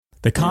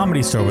The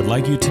Comedy Store would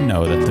like you to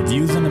know that the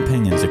views and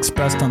opinions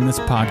expressed on this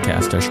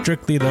podcast are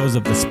strictly those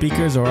of the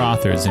speakers or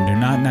authors and do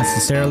not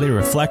necessarily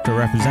reflect or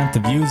represent the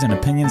views and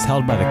opinions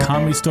held by the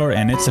Comedy Store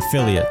and its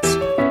affiliates.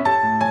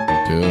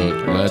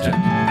 Dude, legend.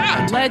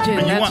 Legend,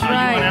 that's right.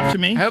 Are you one after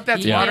me? I hope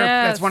that's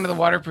that's one of the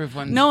waterproof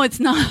ones. No, it's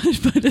not,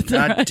 but it's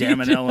God right.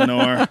 damn it,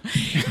 Eleanor.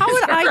 How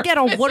would I get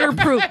a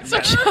waterproof?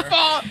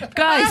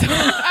 Guys,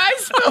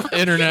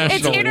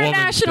 International it's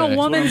International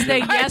Women's Day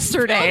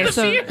yesterday.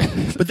 So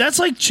But that's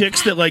like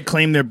chicks that like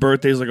claim their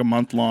birthday's like a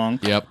month long.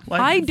 Yep.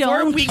 Like, I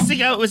don't. 4 weeks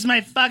ago, it was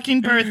my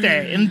fucking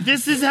birthday, and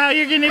this is how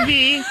you're gonna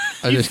be.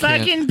 You just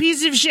can't. fucking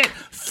piece of shit.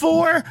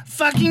 4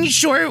 fucking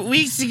short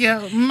weeks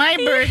ago, my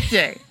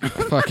birthday.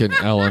 Fucking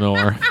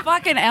Eleanor.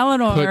 fucking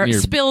Eleanor Putting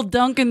your- spilled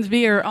Duncan's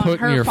beer on Putting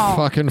her your phone.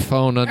 fucking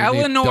phone underneath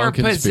Eleanor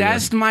Duncan's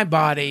possessed my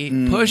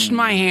body, pushed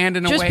my hand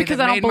in a Just way because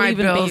that I don't made my believe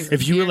in bills. beer.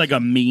 If you were like a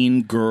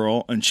mean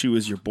girl and she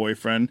was your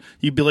boyfriend,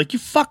 you'd be like, "You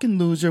fucking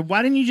loser!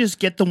 Why didn't you just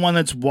get the one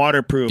that's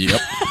waterproof?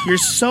 Yep. You're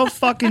so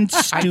fucking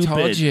I stupid.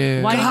 told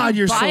you. Why God, didn't you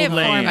you're buy so it for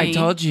lame. me? I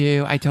told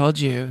you. I told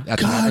you.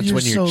 That's, God, that's you're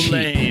when you're so cheap.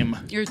 lame.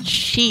 You're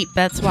cheap.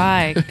 That's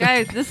why.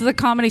 Guys, this is a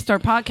Comedy Store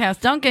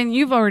podcast. Duncan,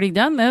 you've already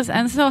done this,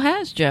 and so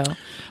has Joe.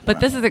 But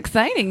this is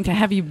exciting to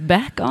have you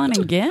back on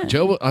again.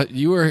 Joe,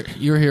 you were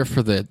here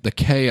for the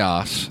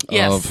chaos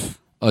Yes. of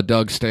a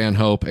Doug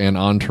Stanhope and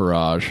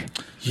Entourage.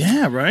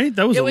 Yeah, right.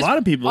 That was It a lot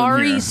of people in here.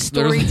 Ari's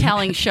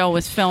storytelling show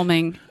was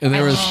filming. And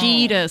there was-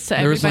 Cheetah, so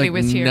There was everybody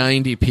like was here.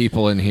 90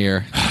 people in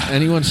here.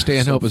 Anyone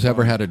Stanhope has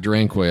ever had a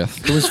drink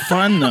with. It was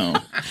fun though.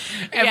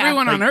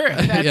 Everyone on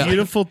earth. Yeah.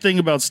 Beautiful thing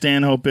about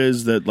Stanhope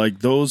is that like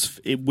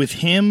with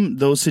him,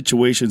 those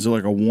situations are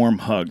like a warm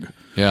hug.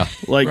 Yeah.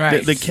 Like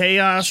Right. the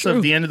chaos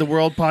of the End of the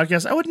World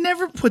podcast. I would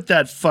never put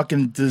that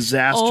fucking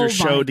disaster Oh,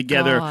 show my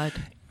together God.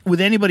 with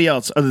anybody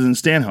else other than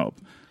Stanhope.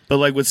 But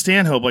like with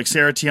Stanhope, like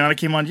Sarah Tiana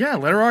came on,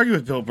 let her argue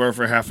with Bill Burr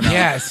for half an hour.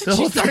 Yes. The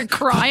whole She started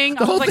crying. The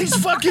I was whole like,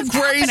 thing's "What fucking is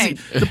crazy. happening?"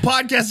 The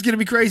podcast is going to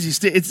be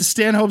crazy. It's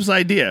Stanhope's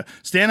idea.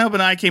 Stanhope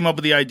and I came up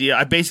with the idea.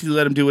 I basically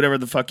let him do whatever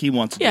the fuck he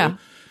wants to Yeah. do.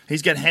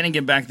 He's got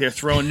Hennigan back there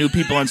throwing new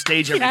people on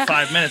stage every Yeah.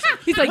 5 minutes.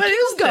 He's like, "What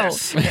 "You is go."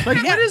 this?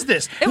 Like, what is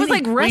this? It was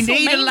like We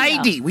need a WrestleMania.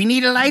 lady. We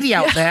need a lady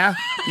out there.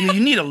 You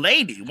need a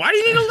lady. Why do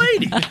you need a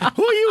lady?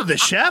 Who are you, the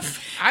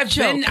chef? I've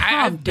Joe, been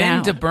calm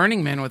down. to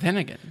Burning Man with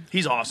Hennigan.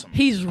 He's awesome.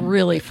 He's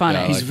really funny.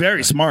 Yeah, He's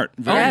very smart.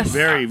 Very, Yes.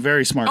 very,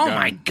 very smart Oh guy.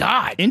 my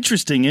God.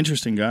 Interesting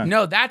guy.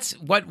 No, that's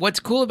what's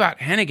cool about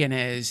Hennigan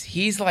is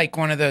he's like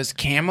one of those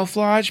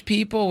camouflage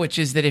people, which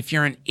is that if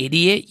you're an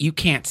idiot, you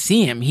can't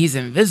see him. He's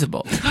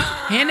invisible.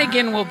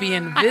 Hennigan will be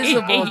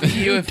invisible to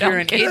you if you're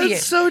an Duncan. idiot.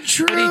 That's so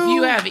true. But if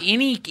you have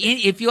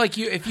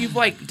if you've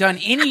like done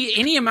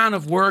any amount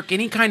of work,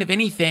 any kind of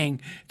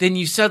anything, then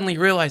you suddenly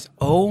realize,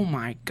 oh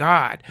my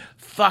God,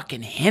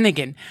 fucking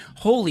Hennigan.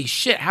 Holy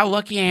shit, how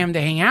lucky I am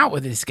to hang out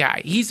with this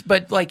guy.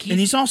 And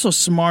he's also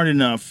smart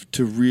enough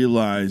to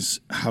realize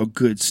how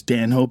good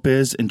Stanhope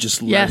is and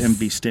just let Yes. him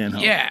be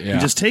Stanhope. Yeah.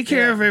 And just take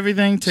care of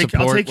everything. I'll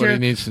Support take what care. he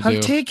needs to I'll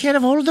do. take care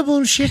of all the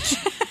bullshit.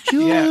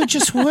 You Yeah.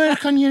 just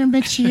work on your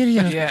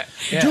material. Yeah,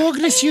 yeah.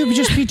 Douglas, you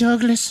just be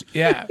Douglas.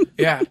 yeah.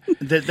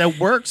 That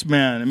works,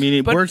 man. I mean,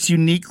 it works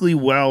uniquely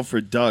well for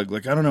Doug.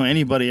 Like, I don't know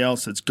anybody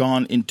else that's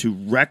gone into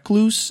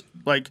recluse,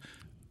 like,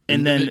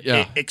 and then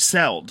Yeah.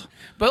 excelled.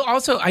 But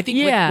also, I think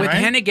Yeah. with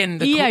Right?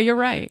 Hennigan, you're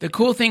right. The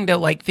cool thing to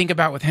like think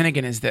about with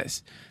Hennigan is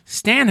this: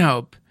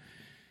 Stanhope.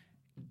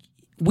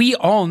 We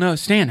all know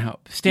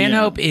Stanhope.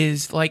 Stanhope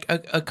is like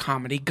a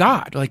comedy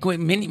god. Like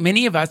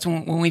many of us,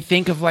 when we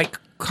think of like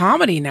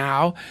comedy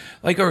now,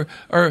 like or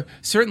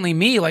certainly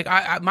me, like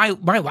my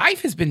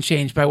life has been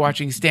changed by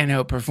watching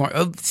Stanhope perform.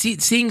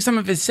 Seeing some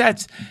of his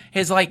sets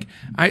is like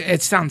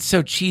it sounds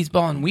so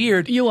cheeseball and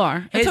weird. You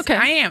are. It's okay.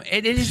 I am.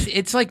 It is.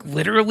 It's like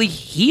literally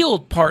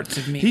healed parts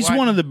of me. He's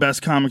one of the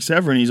best comics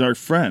ever, and he's our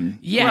friend.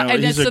 Yeah,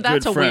 and he's so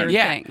that's good a friend. weird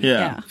Yeah. thing.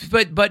 Yeah.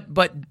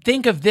 But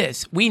think of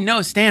this: we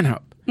know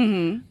Stanhope,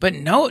 but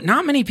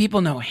not many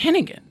people know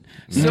Hennigan.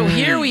 So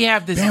here we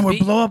have this. Man, we're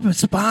blow up a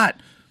spot.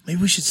 Maybe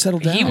we should settle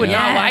down. He would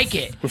not Yes. like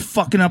it. We're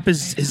fucking up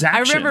his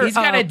action. remember- He's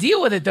got to deal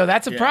with it though.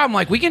 That's a problem.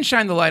 Like we can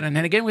shine the light on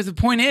Hennigan. Because the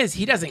point is,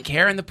 he doesn't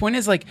care. And the point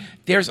is, like,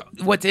 there's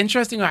what's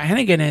interesting about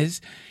Hennigan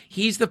is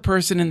he's the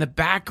person in the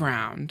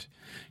background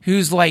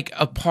who's like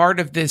a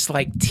part of this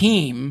like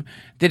team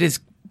that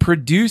is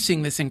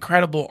producing this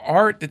incredible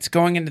art that's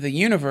going into the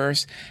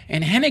universe,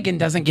 and Hennigan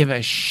doesn't give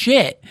a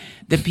shit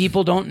that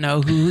people don't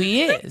know who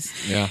he is.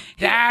 Yeah.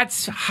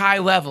 That's high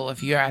level,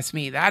 if you ask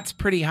me. That's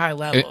pretty high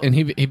level. And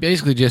he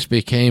basically just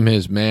became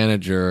his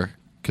manager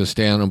because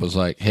Stanhope was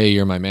like, hey,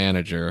 you're my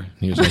manager. And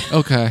he was like,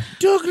 okay.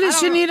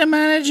 Douglas, you need a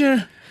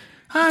manager.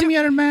 I'm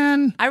your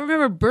man. I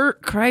remember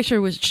Bert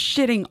Kreischer was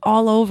shitting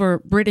all over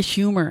British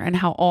humor and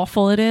how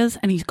awful it is.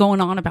 And he's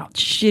going on about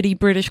shitty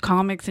British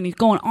comics and he's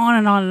going on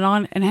and on and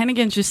on. And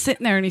Hennigan's just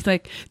sitting there and he's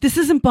like, this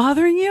isn't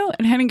bothering you?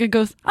 And Hennigan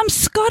goes, I'm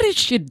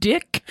Scottish, you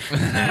dick.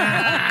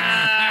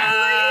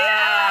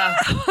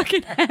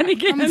 Fucking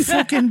Hennigan. I'm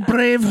fucking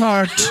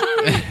Braveheart.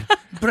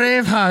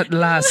 Braveheart,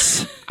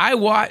 lass.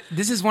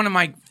 This is one of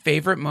my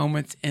favorite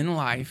moments in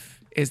life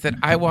is that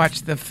I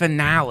watched the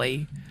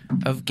finale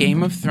of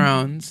Game of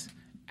Thrones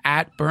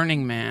at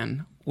Burning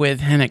Man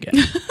with Hennigan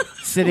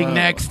sitting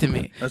next to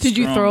me. Did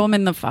you throw him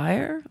in the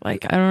fire?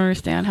 Like, I don't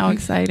understand. How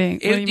exciting.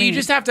 What do you mean? You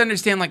just have to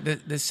understand like the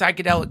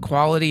psychedelic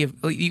quality of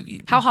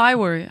How high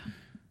were you?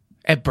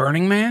 At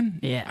Burning Man?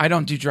 Yeah. I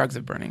don't do drugs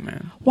at Burning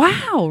Man.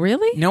 Wow,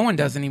 really? No one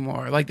does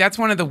anymore. Like, that's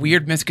one of the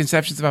weird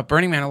misconceptions about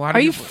Burning Man. Are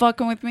you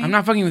fucking with me? I'm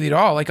not fucking with you at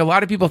all. Like, a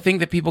lot of people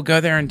think that people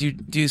go there and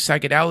do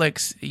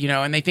psychedelics,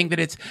 and they think that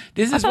I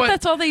thought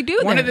that's all they do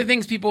One there. of the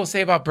things people will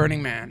say about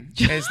Burning Man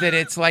is that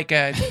it's like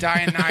a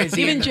Dionysian.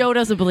 Even Joe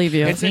doesn't believe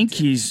you. I think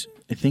he's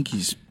pitching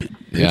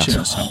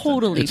us something.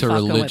 Totally It's a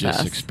fucking with religious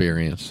us.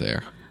 experience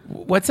there.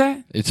 What's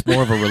that? It's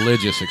more of a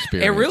religious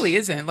experience. It really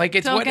isn't. Like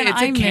it's Token, it's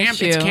I a miss camp.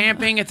 you. It's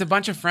camping. It's a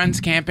bunch of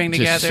friends camping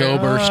Just together.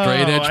 sober,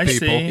 straight edge I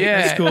people. see.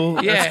 Yeah, That's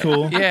cool. Yeah, That's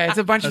cool. Yeah, it's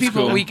a bunch of That's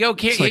people. cool. We go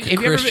It's like a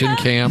have you ever Christian been-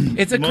 camp.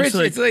 It's a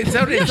Christian. It's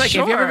like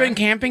have you ever been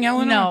camping,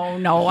 Eleanor?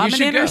 No. I'm You an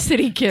should inner go.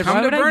 city kid. Come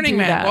Why to would I Burning do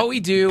Man. that? What we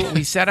do,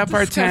 we set up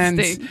our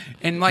tents,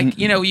 Disgusting. and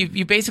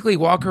you basically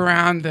walk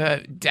around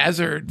the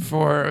desert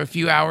for a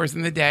few hours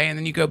in the day, and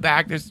then you go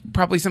back. There's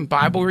probably some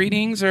Bible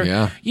readings, or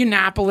Yeah. you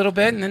nap a little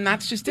bit, and then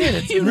that's just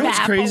it. You know what's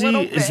Nap a crazy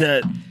little is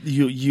bit.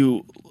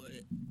 that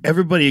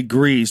everybody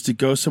agrees to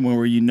go somewhere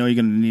where you're going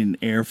to need an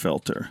air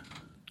filter.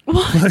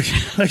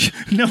 Like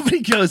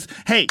nobody goes,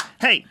 hey,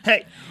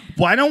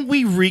 why don't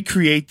we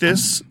recreate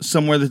this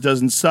somewhere that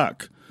doesn't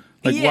suck?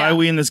 Like, Yeah. why are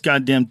we in this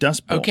goddamn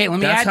dust bowl? Okay, let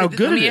me That's add. how to,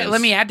 good let, it me, is.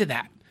 let me add to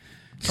that.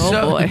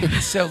 Oh, boy.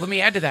 So let me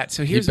add to that.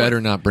 So You here's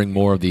better not bring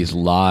more of these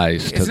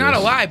lies. It's not a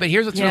lie, but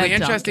here's what's Yeah, really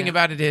interesting Duncan.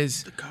 about it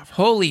is,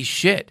 holy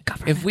shit,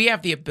 if we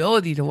have the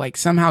ability to like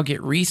somehow get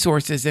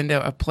resources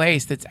into a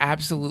place that's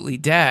absolutely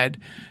dead,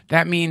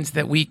 that means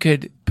that we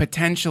could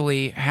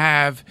potentially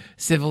have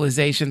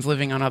civilizations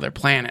living on other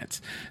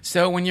planets.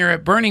 So when you're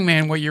at Burning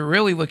Man, what you're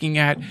really looking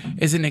at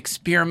is an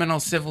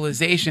experimental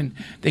civilization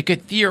that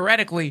could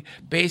theoretically,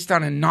 based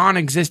on a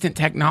non-existent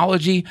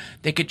technology,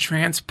 they could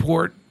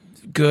transport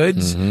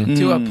goods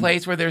to a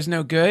place where there's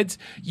no goods.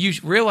 You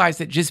realize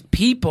that just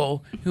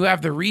people who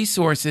have the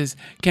resources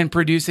can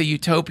produce a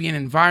utopian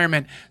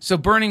environment. So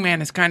Burning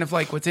Man is kind of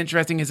like, what's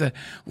interesting is a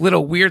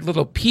weird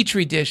little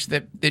petri dish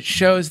that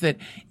shows that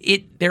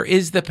there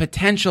is the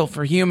potential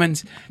for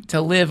humans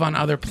to live on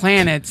other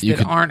planets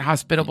that aren't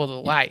hospitable to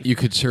life. You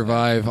could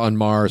survive on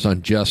Mars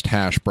on just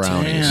hash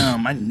brownies.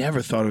 Damn, I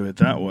never thought of it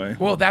that way.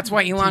 Well, that's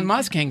why Elon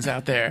Musk hangs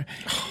out there.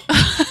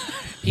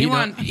 He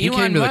Elon came to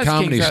the Musk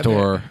Comedy hangs out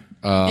Store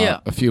Yeah.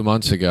 a few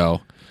months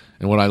ago,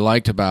 and what I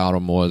liked about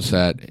him was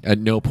that at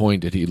no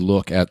point did he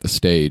look at the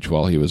stage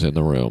while he was in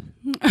the room.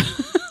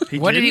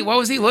 What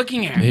was he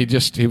looking at? He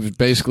was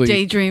basically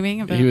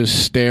Daydreaming about He was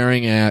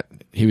staring at.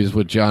 He was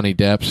with Johnny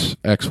Depp's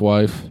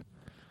ex-wife,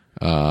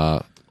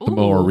 the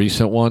more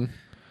recent one.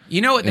 You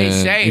know what they and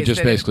say? He is just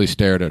that basically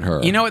stared at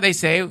her. You know what they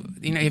say? Have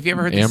you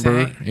ever heard the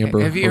Amber saying?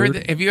 Have you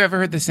Heard? have you ever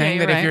heard the saying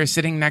you're that right. if you're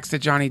sitting next to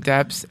Johnny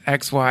Depp's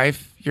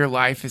ex-wife, your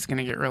life is going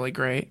to get really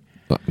great?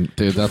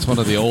 Dude, that's one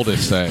of the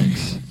oldest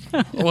sayings.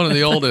 One of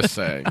the oldest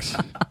sayings.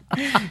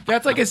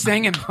 That's like a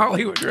saying in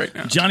Hollywood right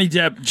now. Johnny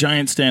Depp,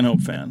 giant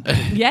Stanhope fan.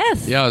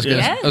 Yes. Yeah, I was gonna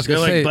Yes. They're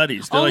say like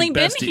buddies. They're Only like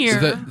been besties. here.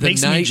 the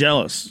Makes me night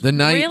jealous. the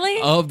night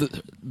Really? of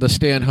the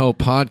Stanhope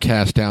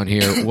podcast down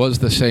here was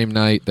the same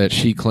night that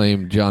she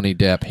claimed Johnny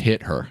Depp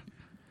hit her.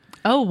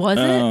 Oh, was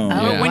it? Oh.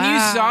 Yeah. When you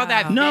saw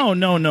that, No.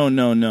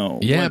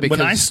 Yeah, when I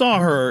because- saw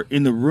her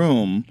in the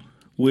room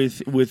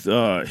with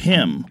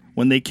him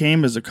when they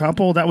came as a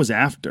couple, that was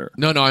after.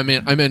 No, I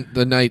meant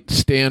the night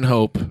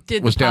Stanhope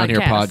Did was the down here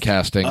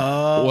podcast. podcasting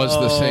was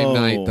the same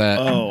night that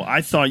Oh,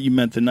 I thought you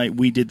meant the night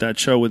we did that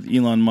show with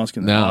Elon Musk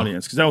in the No.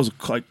 audience because that was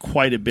like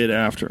quite a bit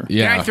after.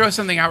 yeah. Can I throw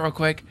something out real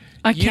quick?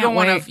 I You can't don't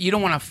want wait. to. You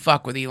don't want to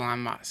fuck with Elon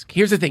Musk.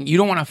 Here's the thing. You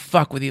don't want to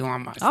fuck with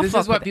Elon Musk. I'll This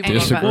fuck is what with people.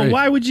 anyone. Disagree. Well,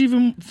 why would you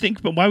even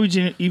think? But why would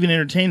you even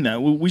entertain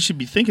that? What we should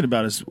be thinking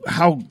about is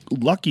how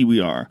lucky we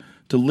are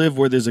to live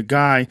where there's a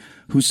guy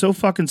who's so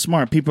fucking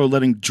smart. People are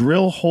letting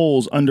drill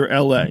holes under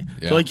L.A.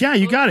 Yeah. So like, yeah,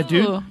 you got it,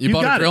 dude. Ooh. You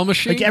bought a got drill it.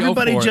 machine? Like Go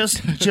everybody for it.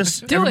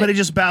 just Do everybody it.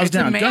 just bows It's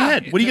down. amazing. Go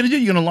ahead. What are you gonna do?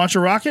 You're gonna launch a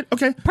rocket?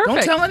 Okay. Don't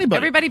Perfect. tell anybody.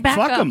 Everybody back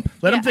Fuck up. him.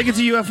 Let him Yeah. think it's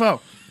a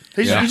UFO.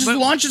 He Yeah. just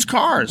launches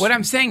cars. What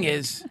I'm saying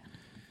is,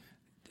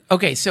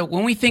 okay. So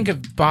when we think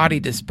of body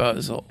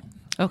disposal,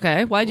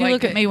 Okay. Why'd you Like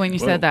look at me when you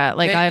said that?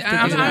 Like I have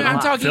to do that a I'm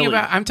lot. talking Philly.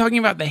 about. I'm talking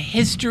about the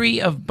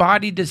history of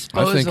body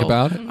disposal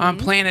about it. on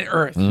planet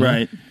Earth.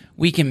 Right.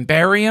 We can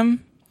bury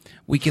them.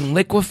 We can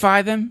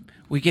liquefy them.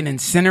 We can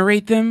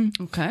incinerate them.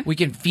 Okay. We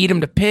can feed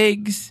them to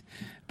pigs.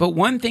 But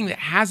one thing that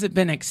hasn't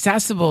been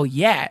accessible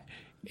yet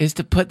is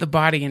to put the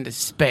body into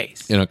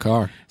space. in a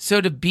car.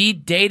 So to be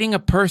dating a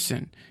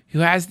person who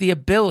has the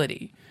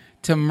ability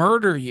to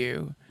murder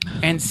you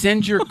and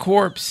send your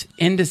corpse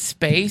into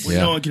space,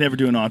 No one can ever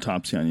do an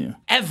autopsy on you.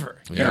 ever.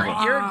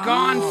 Yeah. You're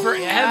gone forever.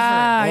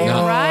 Yeah,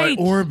 you're right.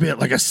 Orbit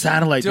like a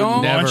satellite would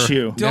launch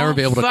you. Don't Never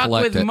be able to fuck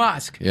collect with it.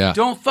 Musk. Yeah.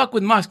 Don't fuck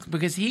with Musk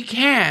because he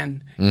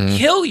can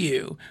kill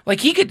you. Like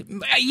he could.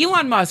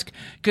 Elon Musk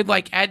could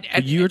like add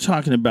You're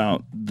talking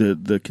about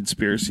the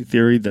conspiracy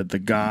theory that the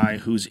guy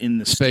who's in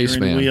the steering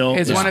Spaceman. wheel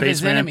Is the one of his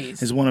spaceman,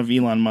 enemies. is one of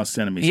Elon Musk's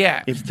enemies.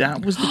 Yeah. If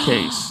that was the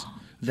case,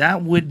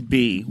 that would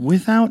be,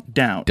 without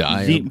doubt,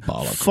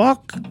 Diabolical.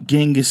 fuck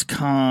Genghis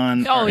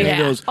Khan Oh, or any of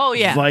yeah. those Oh,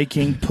 yeah.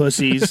 Viking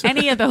pussies.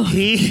 Any of those.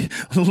 He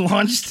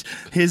launched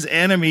his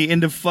enemy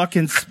into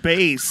fucking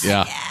space.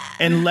 Yeah.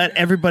 And let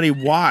everybody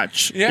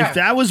watch. Yeah. If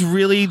that was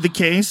really the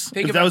case,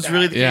 Think if that about was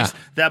really that. the Yeah. case,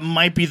 that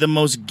might be the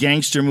most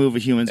gangster move a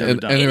human's ever And-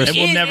 done. and And, there's-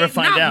 we'll never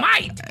find not out.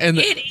 Might. And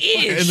the, It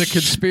is. And the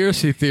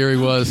conspiracy theory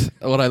was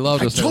what I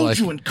loved I was that, told like,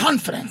 you in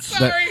confidence.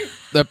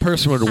 that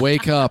person would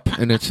wake up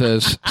and it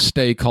says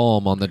 "Stay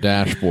calm" on the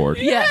dashboard.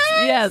 Yes.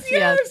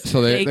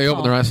 So they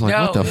open their eyes and like,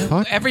 what the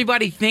fuck?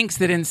 Everybody thinks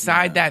that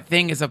inside that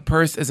thing is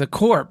a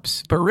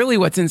corpse, but really,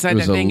 what's inside It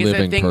was that a thing is a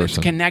living thing that's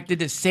person. connected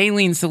to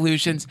saline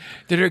solutions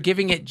that are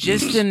giving it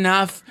just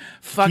enough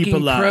fucking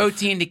alive.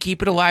 protein to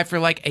keep it alive for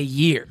like a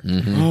year.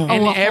 Mm-hmm.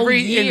 And a whole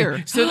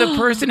year. so the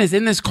person is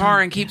in this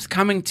car and keeps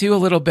coming to a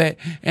little bit,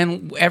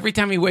 and every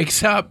time he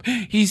wakes up,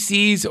 he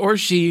sees or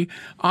she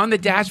on the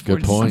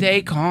dashboard. Good point.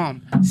 Stay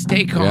calm,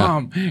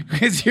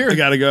 because you're. I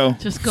gotta go.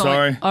 Just go.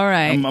 Sorry. All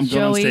right, I'm going on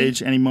Joey.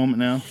 stage any moment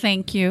now.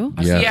 Thank you.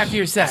 See you after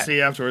your set. See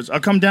you afterwards. I'll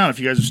come down if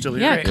you guys are still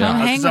here. Yeah, come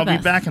hang I'll with be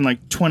us. back in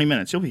like 20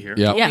 minutes. You'll be here.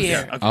 Yeah.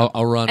 Yes. Yeah.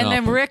 I'll run And up.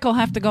 then Rick will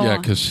have to go yeah,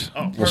 on. because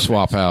we'll perfect.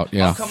 swap out.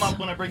 Yeah. I'll come up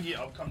when I bring you.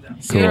 I'll come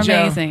down. See you, You're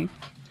Joe. amazing.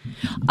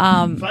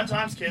 Fun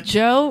times, kids.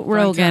 Joe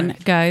Rogan, time.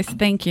 guys,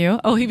 thank you.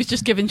 Oh, he was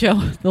just giving Joe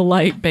the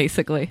light,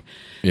 basically.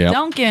 Yeah.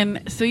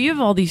 Duncan, so you have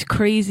all these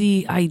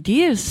crazy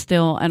ideas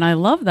still, and I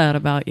love that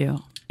about you.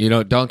 You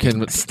know,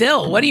 Duncan.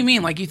 Still, what do you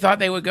mean? Like you thought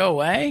they would go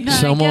away? No, I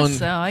Someone- guess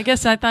so. I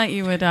guess I thought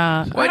you would,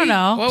 I What don't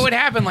know. What would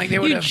happen? Like they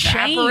would You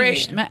evaporate?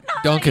 changed. No,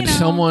 Duncan, you know.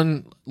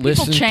 someone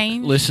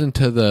change. listened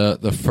to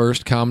the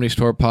first Comedy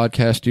Store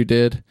podcast you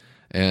did,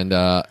 and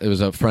it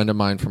was a friend of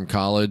mine from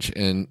college,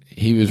 and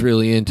he was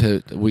really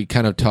into. We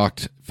kind of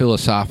talked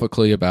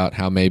philosophically about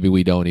how maybe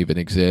we don't even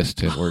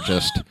exist, and we're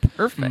just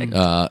Perfect.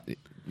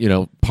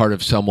 part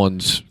of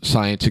someone's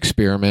science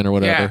experiment or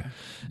whatever. Yeah.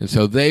 And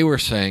so they were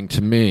saying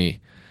to me,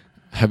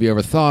 "Have you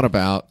ever thought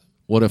about?"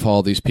 What if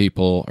all these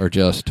people are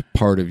just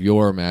part of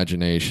your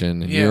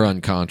imagination and Yeah. you're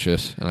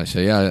unconscious? And I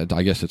say, yeah,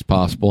 I guess it's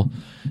possible.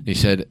 He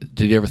said,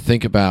 did you ever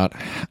think about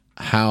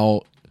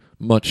how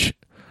much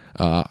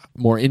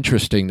more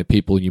interesting the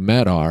people you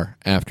met are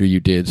after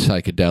you did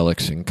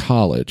psychedelics in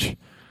college?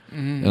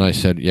 And I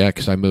said, yeah,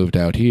 because I moved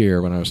out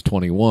here when I was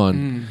 21.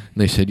 And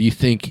they said, you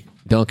think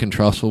Duncan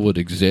Trussell would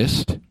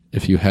exist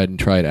if you hadn't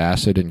tried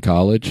acid in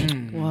college?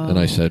 And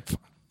I said,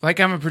 Like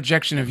I'm a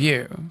projection of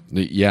you.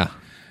 yeah.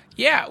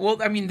 Yeah. Well,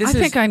 I mean, I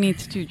think I need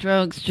to do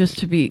drugs just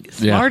to be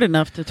smart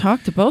enough to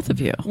talk to both of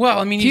you. Well,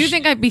 I mean, Do you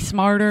think I'd be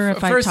smarter if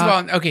First of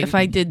all, okay. if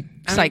I did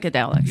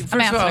psychedelics? First I'm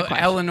of asking all, a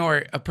question.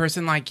 Eleanor, a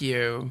person like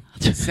you,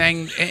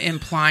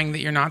 implying that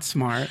you're not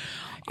smart,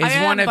 is I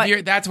am,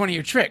 but- that's one of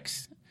your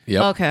tricks.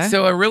 Yep. Okay.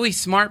 So a really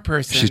smart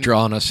person, She's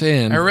drawing us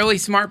in. a really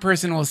smart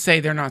person will say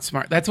they're not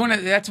smart. That's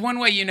one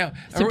way you know.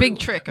 It's a big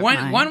trick of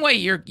mine. One way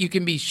you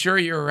can be sure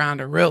you're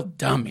around a real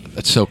dummy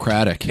That's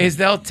Socratic. is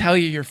they'll tell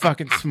you you're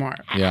fucking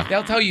smart. Yeah.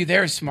 They'll tell you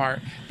they're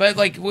smart. But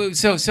like,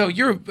 so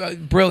you're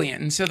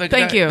brilliant. And so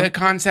Thank you. the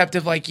concept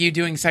of like you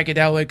doing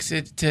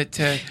psychedelics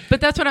to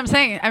But that's what I'm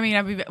saying. I mean,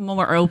 I'd be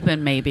more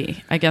open,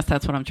 maybe. I guess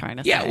that's what I'm trying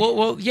to yeah, say.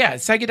 well, yeah.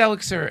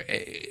 Psychedelics are,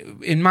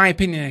 in my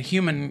opinion, a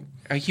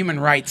human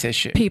rights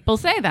issue. People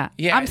say that.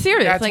 Yeah, I'm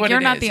serious. that's Like what you're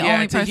it not is. the Yeah,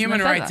 only it's person a human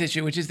that says rights that.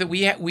 issue, which is that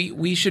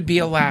we should be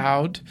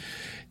allowed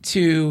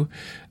to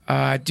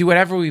do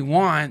whatever we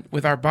want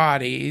with our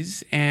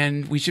bodies,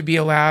 and we should be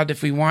allowed,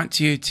 if we want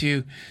to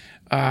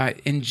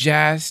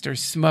ingest or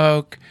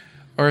smoke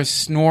or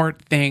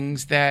snort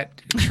things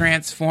that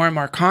transform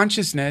our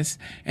consciousness,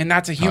 and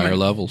that's a human Higher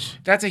levels.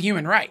 That's a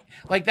human right.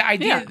 Like the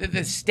idea Yeah. that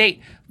the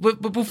state.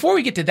 But before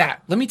we get to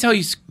that, let me tell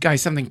you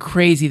guys something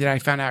crazy that I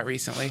found out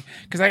recently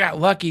because I got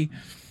lucky.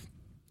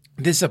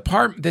 This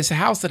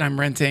house that I'm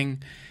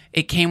renting,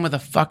 it came with a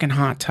fucking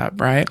hot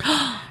tub, right?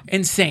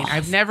 Insane.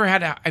 I've never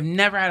had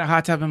a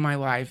hot tub in my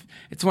life.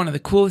 It's one of the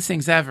coolest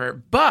things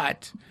ever.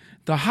 But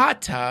the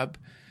hot tub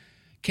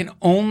could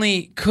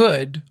only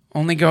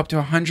go up to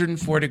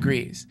 104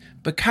 degrees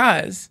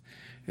because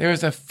there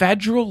is a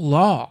federal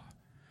law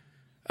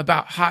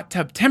about hot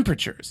tub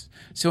temperatures.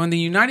 So in the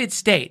United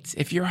States,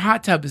 if your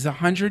hot tub is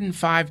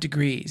 105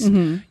 degrees,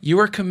 you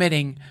are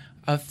committing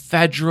a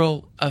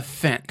federal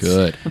offense.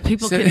 Good. But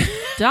people can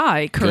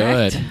die,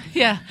 correct? Good.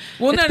 Yeah.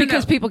 Well, It's no,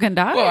 because people can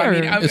die? Well, I or?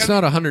 mean, It's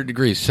not 100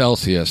 degrees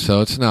Celsius, so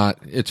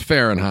it's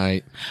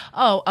Fahrenheit.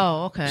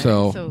 Oh, okay.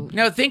 So-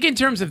 No, think in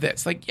terms of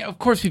this. Like, yeah, of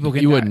course people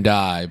can You die. wouldn't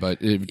die, but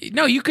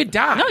No, you could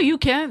die. No, you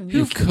can.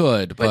 you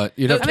could, but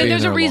you'd have to I mean, be in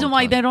there's there a reason long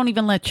why time. they don't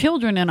even let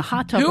children in a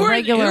hot tub, Who a are,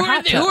 regular who, are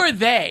hot they, tub. who are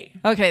they?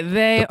 Okay,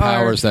 they The are.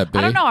 powers that be.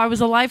 I don't know. I was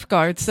a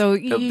lifeguard, so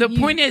The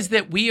point is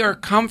that we are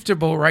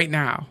comfortable right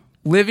now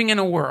living in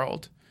a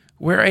world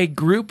where a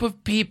group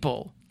of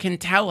people can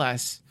tell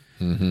us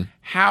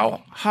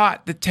how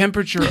hot the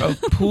temperature of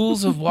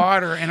pools of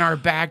water in our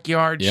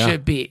backyard Yeah.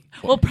 should be.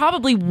 Well,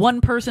 probably one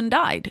person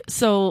died.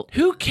 So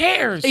Who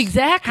cares?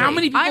 Exactly. How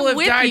many people I'm have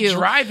with died you.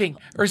 driving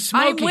or I'm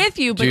smoking? with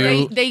you, but Do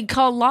you- they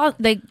call law.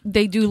 They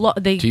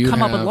you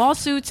come up with have-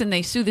 lawsuits and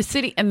they sue the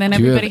city, and then Do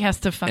you everybody have has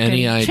to fucking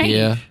any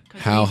idea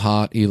change. how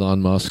hot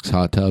Elon Musk's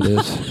hot tub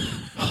is?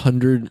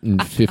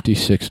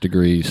 156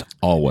 degrees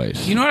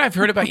always. You know what I've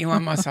heard about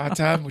Elon Musk's hot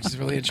tub, which is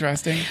really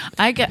interesting?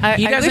 I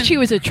He wish doesn't- he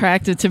was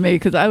attracted to me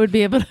because I would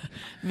be able to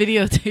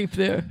videotape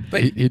there.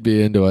 But He'd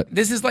be into it.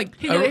 this is like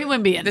He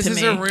wouldn't be into this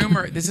is me. a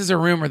rumor. This is a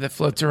rumor that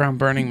floats around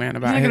Burning Man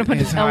about I'm going to put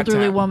his this hot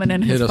elderly tub. woman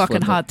in his Hit us fucking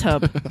with hot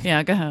tub.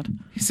 Yeah, go ahead.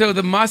 So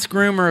the Musk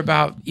rumor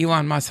about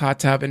Elon Musk's hot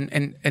tub,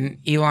 and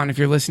Elon, if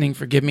you're listening,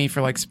 forgive me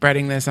for like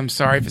spreading this. I'm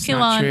sorry if it's not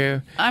Elon,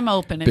 true. I'm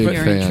open if Big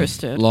you're fan.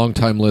 interested.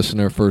 Long-time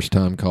listener,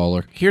 first-time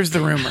caller. Here's the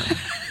rumor.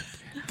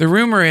 The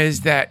rumor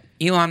is that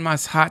Elon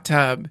Musk's hot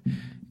tub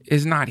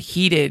is not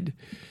heated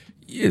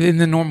in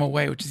the normal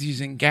way, which is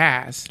using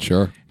gas.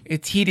 Sure.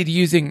 It's heated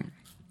using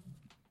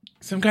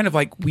some kind of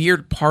like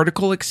weird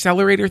particle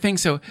accelerator thing.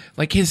 So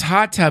like his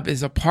hot tub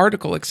is a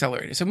particle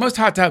accelerator. So most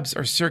hot tubs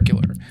are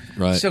circular.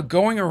 Right. So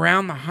going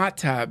around the hot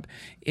tub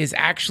is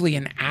actually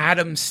an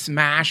atom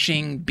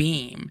smashing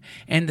beam.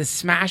 And the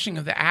smashing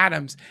of the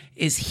atoms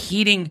is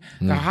heating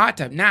the hot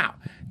tub. Now,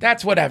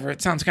 that's whatever.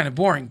 It sounds kind of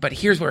boring, but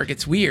here's where it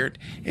gets weird.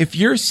 If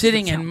you're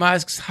sitting in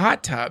Musk's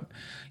hot tub,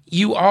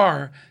 you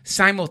are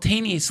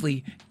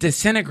simultaneously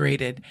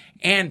disintegrated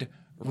and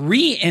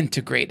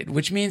reintegrated,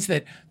 which means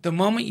that the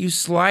moment you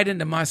slide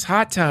into Musk's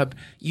hot tub,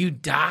 you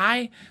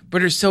die,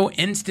 but are so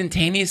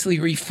instantaneously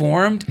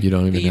reformed You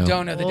don't even that you know.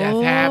 don't know the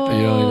death happened.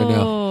 You don't even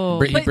Oh.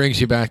 know. He brings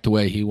you back the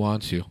way he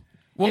wants you.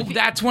 Well,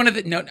 that's one of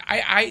the no.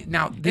 I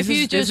now this If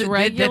you is just this is,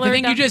 regular the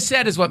thing you doc- just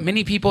said is what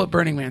many people at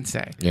Burning Man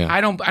say. Yeah. I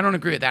don't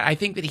agree with that. I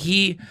think that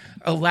he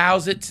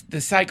allows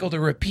the cycle to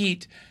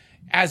repeat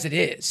as it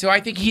is. So I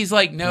think he's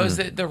like knows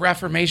that the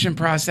reformation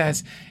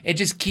process, it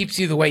just keeps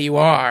you the way you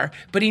are,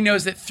 but he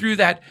knows that through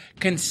that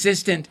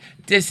consistent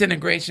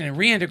disintegration and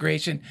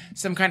reintegration,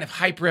 some kind of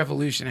hyper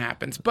evolution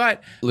happens.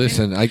 But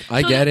Listen, I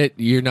get it.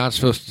 You're not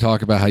supposed to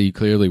talk about how you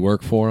clearly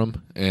work for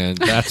him, and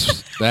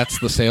that's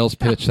the sales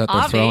pitch that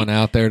they're Avi. throwing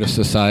out there to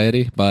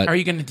society. But are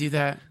you going to do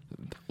that?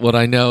 what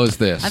I know is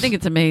this. I think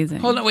it's amazing.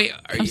 Hold on, wait.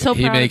 I'm so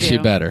he proud makes of you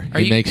better. Are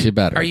He makes you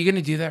better. Are you going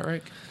to do that,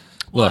 Rick?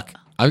 Look,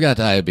 I've got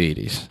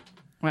diabetes.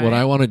 Right. What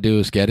I want to do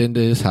is get into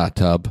his hot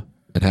tub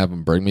and have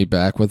him bring me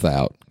back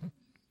without.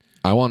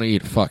 I want to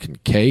eat fucking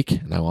cake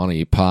and I want to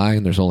eat pie,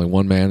 and there's only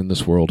one man in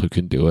this world who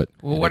can do it.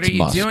 Well, and what it's are you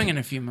Musk. doing in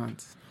a few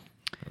months?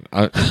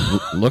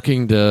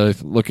 Looking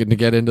to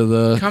get into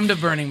the. Come to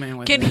Burning Man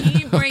with Can me.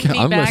 he bring me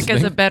I'm back as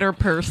listening. a better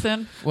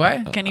person?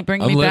 What? Can he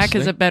bring I'm me back as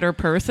listening. a better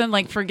person?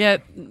 Like,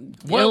 forget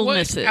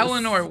illnesses.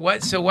 Eleanor,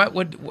 what? So what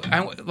would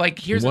like?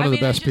 Here's One of the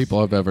mean, I best just- people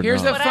I've ever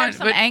here's known. the But I have fun-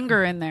 some but-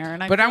 anger in there,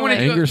 and I but I feel wanna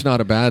like- do- Anger's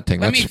not a bad thing.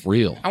 Let That's me-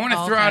 real. I want to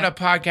Oh, throw okay. out a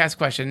podcast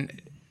question.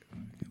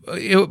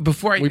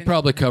 Before I We even-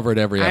 probably covered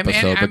every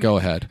episode, but go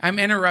ahead. I'm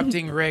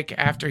interrupting Rick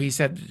after he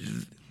said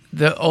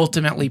the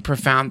ultimately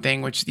profound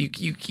thing, which you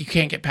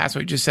can't get past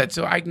what you just said.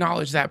 So I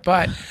acknowledge that,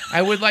 but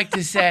I would like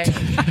to say,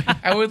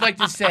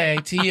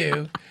 to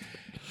you,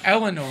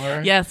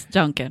 Eleanor, Yes,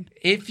 Duncan.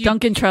 if you,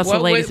 Duncan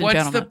Trussell, ladies and what's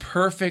gentlemen. the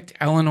perfect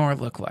Eleanor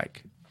look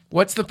like?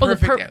 What's the Oh, the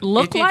perfect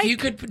look if like? you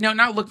could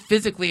not look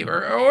physically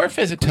or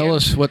physically? Tell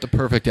us what the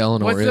perfect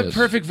Eleanor what's is the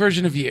perfect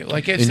version of you?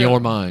 Like in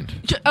your mind.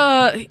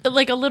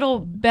 Like a little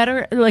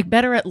better, like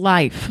better at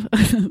life.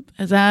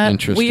 Is that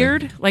Interesting.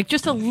 weird? Like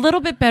just a little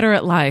bit better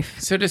at life.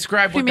 So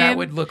describe what mean- that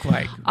would look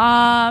like.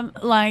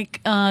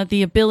 Like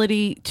the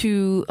ability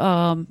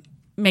to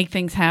make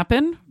things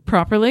happen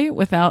properly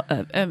without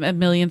a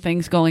million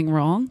things going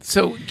wrong.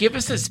 So give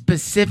us a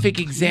specific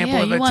example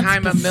Yeah, of you a want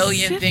time a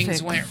million specifics.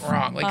 things went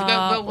wrong. Like the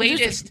well, just-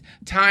 latest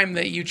time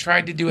that you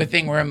tried to do a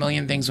thing where a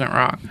million things went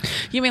wrong.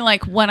 You mean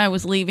like when I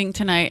was leaving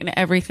tonight and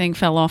everything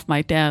fell off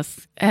my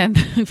desk and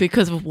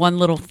because of one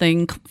little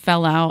thing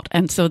fell out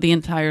and so the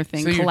entire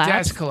thing So your collapsed.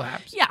 desk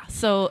collapsed. Yeah,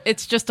 so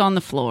it's just on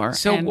the floor.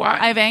 So and why-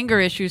 I have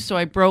anger issues, so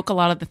I broke a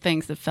lot of the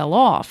things that fell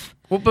off.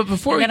 Well, but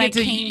before And we then get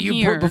to I came you,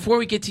 here. before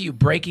we get to you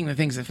breaking the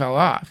things that fell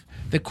off,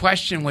 the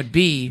question would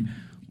be,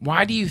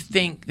 why do you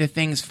think the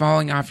things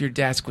falling off your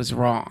desk was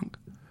wrong?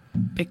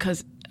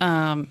 Because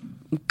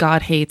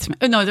God hates me.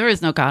 Oh, no, there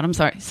is no God. I'm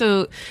sorry.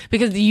 So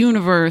because the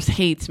universe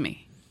hates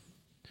me.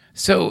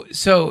 So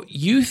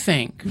you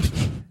think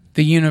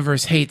the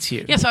universe hates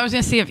you. Yeah, so I was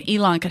going to see if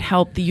Elon could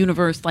help the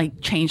universe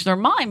like change their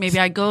mind. Maybe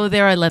I go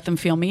there, I let them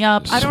fill me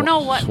up. I don't know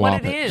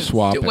what it is.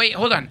 Swap it. Wait,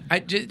 hold on.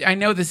 I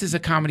know this is a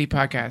comedy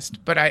podcast,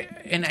 but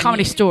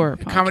Comedy store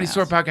comedy podcast.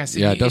 store podcast. So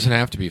Yeah, it doesn't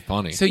have to be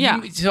funny. So Yeah.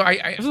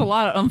 I There's a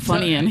lot of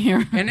unfunny in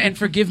here. and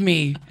forgive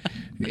me.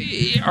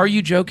 Are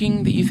you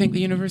joking that you think the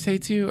universe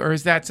hates you, or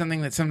is that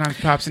something that sometimes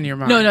pops into your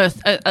mind? No,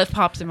 it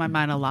pops in my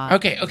mind a lot.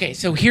 Okay.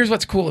 So here's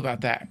what's cool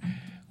about that.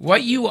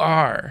 What you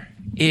are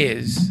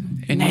is,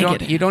 and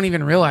Negative. you don't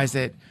even realize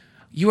it.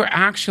 You are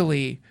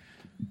actually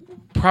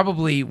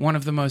probably one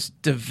of the most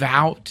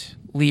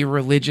devoutly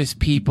religious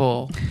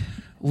people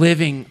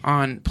living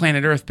on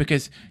planet Earth,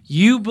 because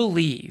you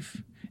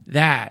believe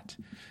that.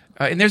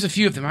 And there's a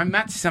few of them. I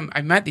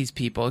met these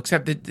people,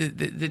 except that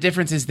the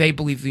difference is they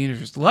believe the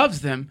universe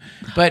loves them.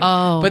 But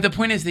the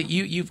point is that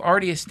you've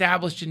already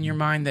established in your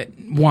mind that,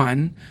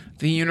 one,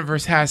 the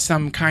universe has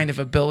some kind of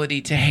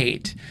ability to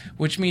hate,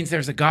 which means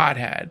there's a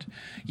Godhead.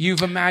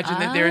 You've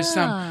imagined that there's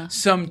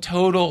some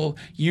total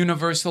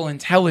universal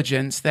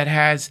intelligence that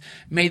has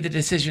made the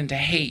decision to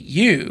hate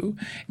you,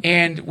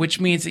 and which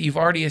means that you've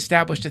already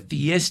established a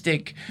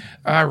theistic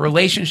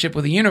relationship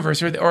with the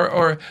universe,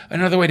 or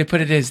another way to put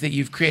it is that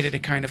you've created a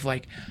kind of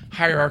like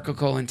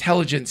hierarchical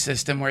intelligence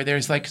system where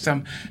there's like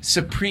some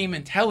supreme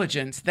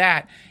intelligence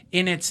that,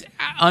 in its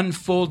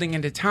unfolding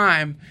into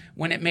time,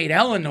 when it made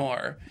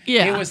Eleanor,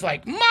 it was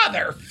like,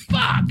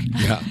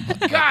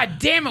 motherfuck, God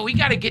damn it, we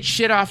got to get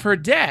shit off her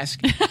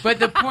desk. But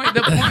the point,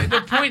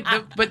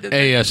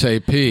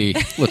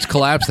 ASAP. Let's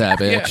collapse that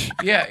bitch.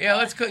 Yeah.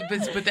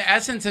 But the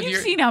essence of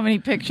You've seen how many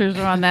pictures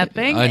are on that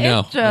thing? I know.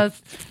 It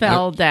just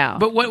fell down.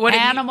 But what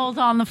animals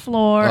on the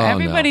floor? Oh,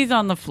 Everybody's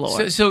on the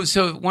floor.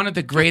 So one of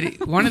the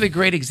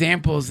great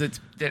examples that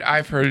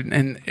I've heard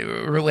and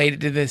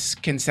related to this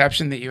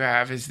conception that you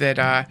have is that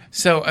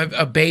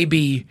a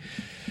baby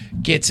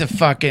gets a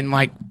fucking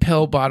like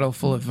pill bottle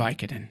full of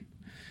Vicodin,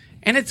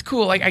 and it's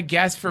cool. Like, I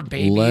guess for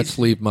babies, Let's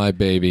leave my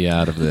baby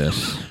out of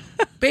this.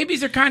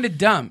 babies are kind of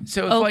dumb.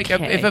 So if like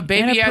if a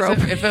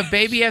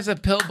baby has a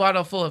pill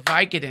bottle full of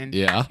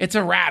Vicodin, it's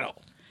a rattle.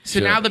 So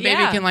Sure. now the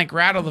baby can like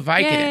rattle the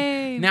Vicodin.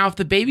 Yay. Now if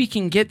the baby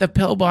can get the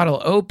pill bottle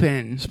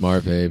open,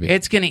 Smart baby.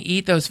 it's going to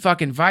eat those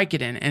fucking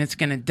Vicodin and it's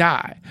going to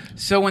die.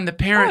 So when the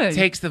parent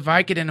takes the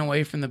Vicodin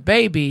away from the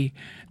baby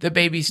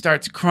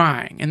starts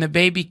crying. And the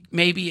baby,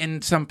 maybe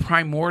in some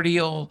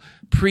primordial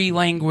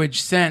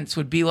pre-language sense,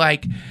 would be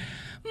like,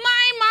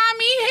 my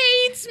mommy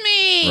hates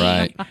me.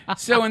 Right.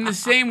 So in the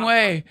same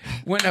way,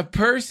 when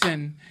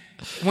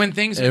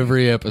things are,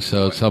 Every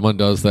episode, someone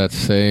does that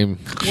same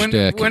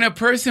shtick.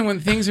 when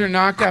things are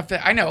knocked off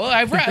the, I know.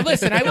 Well,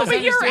 listen. I no,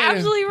 but you're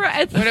absolutely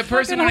right. It's When a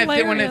thing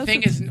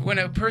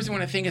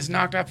hilarious. is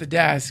knocked off the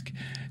desk,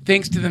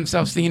 thinks to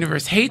themselves, the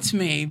universe hates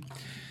me.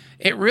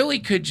 It really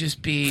could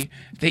just be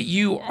that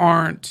you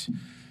aren't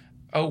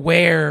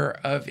aware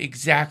of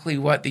exactly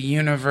what the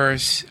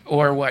universe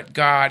or what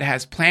God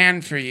has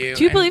planned for you.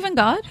 Do you believe in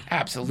God?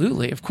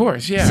 Absolutely, of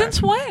course, yeah.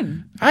 Since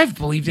when? I've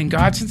believed in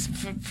God since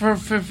for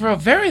a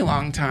very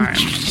long time.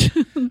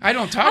 I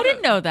don't talk. I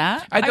didn't know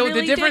that.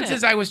 The difference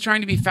is I was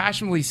trying to be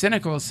fashionably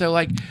cynical. So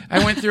like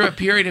I went through a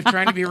period of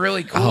trying to be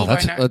really cool.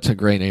 That's a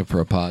great name for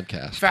a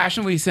podcast.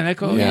 Fashionably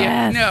cynical. Yeah.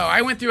 Yes. No,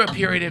 I went through a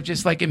period of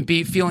just like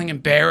feeling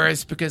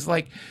embarrassed because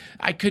like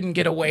I couldn't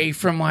get away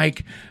from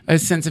like a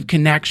sense of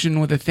connection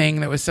with a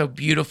thing that was so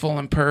beautiful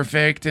and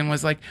perfect, and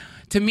was like,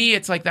 to me,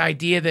 it's like the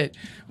idea that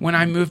when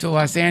I moved to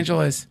Los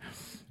Angeles,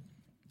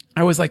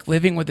 I was like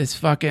living with this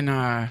fucking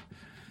an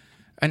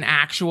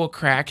actual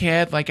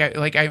crackhead.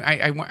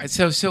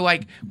 So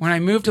when I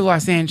moved to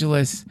Los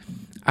Angeles,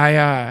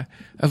 I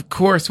of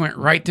course went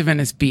right to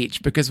Venice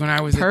Beach, because when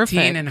I was a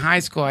teen in high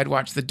school, I'd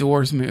watched the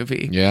Doors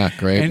movie. Yeah,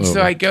 great And movie.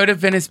 so I go to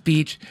Venice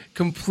Beach,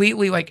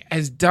 completely like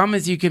as dumb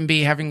as you can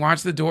be, having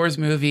watched the Doors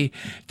movie,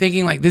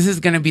 thinking like this is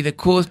going to be the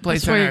coolest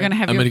place. That's where you're going to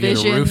have I'm your going to get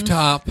visions. a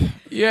rooftop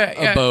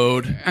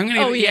abode. I'm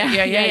gonna.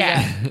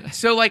 Yeah.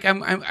 So like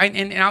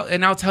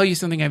I'll tell you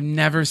something I've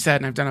never said,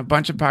 and I've done a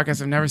bunch of podcasts.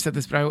 I've never said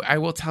this, but I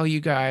will tell you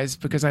guys,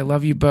 because I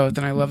love you both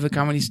and I love the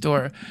Comedy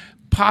Store.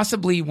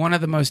 Possibly one of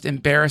the most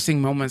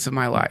embarrassing moments of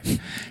my life.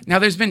 Now,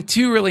 there's been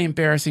two really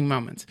embarrassing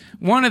moments.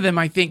 One of them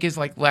I think is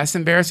like less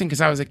embarrassing because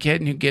I was a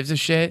kid and who gives a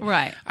shit.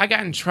 Right. I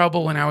got in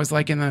trouble when I was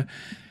like in the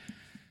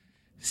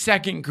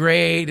second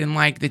grade, and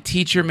like the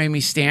teacher made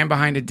me stand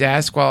behind a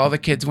desk while all the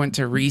kids went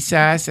to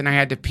recess and I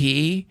had to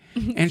pee.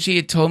 And she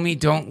had told me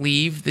don't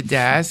leave the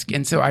desk.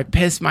 And so I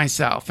pissed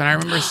myself. And I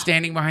remember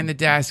standing behind the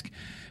desk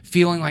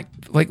feeling like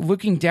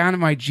looking down at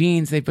my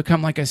jeans, they've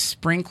become like a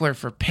sprinkler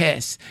for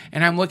piss.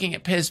 And I'm looking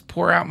at piss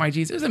pour out my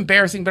jeans. It was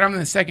embarrassing, but I'm in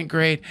the second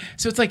grade.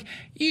 So it's like,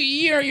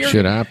 you're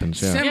Shit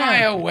happens, yeah.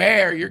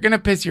 semi-aware. You're going to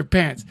piss your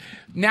pants.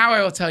 Now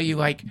I will tell you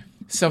like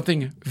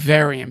something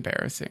very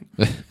embarrassing.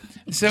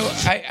 So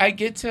I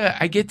get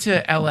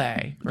to LA,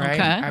 right? Okay.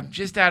 I'm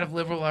just out of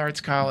liberal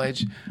arts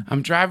college.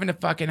 I'm driving to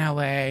fucking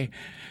LA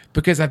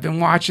because I've been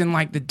watching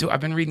I've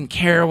been reading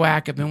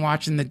Kerouac. I've been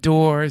watching The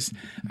Doors.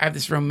 I have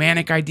this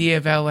romantic idea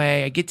of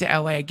LA. I get to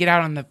LA. I get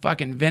out on the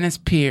fucking Venice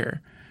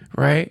Pier,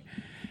 right?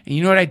 And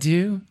you know what I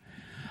do?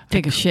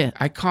 Take a shit.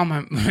 I call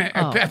my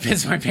I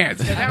piss my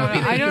pants. That would be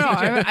the I don't know.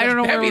 easy joke. I don't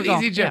know That where would be we're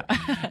the easy going.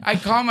 joke. I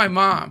call my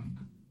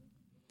mom,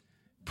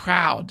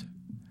 proud,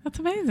 That's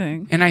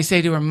amazing. and I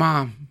say to her,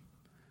 Mom,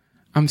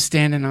 I'm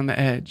standing on the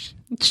edge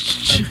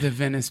of the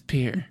Venice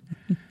Pier.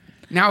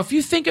 Now, if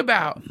you think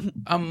about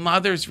a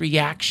mother's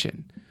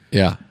reaction,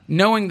 Yeah.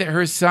 knowing that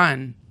her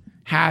son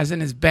has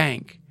in his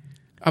bank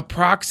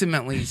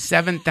approximately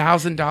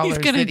 $7,000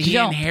 gonna that he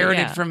jump,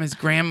 inherited yeah. from his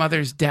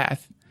grandmother's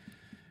death,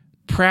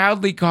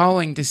 proudly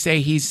calling to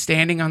say he's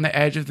standing on the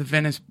edge of the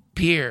Venice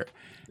Pier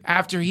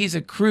after he's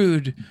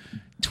accrued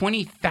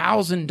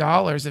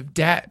 $20,000 of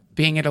debt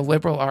being at a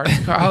liberal arts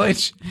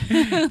college.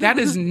 That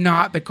is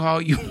not the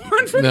call you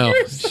want from No.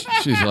 your son.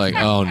 She's like,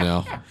 oh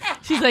no.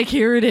 She's like,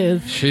 here it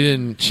is. She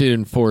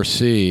didn't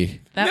foresee.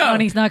 That No,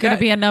 money's not going to that-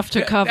 be enough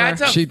to cover.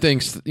 that's a- She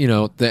thinks,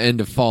 the end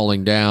of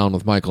Falling Down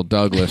with Michael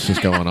Douglas is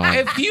going on.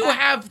 If you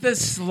have the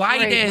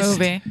slightest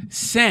movie.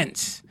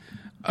 sense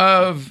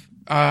of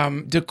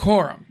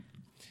decorum,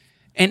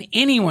 and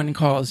anyone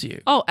calls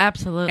you Oh,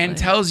 absolutely. and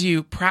tells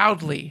you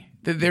proudly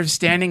that they're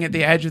standing at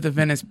the edge of the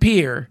Venice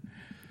Pier,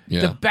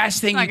 Yeah. the best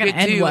thing you not gonna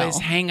could end do well. is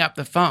hang up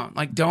the phone.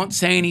 Like, don't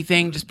say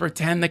anything. Just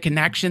pretend the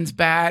connection's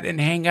bad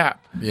and hang up.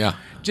 Yeah.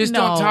 Just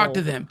don't No. talk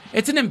to them.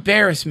 It's an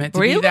embarrassment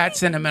to be Really? that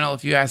sentimental,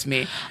 if you ask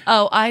me.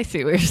 Oh, I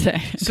see what you're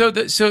saying.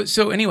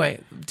 So anyway,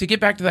 to get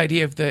back to the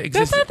idea of the That's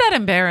existence. not that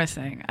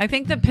embarrassing. I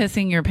think that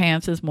pissing your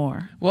pants is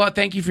more. Well,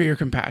 thank you for your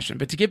compassion.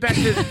 But to get back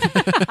to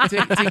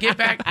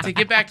to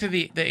get back to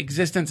the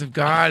existence of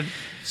God.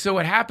 So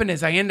what happened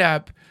is I end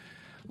up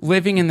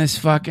living in this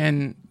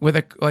fucking with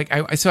a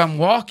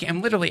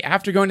I'm literally,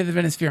 after going to the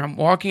Venice Pier, I'm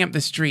walking up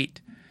the street,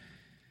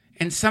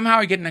 and somehow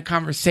I get in a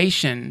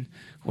conversation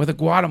with a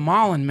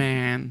Guatemalan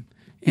man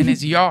in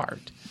his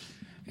yard.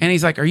 And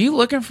he's like, "Are you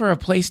looking for a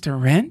place to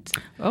rent?"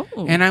 Oh.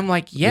 And I'm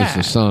like, "Yeah."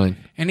 It's a sign.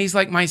 And he's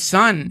like, "My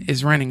son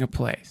is renting a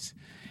place."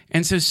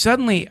 And so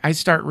suddenly I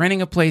start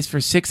renting a place for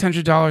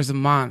 $600 a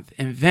month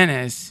in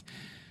Venice.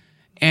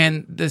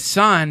 And the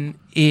son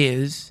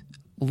is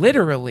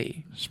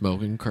literally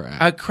Smoking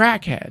crack. a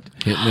crackhead.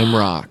 Hitting them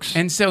rocks.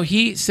 And so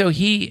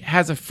he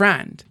has a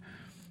friend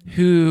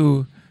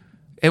who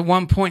at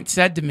one point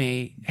said to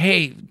me,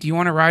 "Hey, do you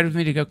want to ride with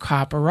me to go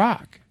cop a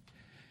rock?"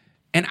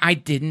 And I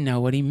didn't know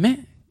what he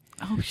meant.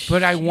 Oh, shit.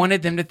 But I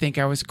wanted them to think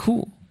I was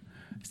cool.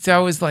 So I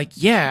was like,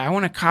 yeah, I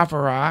want to cop a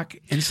rock.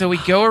 And so we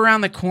go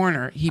around the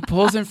corner. He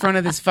pulls in front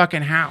of this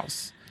fucking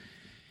house.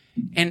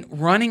 And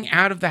running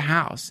out of the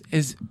house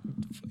is,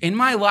 in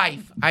my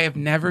life, I have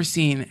never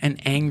seen an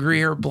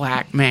angrier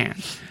black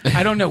man.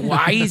 I don't know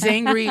why he's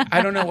angry.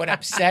 I don't know what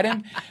upset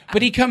him.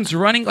 But he comes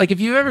running. Like, if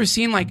you've ever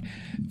seen, like,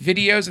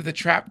 videos of the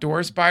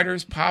trapdoor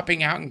spiders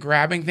popping out and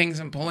grabbing things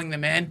and pulling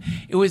them in,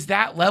 it was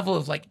that level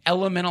of, like,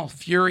 elemental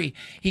fury.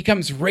 He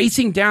comes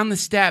racing down the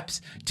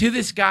steps to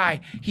this guy.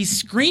 He's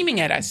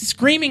screaming at us,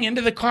 screaming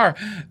into the car,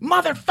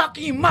 "Motherfucker,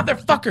 you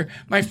motherfucker!"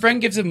 My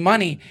friend gives him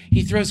money.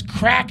 He throws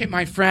crack at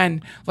my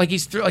friend like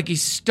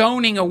he's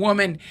stoning a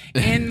woman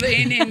in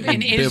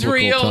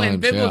Israel in times,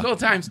 biblical yeah.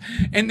 times.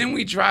 And then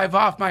we drive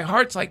off. My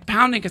heart's like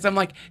pounding because I'm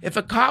like, if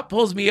a cop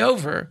pulls me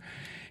over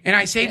and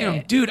I say to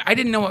him, "Dude, I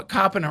didn't know what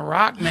copping a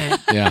rock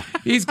meant," Yeah.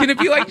 he's gonna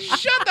be like,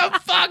 "Shut the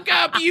fuck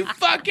up, you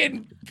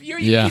fucking."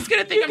 Yeah. He's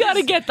gonna think You got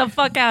to get the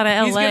fuck out of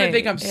LA. He's gonna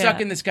think I'm Yeah.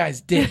 sucking this guy's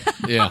dick.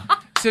 Yeah.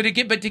 So to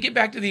get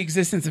back to the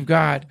existence of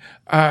God.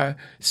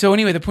 So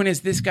anyway, the point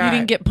is, this guy You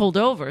didn't get pulled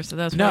over, so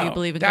that's why you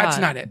believe in that's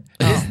God. not it.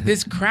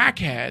 This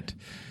crackhead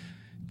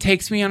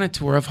takes me on a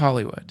tour of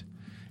Hollywood,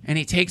 and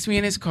he takes me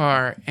in his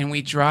car, and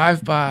we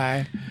drive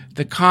by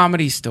the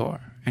Comedy Store,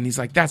 and he's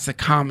like, "That's the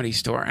Comedy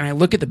Store," and I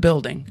look at the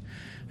building,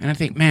 and I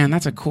think, "Man,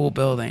 that's a cool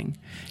building."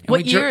 And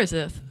What we year is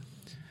this?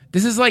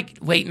 This is like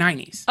late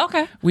 90s.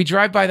 Okay. We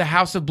drive by the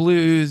House of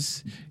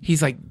Blues.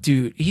 He's like,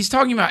 dude, he's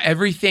talking about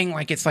everything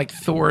like it's like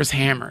Thor's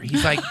hammer.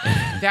 He's like,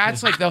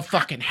 that's like the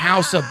fucking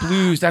House of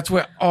Blues. That's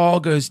where it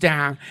all goes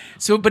down.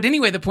 So, but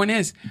anyway, the point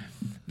is,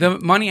 the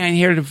money I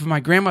inherited from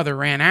my grandmother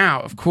ran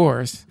out, of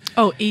course.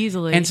 Oh,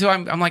 easily. And so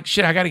I'm like,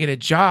 shit, I got to get a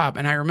job.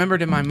 And I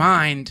remembered in my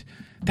mind,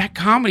 that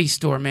Comedy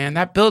Store, man,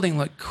 that building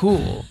looked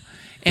cool.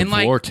 And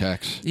like,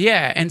 Vortex.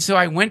 yeah. And so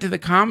I went to the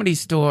Comedy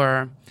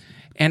Store.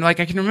 And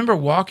like I can remember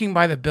walking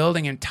by the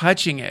building and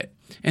touching it.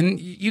 And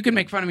you can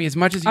make fun of me as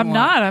much as you I'm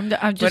want.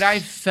 not. I'm just. But I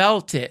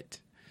felt it.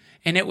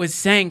 And it was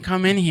saying,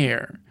 "Come in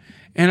here."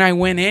 And I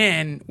went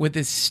in with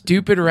this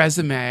stupid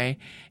resume,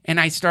 and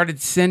I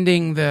started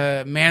sending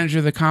the manager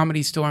of the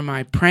Comedy Store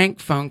my prank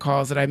phone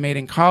calls that I made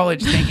in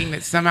college, thinking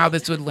that somehow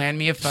this would land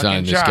me a fucking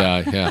Sign this job.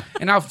 guy. Yeah.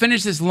 And I'll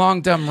finish this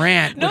long dumb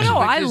rant. No,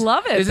 I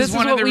love it. This is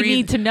one of what the we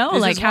need to know,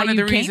 This like is how one of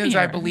you the came reasons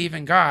I here. believe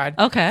in God.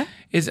 Okay.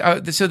 Is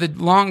so the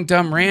long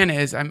dumb rant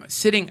is I'm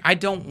sitting. I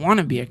don't want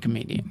to be a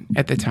comedian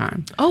at the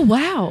time, Oh,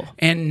 wow.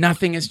 and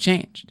nothing has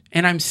changed.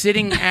 And I'm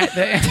sitting at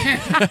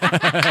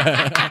the.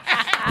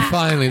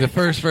 Finally, the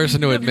first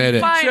person to admit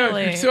it.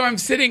 Finally. So I'm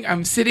sitting.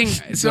 He's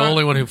So the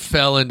only one who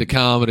fell into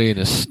comedy and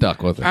is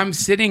stuck with it. I'm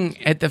sitting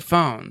at the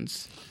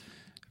phones.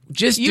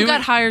 You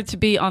got hired to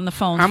be on the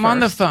phone. I'm on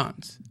the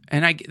phones,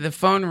 and the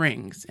phone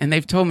rings, and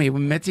they've told me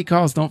when Mitzi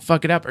calls, don't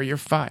fuck it up or you're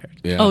fired.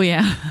 Yeah. Oh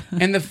yeah.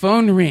 And the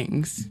phone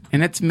rings,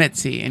 and it's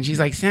Mitzi, and she's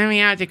like, "Send me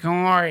out to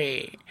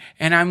Corey."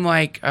 And I'm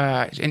like,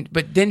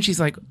 but then she's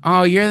like,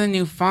 "Oh, you're the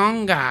new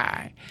phone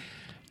guy.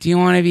 Do you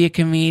want to be a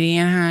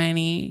comedian,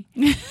 honey?"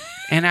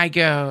 And I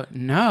go,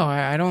 "No,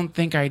 I don't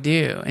think I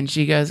do." And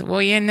she goes,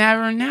 "Well, you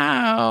never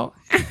know."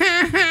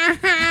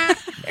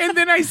 And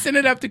then I sent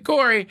it up to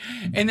Corey,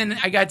 and then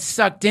I got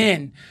sucked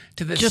in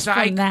to the Just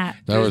from that.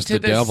 That was to the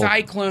the devil.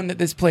 cyclone that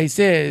this place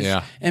is.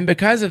 Yeah. And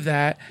because of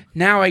that,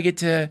 now I get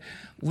to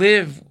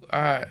live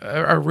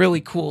a really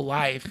cool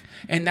life,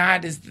 and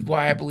that is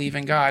why I believe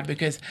in God.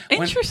 Because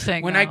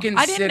Interesting. when though. I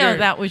consider, didn't know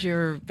that was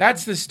your.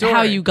 that's the story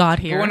how you got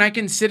here. But when I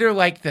consider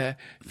like the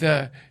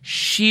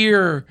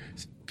sheer,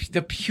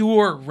 the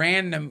pure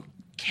random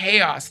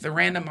chaos, the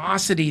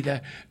randomosity,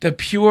 the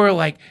pure,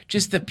 like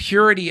just the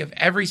purity of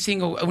every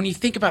single, when you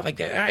think about like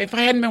that, if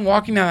I hadn't been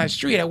walking down that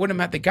street, I wouldn't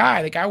have met the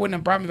guy. The guy wouldn't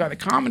have brought me by the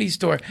Comedy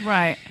Store.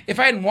 Right. If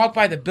I hadn't walked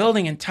by the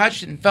building and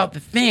touched it and felt the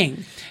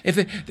thing,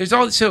 there's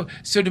all so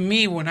to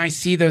me, when I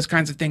see those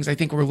kinds of things, I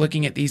think we're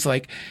looking at these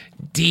like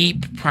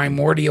deep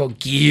primordial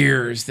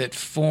gears that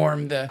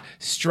form the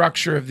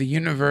structure of the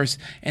universe,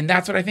 and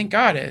that's what I think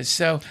God is.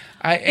 So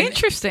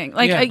Interesting.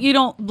 Like Yeah. you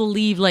don't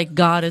believe like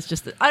God is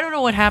just. I don't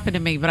know what happened to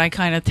me, but I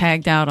kind of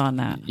tagged out on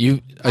that.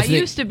 I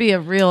used to be a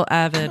real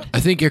avid. I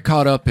think you're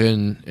caught up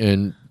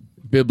in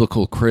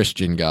biblical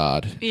Christian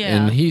God. Yeah.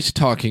 And he's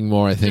talking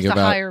more, I think, Just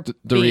a higher about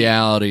the being.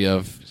 reality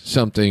of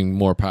something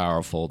more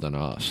powerful than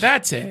us.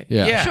 that's it.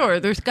 Yeah. Sure,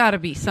 there's got to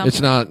be something. It's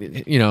not,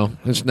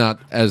 it's not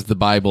as the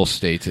Bible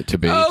states it to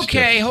be. It's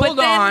Okay, just- hold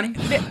on.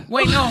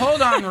 Wait, no,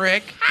 hold on,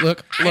 Rick.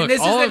 Look, And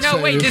this all I'm is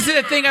saying this is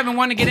the thing I've been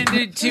wanting to get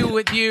into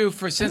with you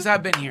since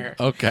I've been here.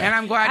 Okay. And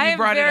I'm glad I you am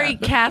brought very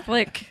it up.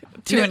 Catholic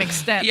to an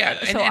extent. Yeah,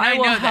 so and I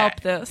will know help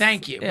that. this.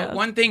 Thank you. Yeah. But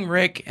one thing,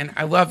 Rick, and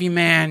I love you,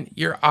 man.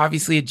 You're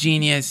obviously a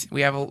genius.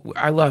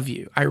 I love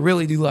you. I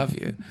really do love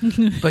you.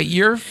 But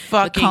you're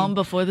fucking calm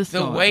before the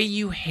storm. The way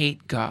you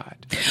hate God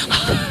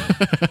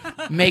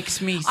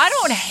makes me. I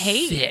don't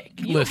hate. sick.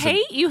 You Listen,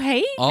 hate. You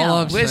hate. all No.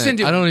 I'm Listen saying,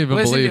 to. I don't even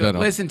listen believe to in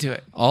him. Listen to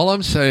it. All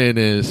I'm saying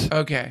is,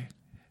 Okay.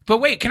 But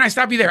wait, can I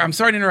stop you there? I'm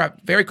sorry to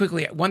interrupt. Very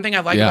quickly, one thing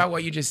I like Yeah. about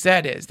what you just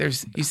said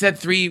is you said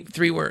three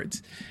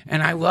words,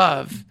 and I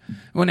love.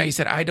 Well, no, you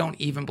said I don't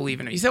even believe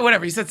in it. You said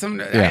whatever. You said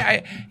something.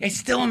 Yeah. I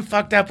still am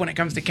fucked up when it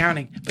comes to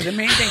counting. But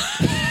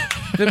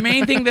the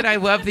main thing that I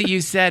love that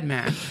you said,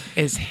 man,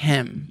 is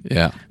him.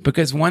 yeah.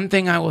 Because one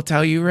thing I will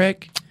tell you,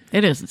 Rick,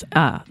 It is the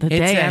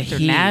day a after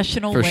he.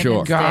 National For Women's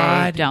sure.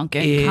 God Day.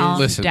 Duncan, is- calm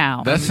Listen,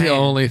 down. that's the man.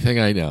 only thing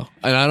I know.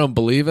 And I don't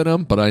believe in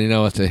him, but I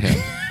know it's a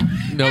him.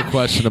 No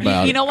question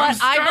about You it. know what?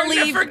 I starting to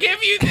believe.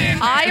 forgive you. Then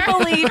I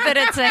believe that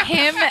it's a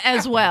him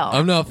as well.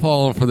 I'm not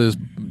falling for this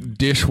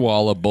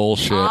dishwalla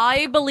bullshit.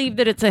 I believe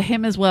that it's a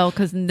him as well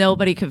because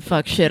nobody can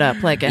fuck shit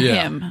up like a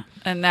Yeah. him,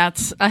 and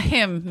that's a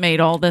him made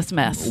all this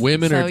mess.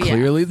 Women So, are yeah.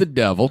 clearly the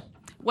devil.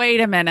 Wait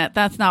a minute,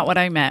 that's not what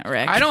I meant,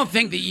 Rick. I don't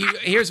think that you.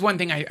 Here's one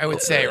thing I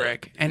would say,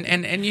 Rick,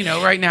 and you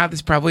know, right now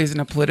this probably isn't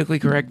a politically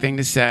correct thing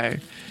to say,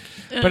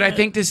 but I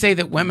think to say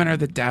that women are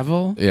the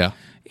devil Yeah.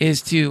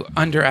 is to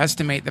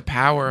underestimate the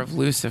power of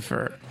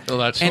Lucifer. Well,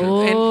 that's And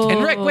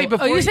Rick, wait,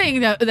 before are you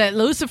saying that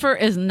Lucifer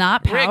is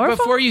not Rick, powerful?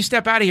 before you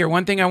step out of here,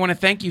 one thing I want to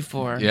thank you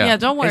for. Yeah. Yeah,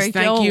 don't worry. Is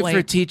thank Joel, you wait.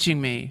 for teaching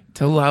me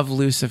to love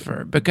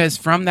Lucifer, because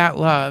from that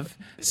love,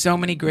 so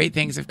many great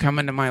things have come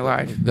into my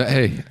life.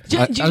 Hey,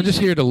 I'm just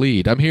here to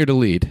lead. I'm here to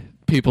lead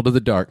people to the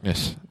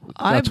darkness.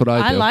 That's what I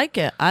do. I like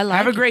it. I like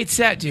Have a it. great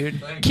set,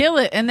 dude. Kill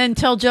it, and then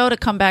tell Joe to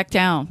come back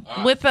down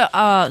with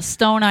a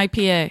Stone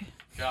IPA.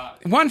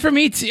 One for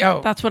me too.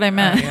 Oh, That's what I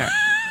meant. yeah.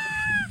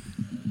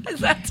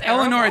 That's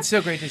Eleanor, it's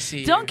so great to see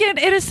you. Duncan,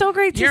 it is so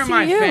great to You're see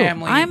my you.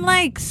 family. I'm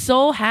like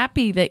so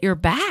happy that you're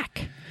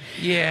back.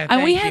 Yeah,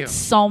 And we thank had you.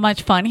 so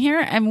much fun here.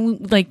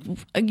 And like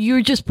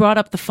you just brought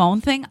up the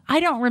phone thing. I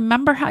don't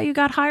remember how you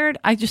got hired.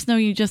 I just know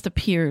you just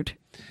appeared.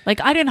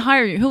 Like I didn't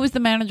hire you. Who was the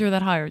manager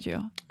that hired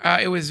you?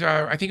 It was,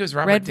 I think it was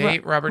Rob Rob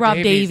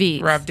Davies.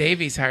 Davies. Rob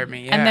Davies hired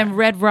me. Yeah. And then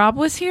Red Rob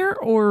was here,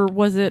 or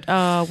was it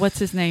what's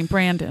his name,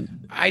 Brandon?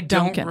 I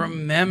don't Duncan.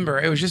 remember.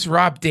 It was just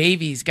Rob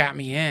Davies got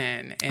me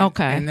in. And,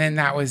 Okay. And then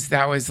that was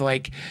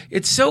like,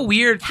 it's so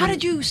weird. How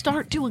did you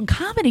start doing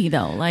comedy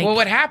though? Like, Well,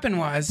 what happened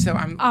was, so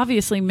I'm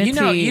obviously Mitzi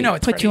you know,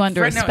 it's put Freddie, you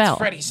under a no, spell. It's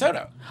Freddie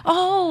Soto.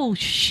 Oh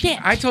shit!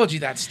 I told you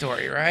that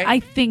story, right?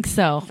 I think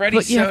so, Freddie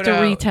but you have to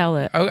Soto- retell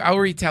it. I'll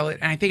retell it,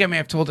 and I think I may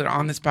have told it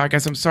on this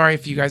podcast. I'm sorry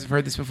if you guys have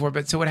heard this before,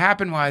 but so what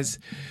happened was,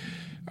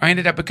 I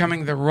ended up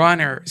becoming the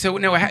runner. So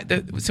no,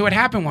 so what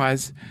happened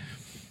was,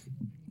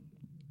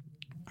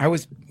 I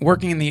was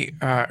working in the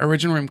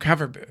original room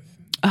cover booth.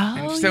 Oh,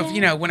 And so yeah. you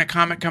know, when a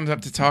comic comes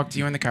up to talk to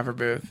you in the cover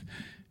booth,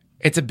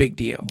 it's a big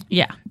deal.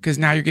 Yeah. Because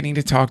now you're getting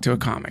to talk to a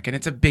comic, and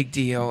it's a big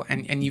deal,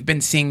 and you've been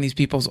seeing these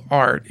people's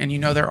art, and you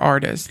know they're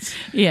artists,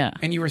 Yeah.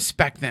 and you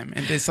respect them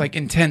at this like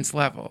intense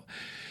level.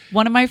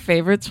 One of my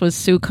favorites was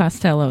Sue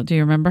Costello. Do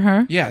you remember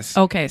her? Yes.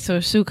 Okay, so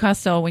Sue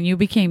Costello, when you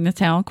became the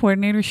talent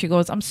coordinator, she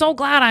goes, I'm so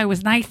glad I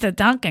was nice to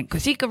Duncan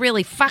because he could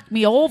really fuck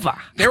me over.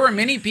 There were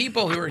many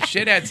people who were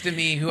shitheads to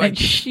me And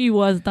she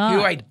was not.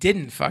 who I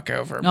didn't fuck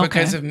over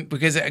Okay.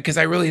 because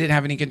I really didn't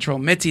have any control.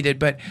 Mitzi did,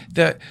 but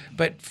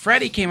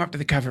Freddie came up to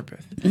the cover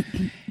booth.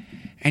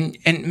 And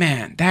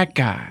man, that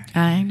guy.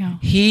 I know.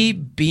 He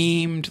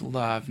beamed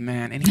love,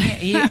 man, and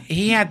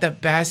he had the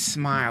best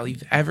smile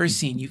you've ever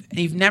seen.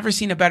 You've never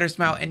seen a better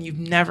smile, and you've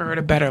never heard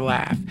a better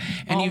laugh,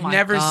 and Oh you've my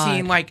never God.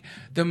 seen like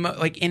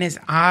in his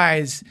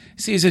eyes.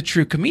 See, he's a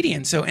true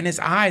comedian, so in his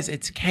eyes,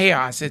 it's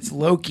chaos, it's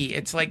Loki,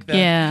 it's like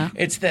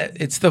it's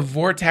the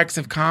vortex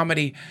of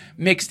comedy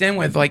mixed in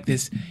with like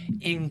this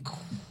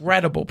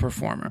incredible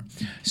performer.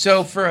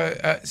 So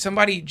for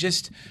somebody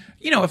just.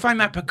 If I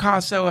met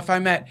Picasso, if I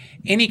met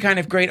any kind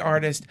of great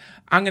artist,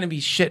 I'm going to be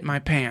shit my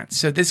pants.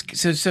 So this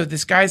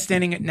guy's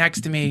standing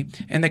next to me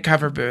in the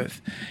cover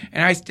booth,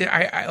 and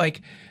I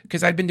like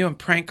because I'd been doing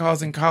prank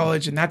calls in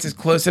college, and that's as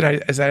close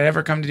as I'd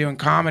ever come to doing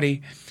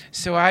comedy.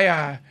 So Which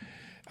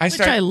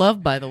I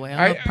love, by the way.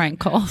 I love prank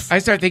calls. I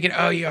start thinking,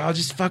 oh yeah, I'll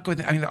just fuck with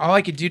him. I mean, all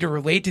I could do to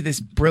relate to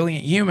this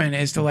brilliant human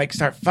is to like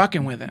start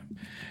fucking with him.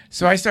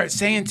 So I start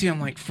saying to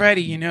him like,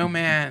 Freddie,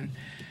 man.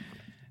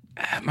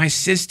 My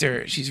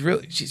sister, she's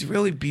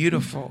really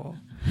beautiful.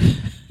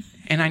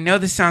 And I know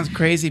this sounds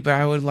crazy, but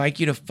I would like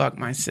you to fuck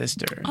my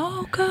sister.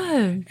 Oh,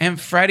 good. And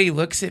Freddie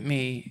looks at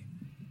me,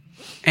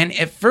 and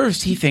at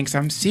first he thinks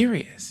I'm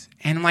serious.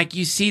 And like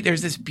you see,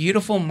 there's this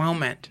beautiful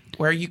moment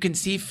where you can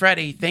see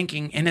Freddie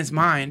thinking in his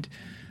mind,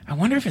 I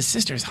wonder if his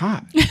sister's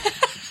hot.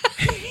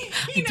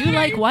 I do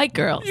like white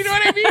girls. You know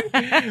what I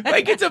mean?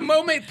 Like it's a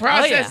moment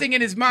processing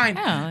in his mind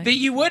that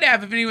you would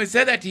have if anyone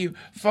said that to you,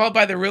 followed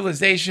by the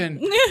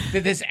realization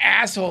that this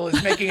asshole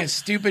is making a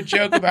stupid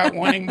joke about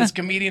wanting this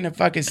comedian to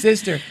fuck his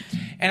sister.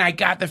 And I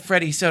got the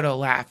Freddie Soto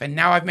laugh, and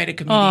now I've made a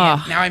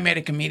comedian. Now I made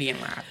a comedian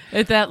laugh.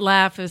 That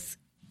laugh is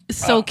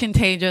so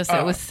contagious.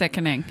 It was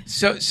sickening.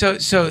 So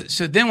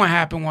then what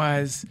happened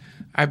was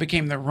I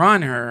became the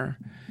runner,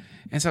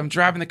 and so I'm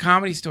driving the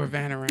Comedy Store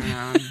van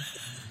around.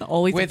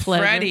 Always with a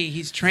pleasure. Freddie.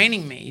 He's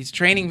training me. He's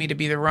training me to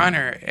be the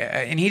runner,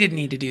 and he didn't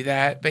need to do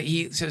that. But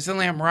so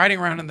suddenly I'm riding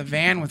around in the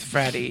van with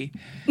Freddie,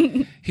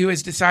 who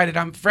has decided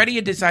Freddie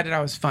had decided I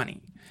was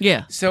funny.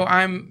 Yeah. So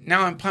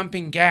I'm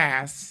pumping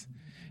gas,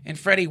 and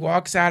Freddie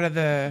walks out of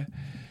the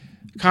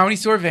Comedy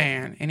Store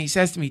van, and he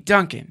says to me,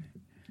 Duncan,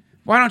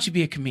 why don't you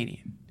be a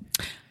comedian?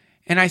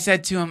 And I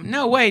said to him,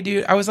 no way,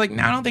 dude. I was like,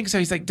 no, I don't think so.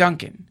 He's like,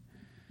 Duncan,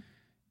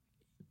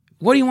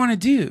 what do you want to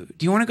do?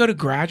 Do you want to go to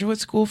graduate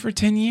school for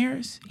 10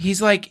 years?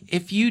 He's like,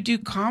 if you do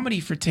comedy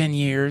for 10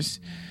 years,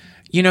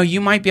 you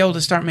might be able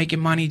to start making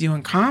money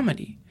doing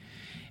comedy.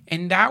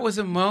 And that was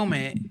a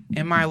moment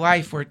in my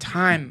life where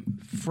time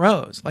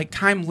froze. Like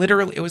time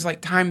literally, it was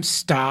like time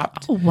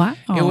stopped. Oh, wow.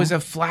 It was a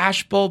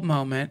flashbulb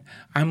moment.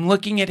 I'm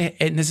looking at it,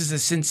 and this is a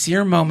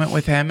sincere moment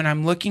with him, and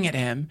I'm looking at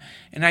him,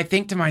 and I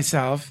think to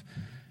myself,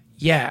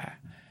 yeah,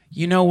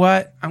 you know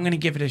what? I'm going to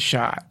give it a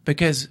shot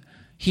because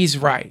he's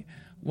right.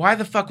 Why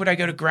the fuck would I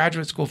go to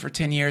graduate school for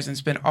 10 years and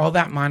spend all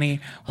that money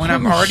when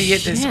I'm already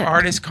at this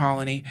artist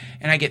colony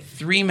and I get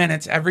 3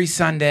 minutes every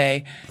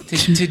Sunday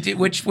to do,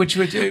 which would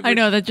do. I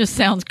know that just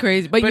sounds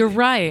crazy, but you're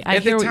right. I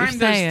hear what you're saying. At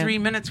the time, those 3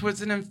 minutes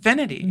was an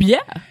infinity.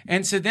 Yeah.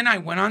 And so then I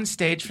went on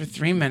stage for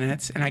 3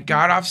 minutes, and I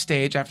got off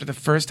stage after the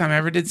first time I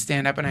ever did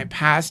stand up, and I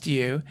passed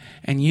you,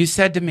 and you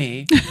said to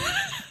me,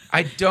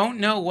 I don't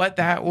know what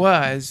that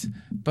was,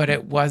 but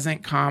it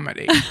wasn't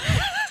comedy.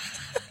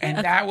 And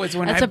that was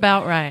when That's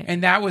about right.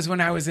 And that was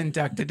when I was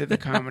inducted to the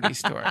Comedy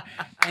Store.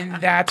 And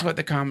that's what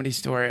the Comedy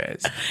Store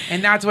is.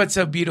 And that's what's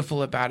so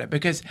beautiful about it.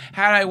 Because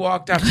had I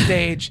walked off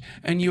stage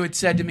and you had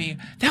said to me,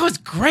 that was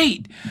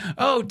great.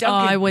 Oh,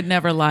 Duncan. I would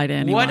never lie to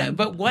anyone.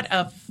 What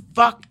a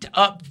fucked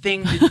up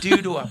thing to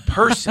do to a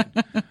person.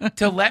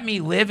 To let me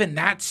live in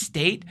that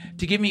state.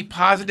 To give me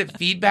positive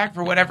feedback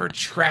for whatever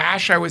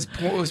trash I was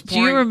pouring. Do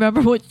you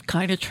remember what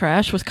kind of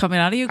trash was coming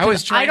out of you?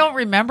 I don't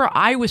remember.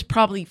 I was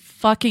probably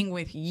fucking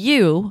with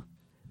you.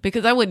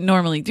 Because I wouldn't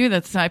normally do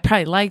that, so I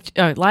probably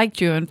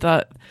liked you and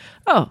thought,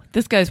 oh,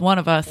 this guy's one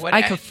of us.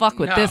 I could fuck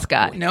with this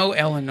guy. No,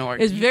 Eleanor.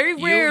 It's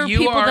very rare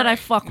people that I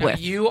fuck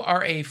with. You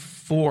are a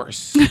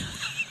force.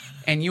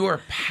 And you are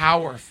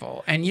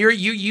powerful. And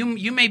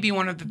you may be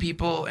one of the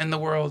people in the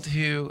world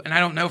who, and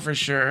I don't know for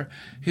sure,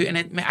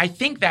 I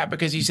think that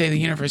because you say the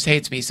universe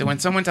hates me. So when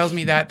someone tells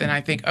me that, then I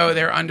think, oh,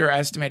 they're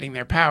underestimating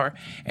their power.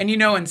 And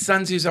in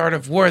Sun Tzu's Art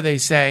of War, they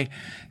say,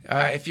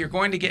 if you're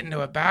going to get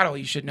into a battle,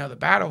 you should know the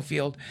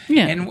battlefield.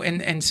 Yeah.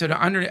 And so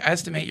to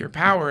underestimate your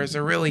power is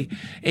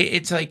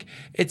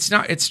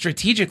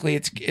strategically,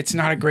 it's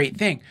not a great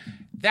thing.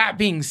 That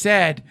being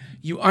said,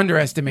 you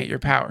underestimate your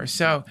power.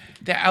 So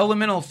the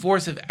elemental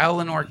force of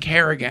Eleanor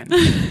Kerrigan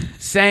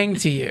saying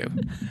to you,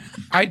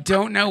 I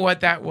don't know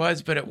what that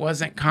was, but it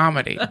wasn't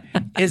comedy,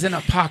 is an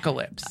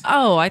apocalypse.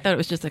 Oh, I thought it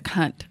was just a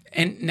cunt.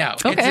 And no,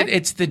 Okay.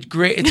 it's the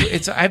great.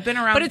 It's I've been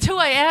around, But it's who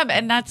I am,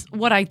 and that's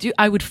what I do.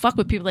 I would fuck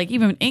with people like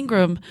even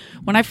Ingram.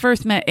 When I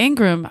first met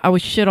Ingram, I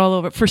was shit all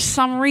over. For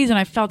some reason,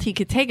 I felt he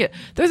could take it.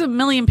 There's a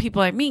million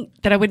people I meet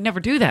that I would never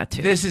do that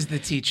to. This is the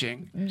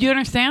teaching. You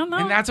understand, though?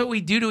 And that's what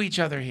we do to each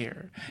other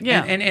here.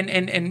 Yeah.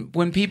 And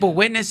when people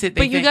witness it,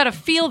 they But you think, got to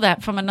feel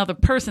that from another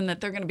person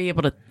that they're going to be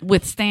able to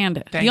withstand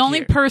it. Thank The only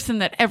you. person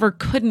that ever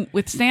couldn't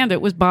withstand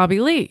it was Bobby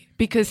Lee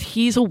because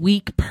he's a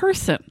weak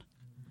person.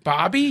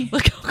 Bobby?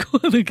 Look how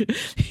cool.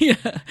 Yeah.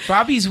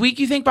 Bobby's weak?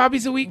 You think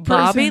Bobby's a weak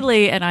person? Bobby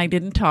Lee and I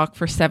didn't talk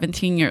for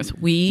 17 years.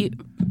 We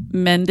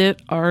mended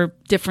our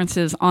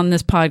differences on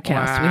this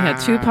podcast. We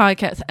had 2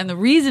 podcasts. And the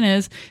reason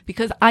is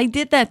because I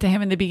did that to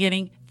him in the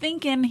beginning,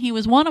 thinking he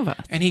was one of us.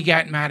 And he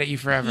got mad at you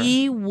forever.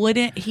 He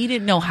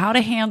didn't know how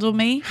to handle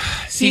me.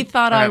 See, he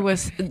thought I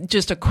was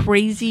just a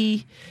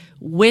crazy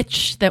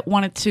witch that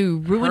wanted to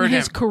ruin Hurt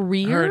his him.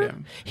 career. Hurt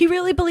him. He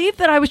really believed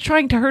that I was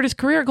trying to hurt his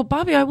career. I go,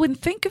 Bobby, I wouldn't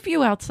think of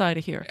you outside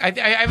of here. I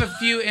have a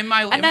few in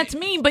my life. And that's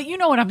mean, but you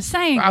know what I'm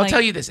saying. I'll like, tell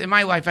you this. In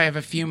my life, I have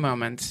a few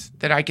moments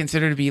that I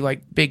consider to be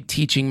like big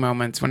teaching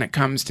moments when it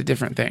comes to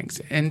different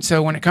things. And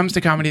so when it comes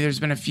to comedy,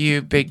 there's been a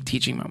few big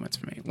teaching moments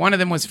for me. One of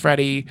them was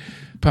Freddie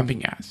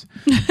pumping gas.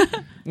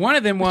 One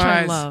of them Which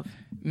I was love.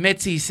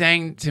 Mitzi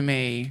saying to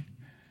me,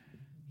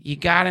 "You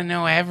got to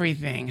know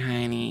everything,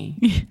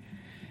 honey."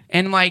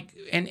 And like,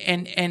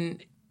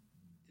 and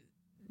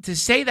to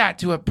say that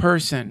to a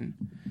person,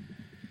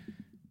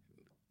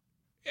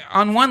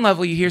 on one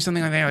level, you hear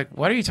something like that, you're like,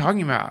 what are you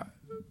talking about?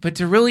 But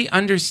to really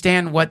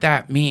understand what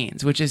that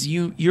means, which is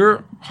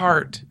your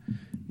heart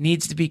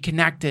needs to be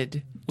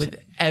connected with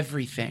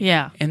everything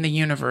in the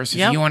universe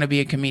if you want to be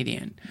a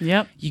comedian.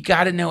 Yep. You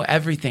got to know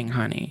everything,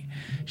 honey.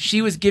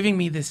 She was giving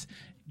me this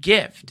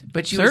gift,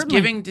 but she was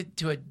giving it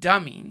to a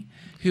dummy.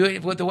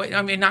 Who, with the way,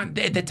 I mean, not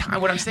at the time.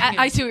 What I'm saying,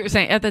 I see what you're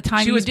saying. At the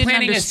time, she was you didn't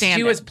planting understand.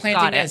 she was it.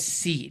 planting Got a it.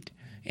 seed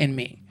in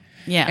me.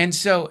 Yeah. And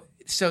so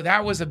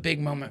that was a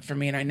big moment for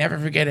me, and I never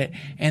forget it.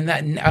 And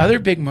that other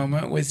big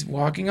moment was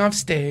walking off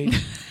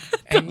stage,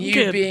 and you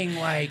Good. being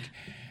like,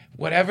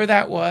 whatever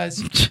that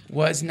was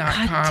not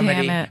God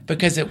comedy damn it.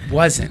 because it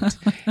wasn't.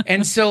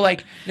 And so,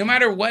 like, no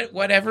matter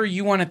whatever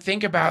you want to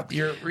think about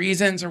your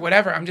reasons or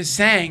whatever, I'm just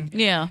saying.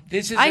 Yeah.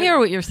 This is. I hear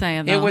what you're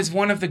saying, though. It was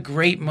one of the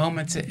great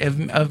moments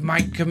of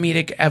my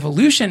comedic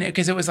evolution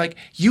because it was like,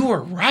 you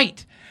were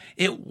right.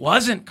 It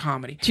wasn't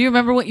comedy. Do you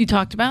remember what you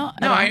talked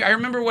about? No, I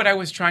remember what I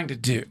was trying to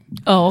do.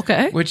 Oh,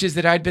 okay. Which is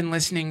that I'd been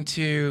listening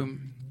to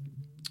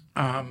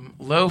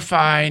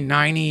lo-fi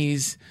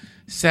 90s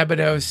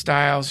Sebado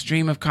style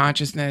stream of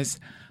consciousness,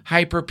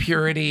 hyper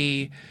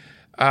purity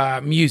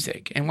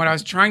music. And what I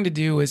was trying to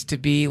do was to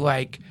be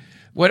like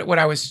what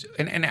I was,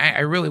 and I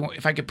really,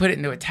 if I could put it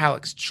into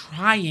italics,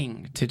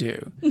 trying to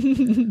do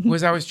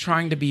was I was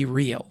trying to be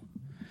real.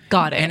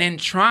 Got it. And in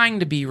trying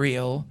to be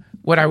real,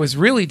 what I was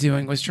really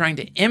doing was trying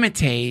to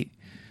imitate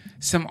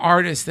some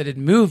artists that had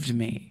moved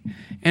me.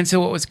 And so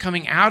what was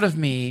coming out of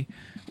me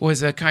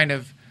was a kind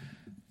of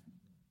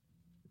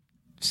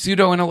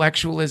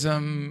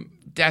pseudo-intellectualism,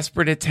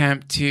 desperate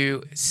attempt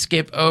to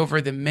skip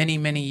over the many,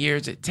 many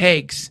years it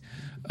takes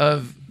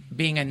of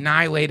being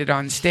annihilated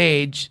on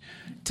stage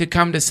to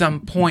come to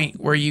some point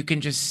where you can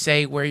just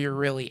say where you're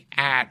really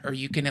at, or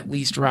you can at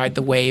least ride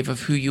the wave of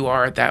who you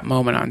are at that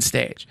moment on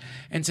stage.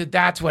 And so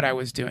that's what I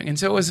was doing. And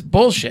so it was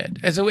bullshit,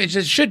 as it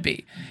just should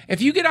be.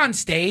 If you get on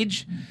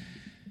stage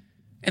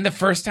and the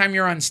first time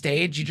you're on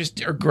stage, you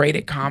just are great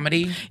at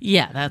comedy.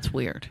 Yeah, that's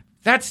weird.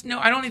 That's no,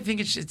 I don't even think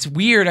it's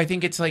weird. I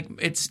think it's like,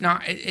 it's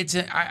not,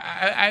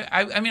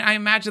 I mean, I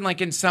imagine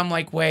like in some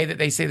like way that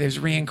they say there's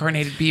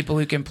reincarnated people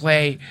who can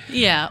play.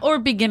 Yeah, or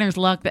beginner's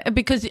luck.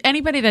 Because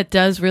anybody that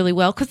does really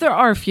well, because there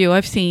are a few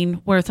I've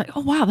seen where it's like,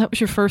 oh, wow, that was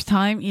your first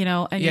time, you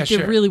know, and you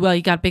did really well,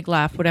 you got a big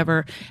laugh,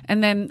 whatever.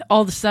 And then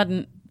all of a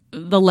sudden,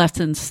 the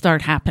lessons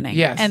start happening.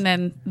 Yes. And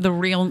then the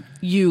real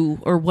you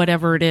or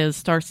whatever it is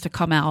starts to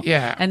come out.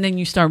 Yeah. And then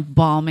you start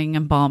bombing,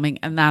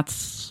 and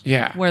that's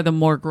where the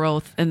more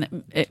growth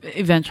and it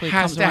eventually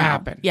has comes to around.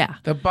 happen. Yeah.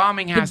 The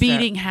bombing has the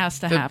beating has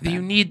to happen.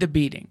 You need the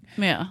beating.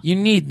 Yeah. You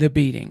need the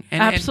beating.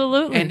 And,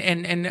 Absolutely.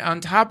 And on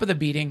top of the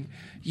beating,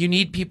 you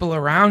need people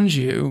around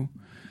you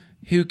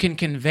who can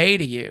convey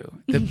to you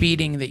the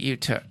beating that you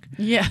took.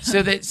 Yeah.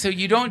 So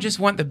you don't just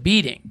want the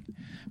beating.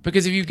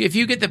 Because if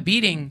you get the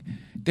beating,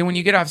 then when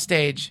you get off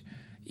stage,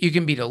 you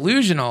can be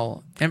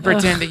delusional and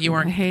pretend that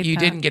you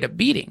didn't get a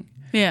beating.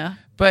 Yeah.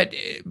 But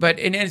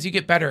and as you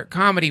get better at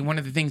comedy, one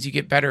of the things you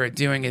get better at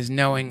doing is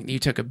knowing you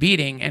took a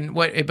beating, and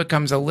what it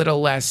becomes a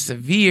little less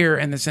severe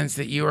in the sense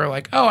that you are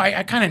like, oh,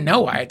 I kind of know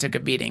why I took a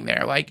beating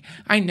there. Like,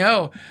 I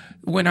know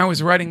when I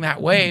was riding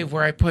that wave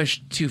where I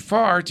pushed too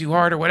far, too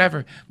hard, or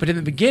whatever. But in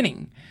the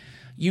beginning,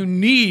 you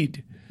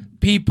need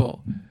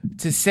people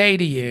to say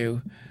to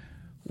you,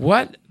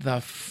 what the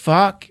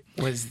fuck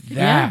was that?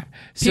 Yeah.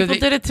 So People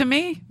did it to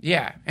me.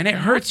 Yeah, and it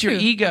hurts your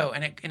ego,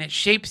 and it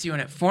shapes you,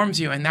 and it forms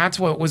you, and that's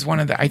what was one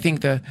of the, I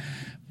think, the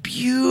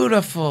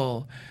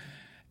beautiful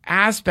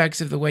aspects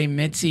of the way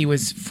Mitzi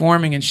was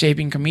forming and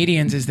shaping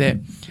comedians is that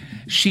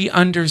she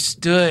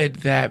understood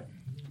that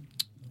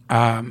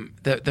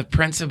the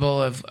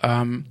principle of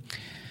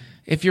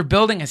if you're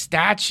building a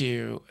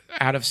statue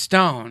out of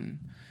stone,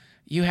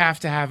 you have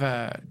to have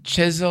a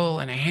chisel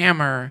and a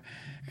hammer,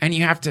 and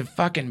you have to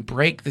fucking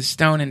break the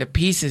stone into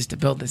pieces to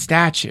build the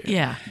statue.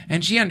 Yeah.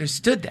 And she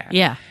understood that.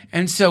 Yeah.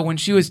 And so when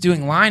she was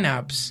doing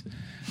lineups,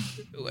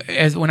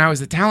 when I was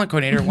the talent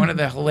coordinator, one of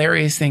the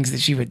hilarious things that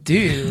she would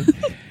do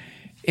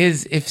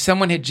is if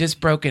someone had just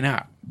broken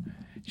up,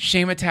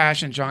 Shema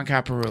Tash and John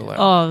Caparulo.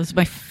 Oh, it was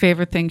my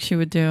favorite thing she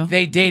would do.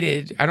 They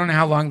dated. I don't know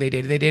how long they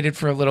dated. They dated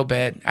for a little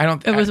bit.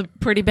 It was a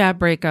pretty bad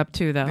breakup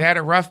too, though. They had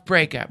a rough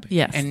breakup.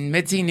 Yes. And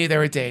Mitzi knew they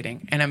were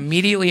dating. And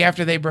immediately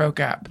after they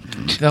broke up,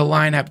 the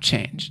lineup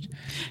changed.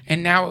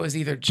 And now it was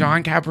either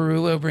John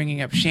Caparulo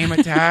bringing up Shema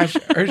Tash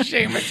or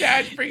Shema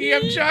Tash bringing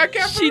up John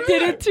Caparulo. She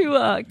did it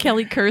to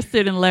Kelly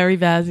Kirsten and Larry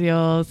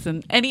Vasios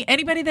and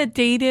anybody that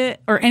dated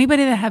or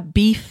anybody that had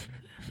beef.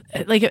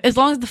 Like, as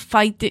long as the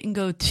fight didn't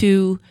go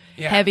too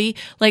heavy,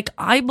 like,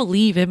 I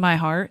believe in my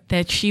heart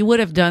that she would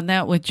have done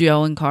that with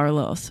Joe and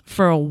Carlos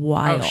for a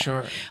while. Oh,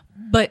 sure.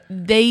 But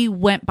they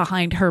went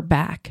behind her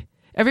back.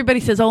 Everybody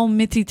says, oh,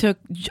 Mitzi took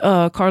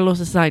Carlos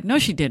aside. No,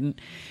 she didn't.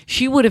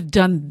 She would have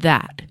done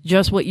that,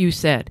 just what you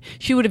said.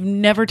 She would have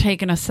never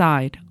taken a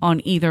side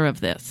on either of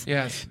this.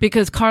 Yes.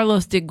 Because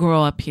Carlos did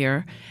grow up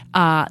here.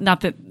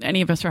 Not that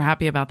any of us are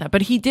happy about that,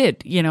 but he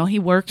did. You know, he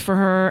worked for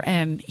her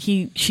and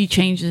she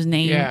changed his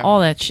name,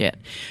 all that shit.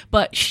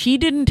 But she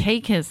didn't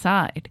take his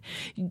side.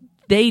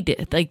 They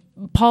did. Like,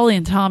 Paulie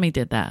and Tommy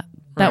did that.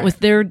 That was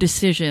their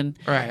decision.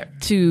 Right.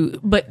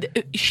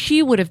 But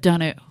she would have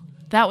done it.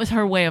 That was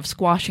her way of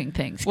squashing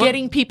things,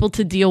 getting people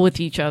to deal with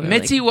each other.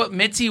 What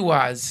Mitzi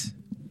was,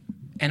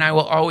 and I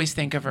will always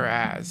think of her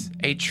as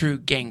a true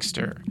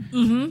gangster.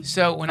 Mm-hmm.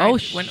 So when I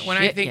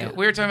think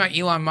we were talking about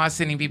Elon Musk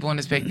sending people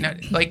into space, no,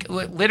 like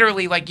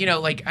literally, like, you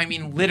know, like, I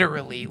mean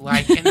literally,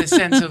 like, in the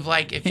sense of,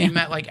 like, if you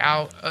met like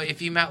Al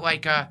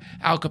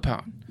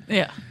Capone,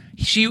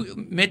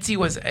 Mitzi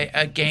was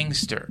a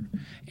gangster.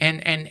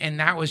 And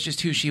that was just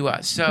who she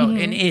was. So,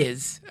 and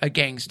is a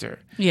gangster.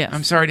 Yes.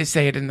 I'm sorry to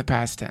say it in the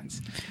past tense.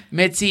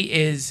 Mitzi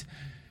is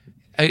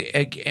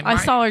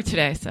I saw her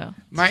today, so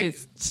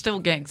she's still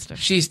gangster.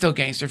 She's still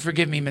gangster.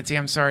 Forgive me, Mitzi.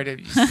 I'm sorry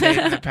to say it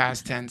in the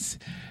past tense.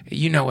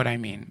 You know what I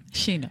mean.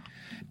 She knows.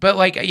 But,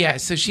 like, yeah,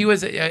 so she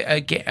was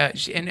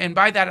and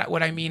by that,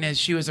 what I mean is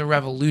she was a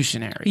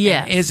revolutionary.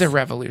 Yes. And is a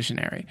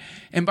revolutionary.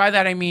 And by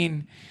that, I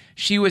mean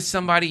she was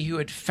somebody who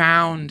had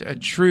found a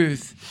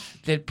truth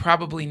that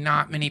probably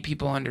not many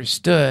people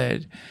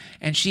understood.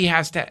 And she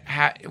has to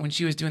when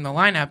she was doing the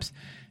lineups,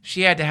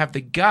 she had to have the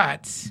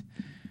guts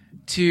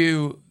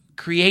to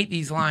create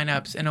these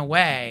lineups in a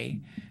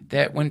way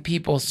that when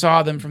people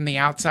saw them from the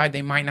outside,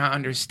 they might not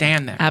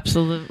understand them.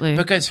 Absolutely.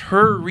 Because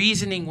her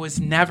reasoning was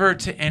never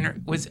to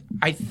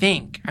I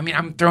think, I mean,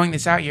 I'm throwing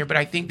this out here, but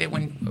I think that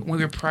when we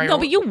were prior... No,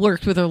 but you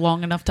worked with her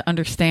long enough to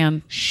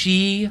understand.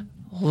 She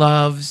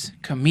loves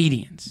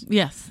comedians.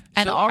 Yes.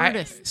 And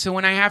artists. So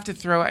when I have to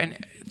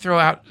throw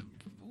out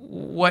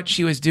what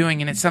she was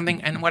doing, and it's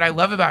something, and what I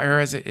love about her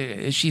is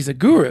she's a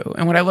guru.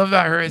 And what I love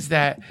about her is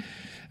that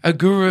a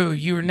guru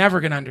you're never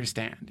going to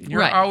understand.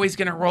 You're always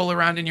going to roll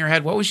around in your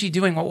head. What was she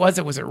doing? What was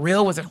it? Was it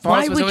real? Was it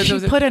false? Why would she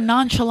put a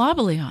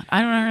nonchalably on?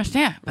 I don't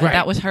understand. But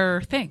that was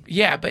her thing.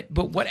 Yeah, but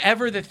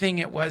whatever the thing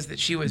it was that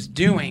she was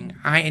doing,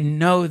 I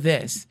know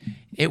this.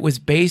 It was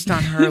based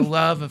on her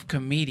love of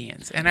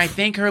comedians. And I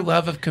think her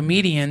love of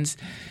comedians,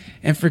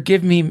 and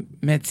forgive me,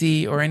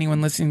 Mitzi, or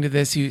anyone listening to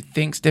this who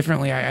thinks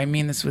differently, I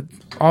mean this with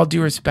all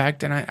due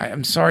respect, and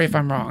I'm sorry if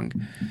I'm wrong.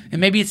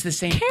 And maybe it's the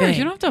same thing.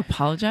 You don't have to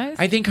apologize.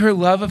 I think her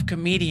love of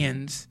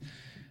comedians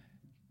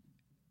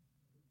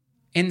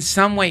in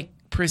some way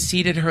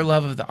preceded her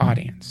love of the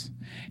audience.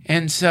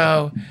 And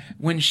so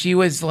when she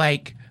was,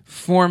 like,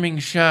 forming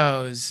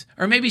shows,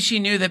 or maybe she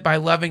knew that by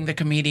loving the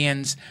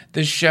comedians,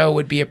 the show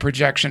would be a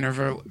projection of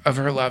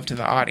her love to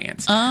the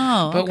audience.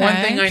 Oh, but one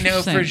thing I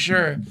know for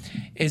sure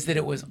is that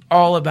it was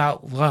all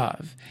about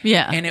love.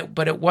 Yeah.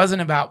 But it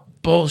wasn't about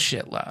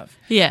bullshit love.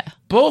 Yeah.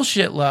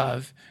 Bullshit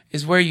love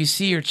is where you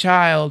see your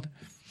child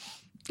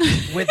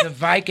with the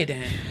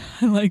Vicodin,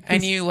 I like this.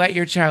 and you let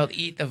your child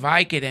eat the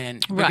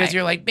Vicodin because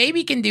you're like,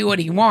 baby can do what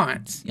he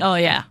wants. Oh,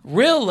 yeah.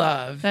 Real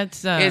love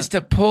is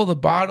to pull the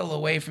bottle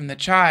away from the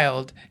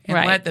child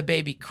and let the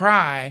baby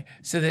cry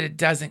so that it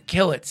doesn't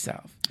kill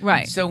itself.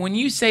 Right. So when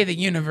you say the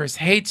universe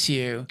hates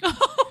you,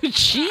 oh,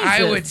 Jesus.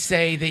 I would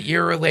say that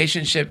your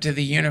relationship to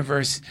the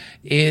universe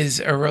is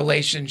a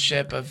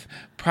relationship of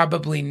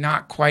probably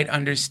not quite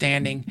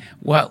understanding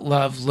what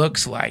love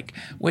looks like,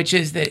 which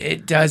is that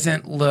it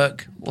doesn't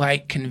look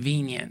like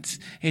convenience.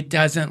 It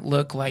doesn't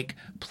look like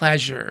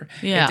pleasure.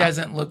 Yeah. It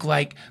doesn't look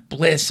like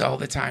bliss all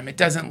the time. It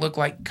doesn't look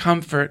like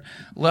comfort.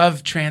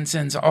 Love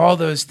transcends all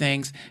those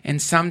things,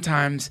 and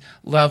sometimes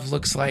love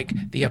looks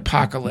like the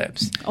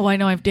apocalypse. Oh, I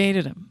know. I've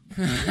dated him.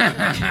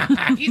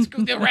 He's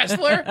the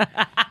wrestler.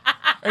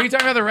 Are you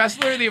talking about the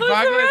wrestler, the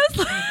Apocalypse?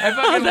 I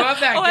fucking love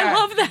that guy. I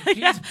love that. He's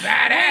Yeah.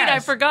 badass. Wait, I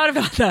forgot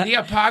about that. The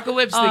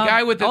Apocalypse, the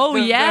guy with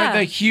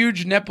the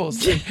huge nipples.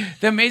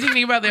 The amazing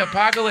thing about the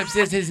Apocalypse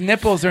is his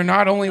nipples are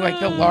not only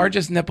like the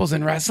largest nipples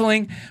in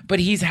wrestling, but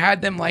he's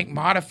had them like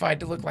modified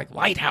to look like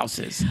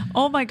lighthouses.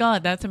 Oh my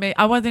God, that's amazing.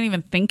 I wasn't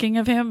even thinking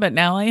of him, but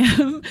now I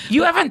am.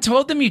 You haven't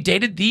told them you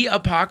dated the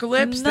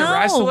Apocalypse, the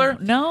wrestler?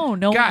 No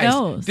Guys,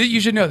 one knows. You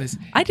should know this.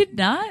 I did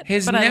not,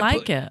 but I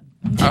like it.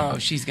 Oh,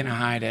 she's gonna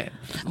hide it.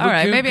 All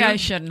right, maybe I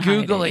shouldn't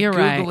Google hide it. it. You're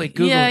Google right. it.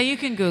 Google yeah, it. you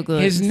can Google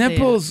it. His and see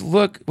nipples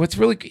look.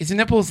 His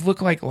nipples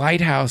look like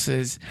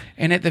lighthouses,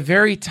 and at the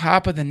very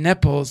top of the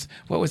nipples,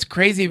 what was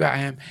crazy about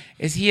him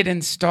is he had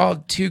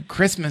installed 2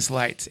 Christmas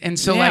lights, and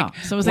so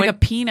so it was like a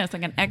penis,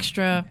 like an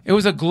extra. It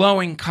was a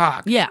glowing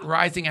cock, Yeah.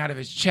 rising out of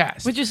his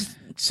chest, Which is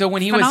so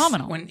when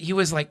phenomenal. he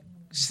was like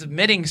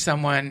submitting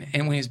someone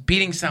and when he was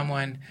beating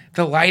someone,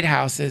 the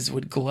lighthouses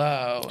would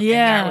glow. And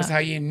Yeah. that was how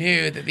you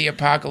knew that the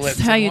Apocalypse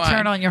That's how you won.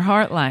 turn on your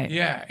heart light.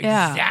 Yeah,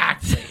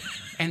 exactly.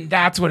 And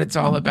that's what it's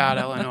all about,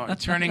 Eleanor.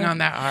 Turning on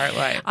that heart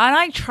light. And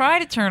I try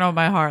to turn on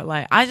my heart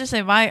light. I just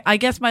say I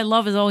guess my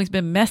love has always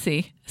been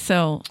messy,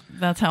 so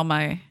that's how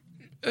my.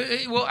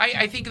 Well,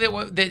 I think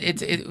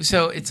that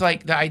so it's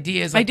like the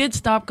idea is. Like, I did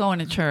stop going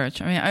to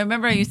church. I mean, I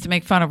remember I used to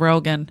make fun of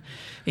Rogan.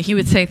 He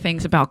would say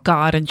things about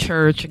God and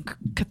church and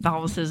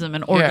Catholicism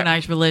and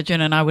organized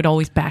religion, and I would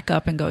always back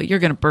up and go, "You're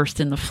going to burst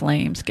into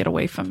flames. Get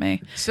away from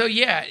me." So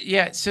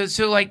yeah.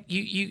 So like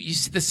you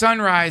the sun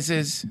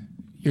rises.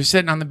 You're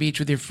sitting on the beach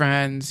with your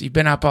friends. You've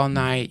been up all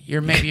night.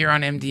 You're on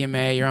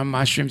MDMA. You're on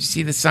mushrooms. You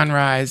see the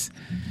sunrise,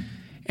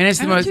 and it's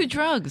I the don't most. do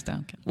drugs,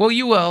 Duncan. Well,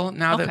 you will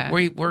now that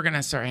Okay. we're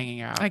gonna start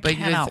hanging out. I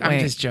cannot I'm wait.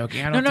 just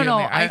joking. I No, don't do no.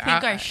 them. I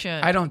think I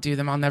should. I don't do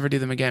them. I'll never do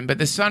them again. But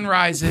the sun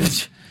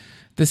rises.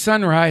 The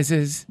sun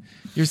rises.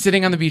 You're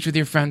sitting on the beach with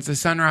your friends. The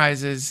sun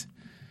rises,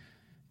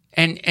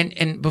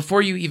 and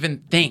before you even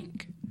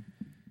think,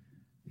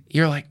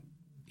 you're like,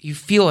 you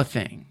feel a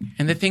thing,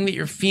 and the thing that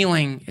you're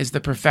feeling is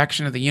the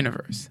perfection of the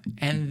universe.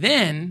 And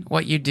then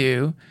what you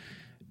do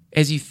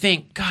is you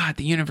think, God,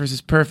 the universe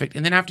is perfect.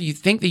 And then after you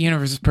think the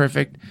universe is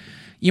perfect,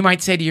 you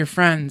might say to your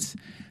friends,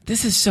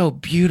 this is so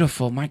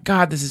beautiful. My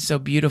God, this is so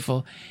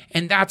beautiful.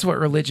 And that's what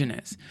religion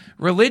is.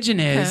 Religion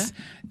is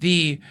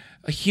the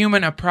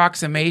human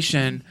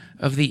approximation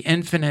of the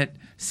infinite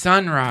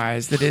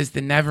sunrise that is the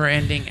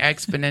never-ending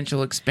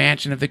exponential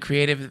expansion of the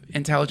creative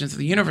intelligence of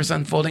the universe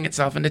unfolding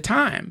itself into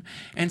time.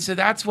 And so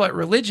that's what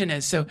religion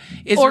is. So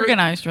is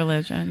Organized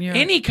religion.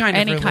 any kind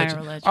of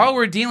religion. All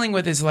we're dealing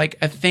with is like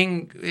a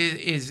thing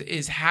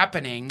is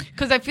happening.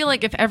 Because I feel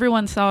like if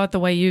everyone saw it the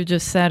way you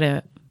just said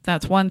it,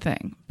 that's one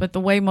thing. But the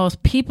way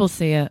most people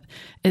see it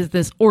is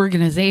this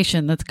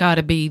organization that's got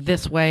to be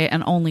this way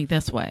and only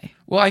this way.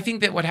 Well, I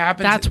think that what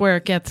happens... That's where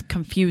it gets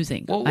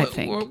confusing, I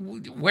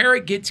think. Where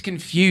it gets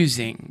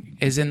confusing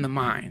is in the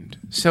mind.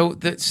 So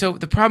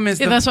the problem is...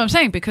 that's what I'm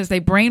saying, because they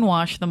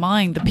brainwash the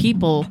mind, the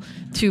people,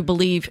 to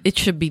believe it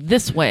should be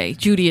this way,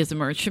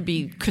 Judaism, or it should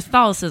be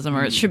Catholicism,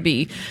 or it should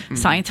be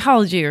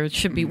Scientology, or it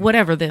should be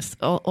whatever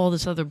all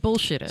this other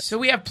bullshit is. So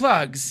we have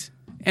plugs...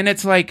 And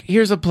it's like,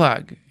 here's a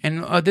plug.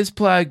 And this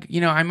plug,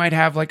 I might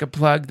have like a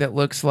plug that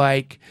looks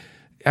like,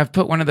 I've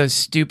put one of those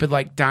stupid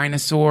like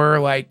dinosaur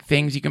like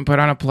things you can put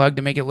on a plug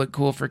to make it look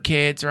cool for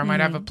kids. Or I might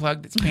have a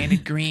plug that's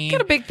painted green.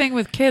 Got a big thing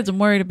with kids. I'm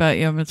worried about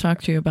you. I'm going to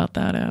talk to you about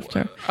that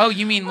after. Oh,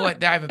 you mean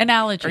what?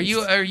 Analogies.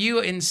 Are you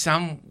in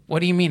some, what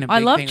do you mean? I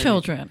love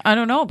children. I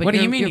don't know. But what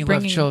do you mean you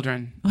love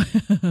children?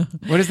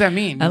 What does that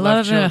mean? I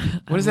love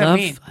children. What does that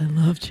mean? I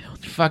love children.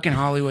 Fucking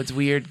Hollywood's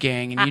weird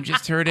gang, and you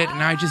just heard it,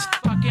 and I just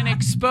fucking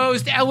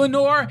exposed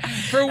Eleanor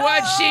for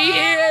what she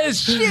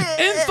is.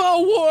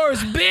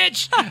 InfoWars,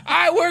 bitch.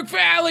 I work for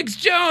Alex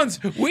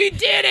Jones. We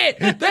did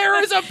it.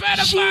 There is a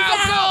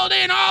pedophile cult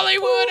in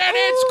Hollywood, and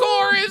its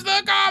core is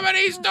the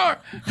Comedy Store.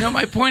 No,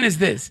 my point is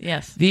this.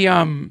 Yes. We're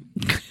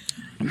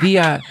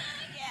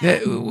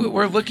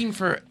looking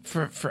for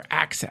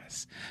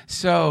access.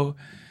 So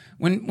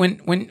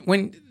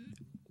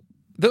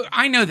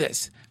I know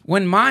this.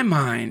 When my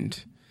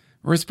mind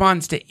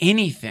responds to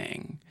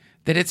anything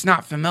that it's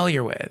not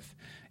familiar with,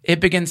 it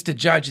begins to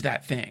judge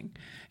that thing.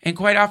 And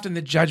quite often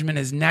the judgment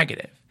is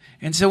negative.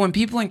 And so when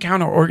people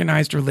encounter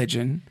organized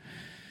religion,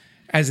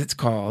 as it's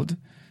called,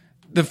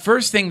 the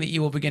first thing that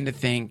you will begin to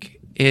think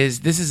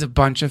is, this is a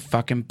bunch of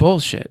fucking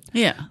bullshit.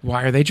 Yeah.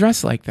 Why are they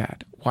dressed like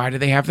that? Why do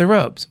they have the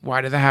robes?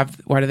 Why do they have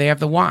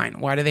the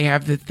wine? Why do they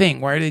have the thing?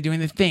 Why are they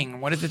doing the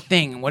thing? What is the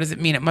thing? What does it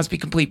mean? It must be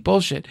complete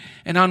bullshit.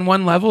 And on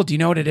one level, do you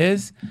know what it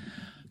is?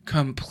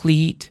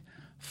 Complete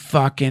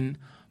fucking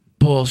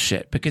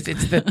bullshit, because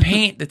it's the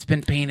paint that's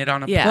been painted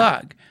on a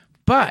plug.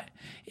 But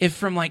if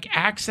from like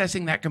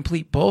accessing that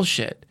complete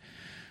bullshit,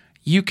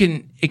 you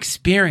can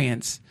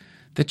experience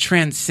the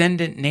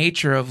transcendent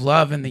nature of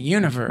love in the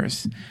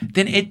universe,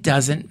 then it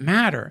doesn't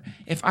matter.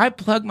 If I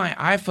plug my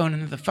iPhone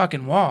into the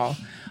fucking wall,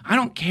 I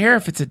don't care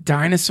if it's a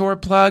dinosaur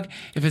plug,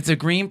 if it's a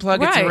green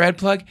plug, it's a Right. red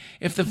plug.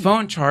 If the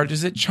phone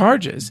charges, it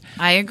charges.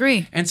 I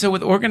agree. And so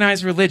with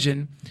organized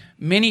religion,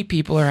 many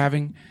people are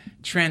having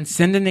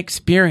transcendent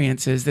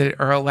experiences that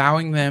are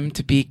allowing them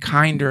to be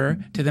kinder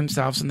to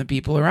themselves and the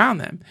people around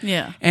them.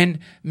 Yeah. And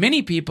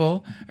many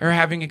people are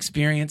having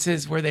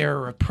experiences where they are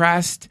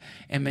repressed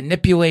and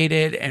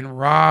manipulated and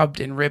robbed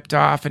and ripped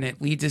off. And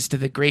it leads us to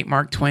the great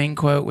Mark Twain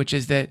quote, which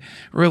is that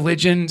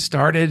religion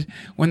started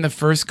when the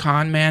first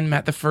con man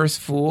met the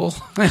first fool.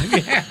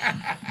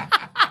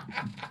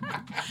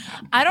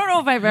 I don't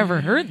know if I've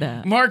ever heard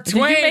that. Mark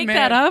Twain. Did you make man.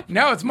 that up?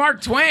 No, it's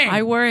Mark Twain.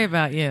 I worry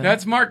about you.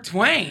 That's Mark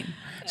Twain.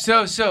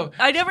 So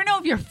I never know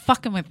if you're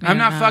fucking with me. I'm or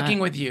not fucking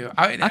with you.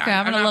 Okay,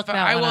 I'm gonna look that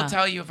I one will up.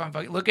 tell you if I'm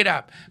fucking. Look it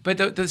up.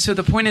 But so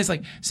the point is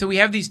like, so we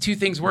have these two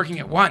things working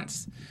at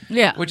once.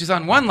 Yeah. Which is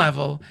on one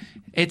level,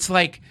 it's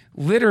like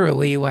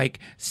literally like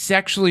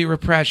sexually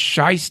repressed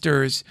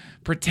shysters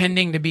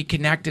pretending to be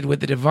connected with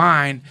the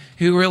divine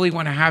who really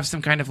want to have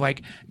some kind of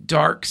like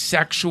dark,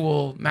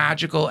 sexual,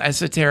 magical,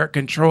 esoteric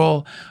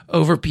control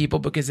over people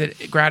because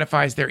it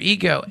gratifies their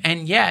ego.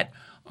 And yet,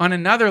 on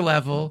another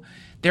level,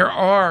 there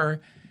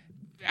are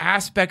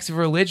aspects of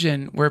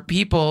religion where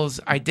people's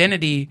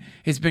identity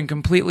has been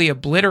completely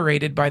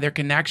obliterated by their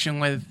connection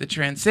with the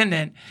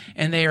transcendent,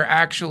 and they are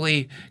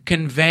actually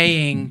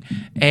conveying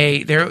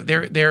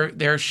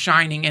they're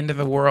shining into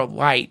the world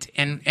light,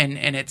 and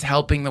it's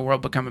helping the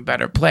world become a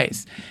better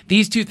place.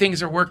 These two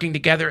things are working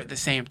together at the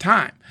same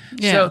time.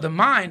 Yeah. So the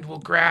mind will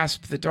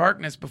grasp the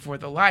darkness before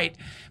the light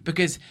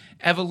because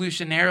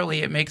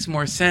evolutionarily it makes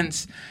more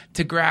sense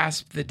to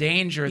grasp the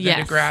danger than to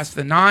Yes. grasp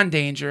the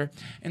non-danger.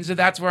 And so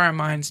that's where our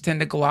minds tend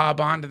to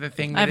glob onto the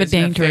thing that I have a is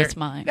nefarious. dangerous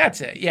mind.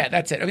 That's it. Yeah,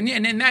 that's it.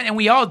 And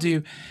we all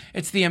do.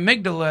 It's the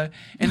amygdala.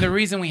 And the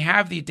reason we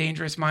have the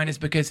dangerous mind is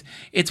because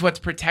it's what's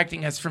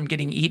protecting us from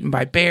getting eaten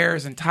by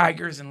bears and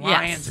tigers and Yes.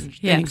 lions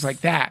and Yes. things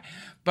like that.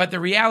 But the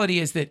reality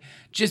is that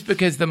just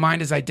because the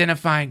mind is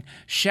identifying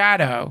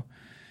shadow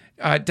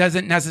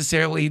doesn't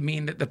necessarily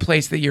mean that the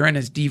place that you're in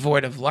is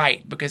devoid of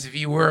light, because if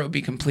you were, it would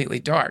be completely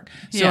dark.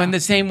 So Yeah. in the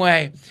same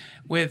way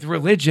with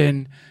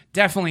religion,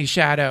 definitely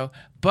shadow,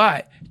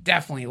 but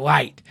definitely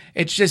light.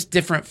 It's just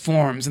different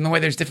forms, and the way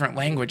there's different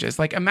languages.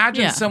 Like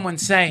imagine Yeah. someone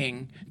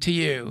saying to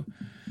you,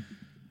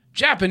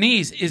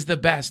 Japanese is the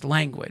best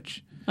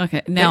language.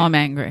 Okay, now I'm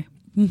angry.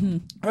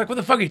 Like, what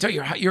the fuck are you talking?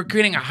 You're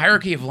creating a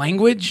hierarchy of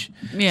language?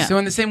 Yeah. So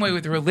in the same way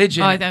with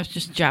religion, Oh, that was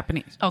just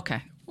Japanese.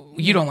 Okay.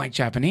 you don't like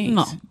Japanese.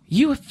 No.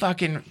 You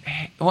fucking...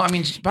 Well, I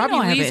mean, know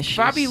I have issues.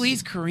 Bobby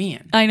Lee's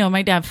Korean. I know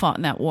my dad fought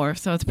in that war,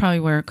 so it's probably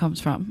where it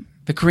comes from.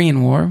 The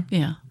Korean War?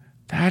 Yeah.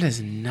 That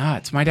is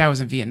nuts. My dad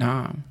was in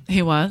Vietnam.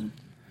 He was.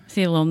 Is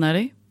he a little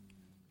nutty?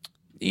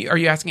 Are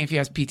you asking if he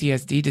has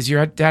PTSD? Does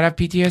your dad have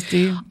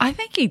PTSD? I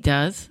think he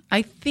does.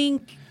 I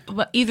think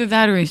but either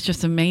that or he's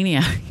just a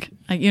maniac.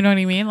 You know what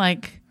I mean?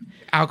 Like,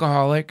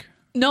 Alcoholic?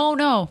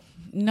 no,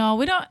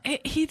 we don't.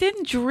 He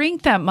didn't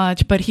drink that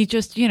much, but he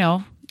just,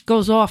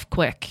 goes off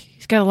quick.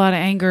 He's got a lot of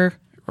anger,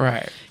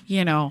 Right.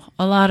 a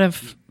lot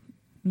of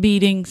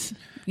beatings,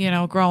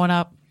 growing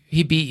up.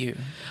 He beat you.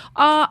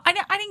 I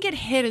didn't get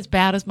hit as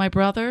bad as my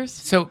brothers,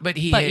 So, but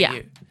he but hit yeah,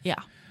 you. yeah.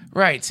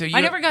 Right. So you...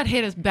 I never got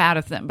hit as bad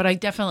as them, but I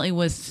definitely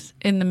was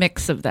in the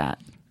mix of that.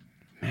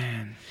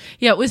 Man.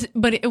 Yeah, it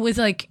was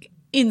like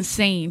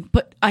insane.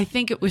 But I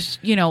think it was,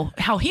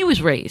 how he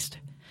was raised.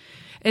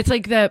 It's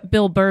like that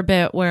Bill Burr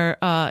bit where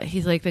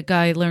he's like, the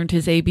guy learned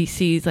his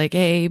ABCs, like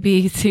A,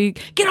 B, C,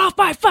 get off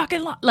my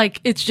fucking lawn. Like,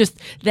 it's just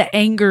the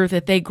anger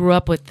that they grew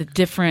up with, the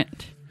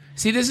different.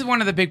 See, this is one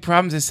of the big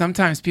problems is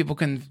sometimes people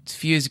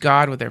confuse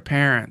God with their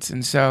parents.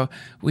 And so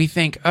we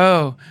think,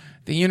 oh,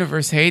 the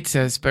universe hates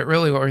us, but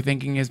really what we're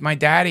thinking is my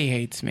daddy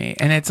hates me.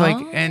 And it's like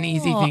an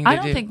easy thing to do. I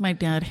don't think my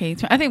dad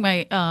hates me. I think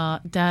my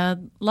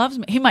dad loves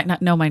me. He might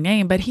not know my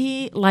name, but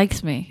he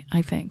likes me,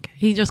 I think.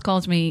 He just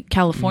calls me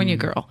California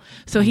girl.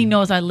 So he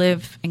knows I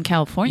live in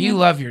California. You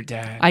love your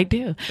dad. I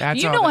do.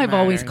 That's you all know, that I've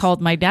always matters.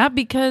 called my dad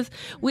because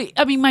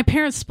my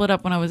parents split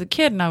up when I was a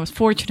kid, and I was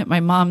fortunate.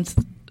 My mom's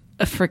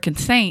a freaking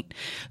saint.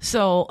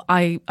 So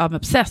I'm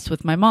obsessed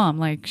with my mom.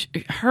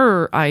 Like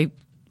her, I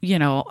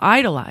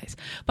idolize.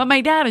 But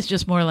my dad is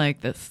just more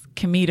like this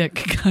comedic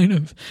kind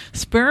of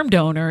sperm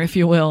donor, if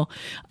you will,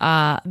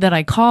 that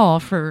I call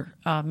for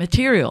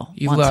material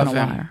You once love in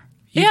a him. while.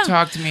 You've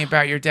talked to me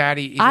about your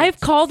daddy.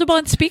 I've called him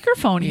on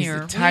speakerphone He's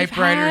here. a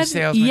typewriter We've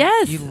salesman.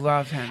 Yes. You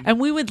love him.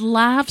 And we would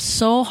laugh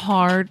so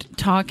hard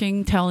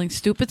telling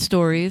stupid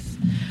stories.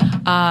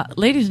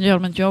 Ladies and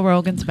gentlemen, Joe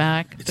Rogan's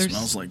back. It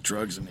smells like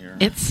drugs in here.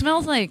 It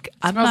smells like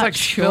I'm smells not like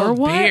sure spilled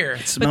what, beer. It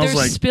but smells there's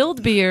like-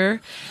 spilled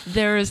beer.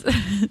 There's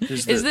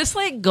There's is this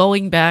like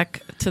going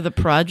back to the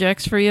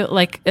projects for you?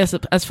 Like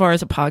as far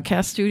as a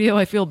podcast studio,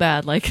 I feel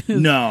bad. Like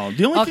No,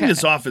 the only Okay. thing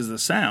that's off is the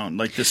sound.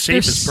 Like the shape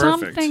there's is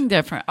perfect. something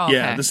different. Okay.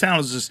 Yeah, the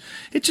sound is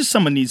just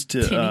someone needs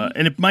to, Tinny.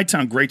 and it might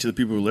sound great to the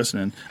people who are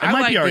listening. It I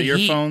might like be our the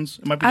heat. earphones.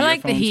 It might be I the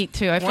like the earphones. heat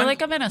too. I feel One-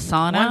 like I'm in a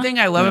sauna. One thing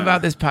I love Yeah.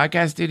 about this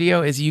podcast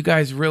studio is you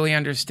guys really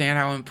understand understand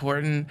how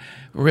important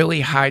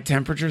really high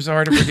temperatures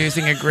are to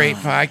producing a great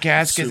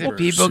podcast. Because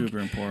super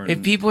important.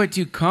 if people are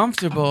too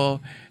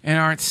comfortable and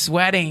aren't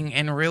sweating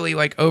and really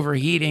like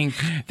overheating,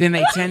 then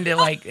they tend to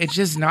like, it's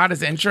just not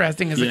as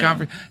interesting as a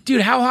conference.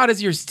 Dude, how hot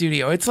is your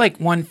studio? It's like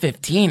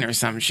 115 or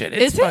some shit.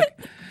 Is it?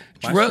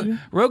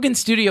 Rogan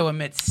Studio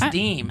emits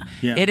steam.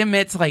 It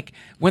emits like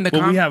when the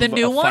we have the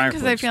new a one,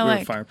 'cause I fireplace. feel We have a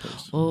like-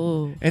 fireplace.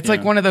 Oh, it's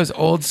like one of those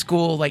old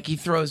school, like he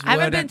throws wood. I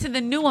haven't been to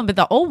the new one, but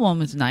the old one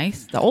was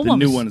nice. The old The one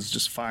new was, one is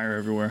just fire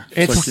everywhere.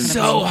 It's like in-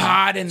 so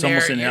hot in It's there.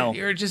 almost in hell.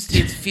 You're just,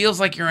 it feels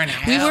like you're in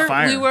hell.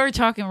 fire. we were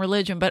talking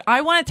religion, but I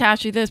wanted to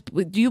ask you this: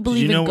 do you Do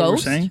believe you know in what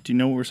ghosts? we're saying? Do you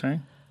know what we're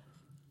saying?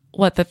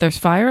 What, that there's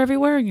fire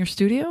everywhere in your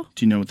studio?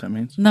 Do you know what that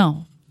means?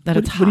 No, that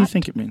it's What hot. do you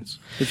think it means?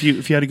 If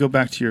you had to go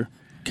back to your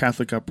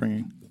Catholic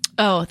upbringing.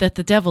 Oh, that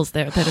the devil's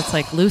there. That it's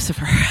like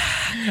Lucifer.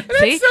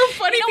 See? so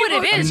funny. You know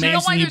what it is? You know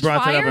Amazing why you there's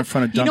brought that fire? up in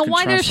front of You know Duncan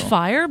why there's Trussell.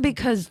 fire?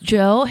 Because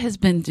Joe has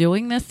been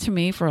doing this to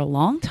me for a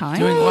long time.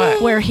 Doing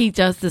what? Where he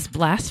does this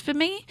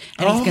blasphemy,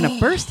 and he's going to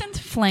burst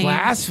into flames.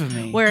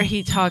 Blasphemy. Where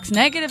he talks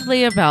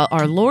negatively about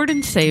our Lord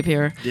and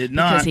Savior Did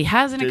not. because he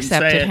hasn't Didn't say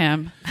accepted it.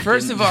 him.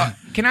 First of all,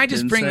 can I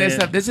just Didn't bring say this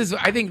it.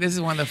 up? I think this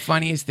is one of the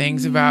funniest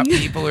things about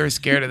people who are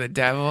scared of the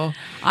devil.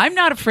 I'm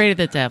not afraid of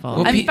the devil.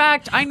 Well, In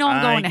fact, I know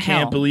I'm going I to hell.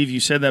 can't believe you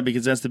said that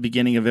because that's the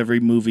beginning of every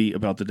movie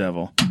about the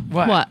devil.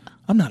 What?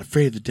 I'm not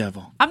afraid of the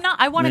devil. I'm not.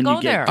 I want to Then you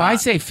go get there. got. I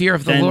say fear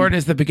of the Then- Lord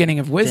is the beginning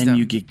of wisdom. Then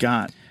you get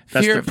got.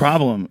 That's Fear- the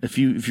problem. If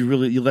you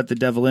really you let the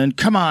devil in,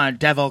 come on,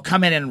 devil,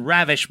 come in and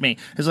ravish me.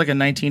 It's like a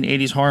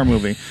 1980s horror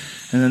movie,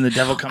 and then the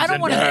devil comes I don't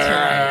in. want to be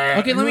terrified.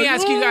 Okay, let me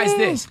ask you guys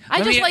this. I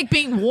Let just me- like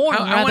being warm I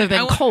rather wanna-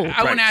 than cold.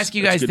 I want Right. to ask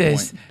you That's guys a good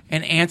this point.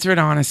 and answer it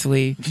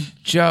honestly.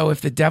 Joe,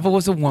 if the devil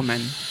was a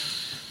woman,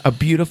 a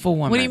beautiful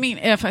woman. What do you mean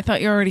if? I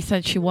thought you already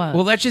said she was.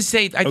 Well, let's just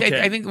say,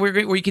 Okay. I think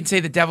where you can say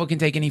the devil can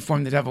take any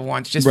form the devil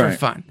wants just for Right.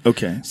 fun.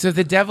 Okay. So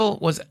the devil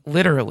was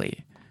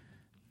literally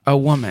a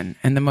woman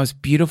and the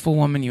most beautiful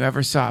woman you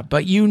ever saw,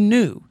 but you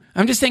knew.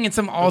 I'm just saying in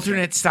some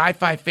alternate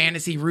sci-fi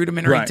fantasy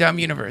rudimentary Right. dumb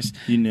universe.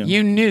 You knew.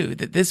 You knew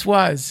that this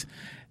was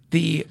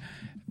the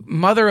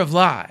mother of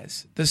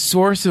lies, the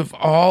source of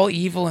all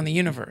evil in the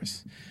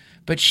universe.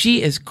 But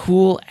she is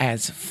cool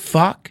as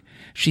fuck.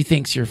 She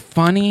thinks you're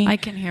funny. I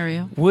can hear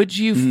you. Would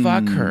you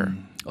fuck her?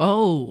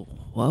 Oh,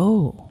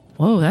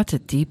 whoa. That's a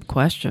deep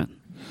question.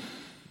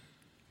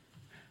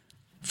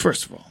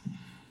 First of all,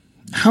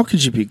 how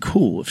could you be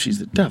cool if she's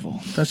the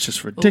devil? That's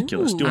just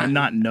ridiculous. Ooh. Do I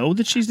not know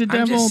that she's the I'm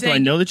devil? just Do I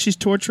saying- know that she's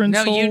torturing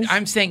No, souls?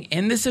 I'm saying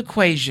in this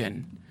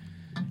equation,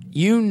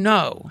 you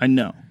know. I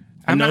know.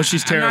 I know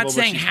she's terrible. I'm not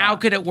saying but she's how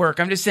hot. could it work.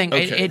 I'm just saying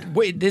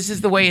Okay. this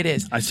is the way it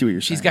is. I see what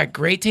you're She's saying. got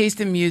great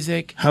taste in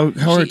music. How are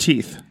her She-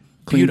 teeth?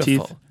 Clean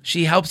Beautiful. teeth.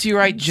 She helps you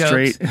write jokes.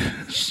 Straight.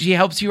 She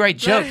helps you write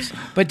jokes.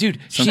 But dude,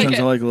 Sometimes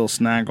she, I like a little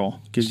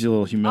snaggle. Gives you a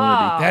little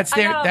humility. that's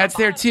there. That's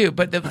there too.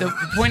 But the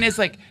point is,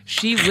 like,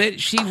 she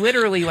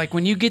literally, like,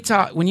 when you get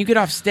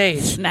off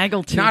stage,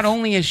 Snaggle tooth. not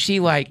only is she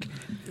like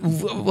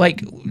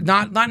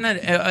not in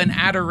an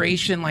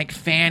adoration like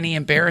Fanny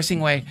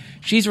embarrassing way,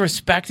 she's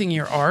respecting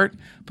your art,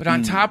 but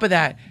on top of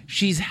that,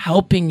 she's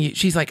helping you.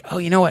 She's like, oh,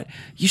 you know what,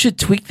 you should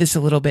tweak this a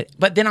little bit.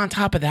 But then on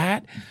top of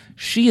that,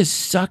 she is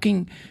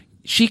sucking.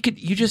 She's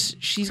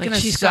Like gonna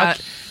she's suck.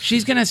 got-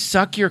 She's gonna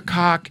suck your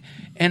cock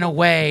in a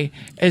way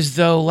as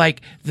though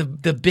like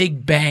the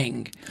Big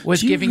Bang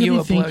was Do you giving really you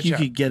a think you blowjob.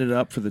 could get it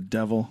up for the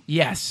devil?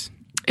 Yes.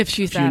 If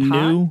she's If you that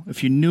hot. knew,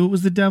 if you knew it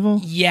was the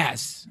devil,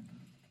 Yes.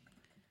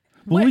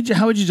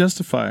 how would you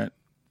justify it?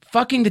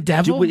 Fucking the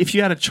devil. If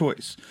you had a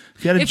choice,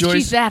 if you had a If choice,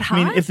 she's that I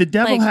mean, hot? if the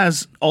devil Like-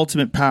 has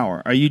ultimate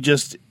power, are you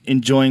just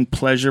enjoying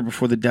pleasure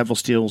before the devil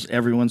steals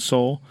everyone's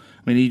soul?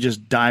 I mean, are you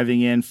just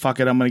diving in? Fuck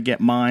it, I'm going to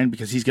get mine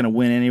because he's going to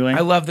win anyway.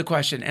 I love the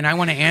question, and I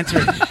want to answer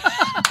it.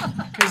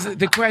 Because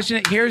the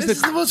question here's this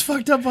is the most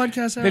fucked up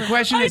podcast ever. the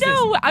question I is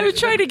know. this. I was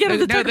trying to get him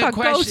to talk the about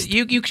question, ghosts.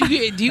 you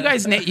do you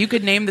guys you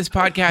could name this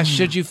podcast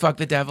 "Should You Fuck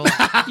the Devil?"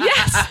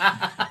 Yes.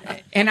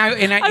 and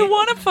I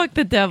want to fuck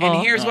the devil.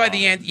 and here's why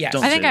the answer. Yes.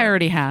 Don't I think say I that.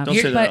 already have. Don't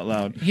Here- say but that out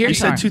loud. here- You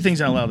said Sorry. two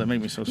things out loud that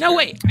make me so scared. No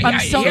wait. I'm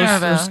so here's-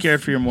 nervous. I'm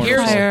scared for your mortal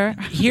soul. Fire.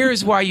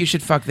 Here's why you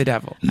should fuck the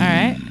devil. All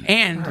right.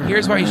 And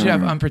here's why you should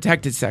have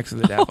unprotected sex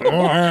with the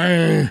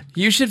devil.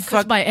 You should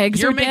fuck. my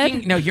eggs you're are making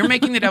dead? No, you're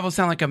making the devil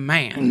sound like a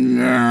man.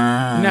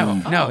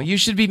 No. You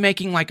should be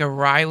making like a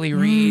Riley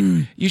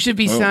Reid. You should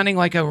be sounding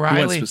like a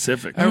Riley.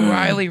 specific. A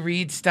Riley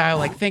Reid style.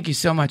 Like, thank you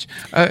so much.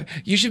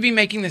 You should be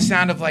making the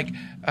sound of like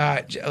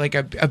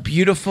a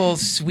beautiful,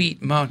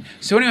 sweet moan.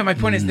 So anyway, my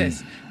point is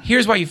this.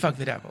 Here's why you fuck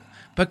the devil.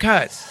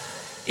 Because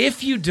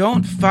if you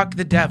don't fuck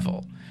the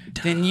devil,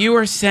 then you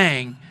are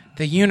saying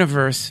the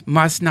universe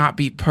must not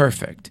be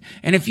perfect.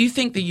 And if you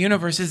think the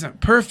universe isn't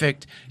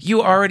perfect,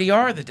 you already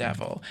are the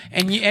devil.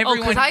 And everyone.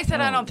 Because I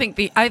said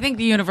I think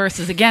the universe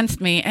is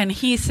against me, and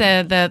he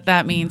said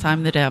that means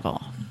I'm the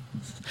devil.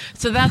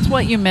 So that's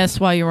what you missed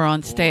while you were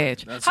on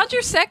stage. How'd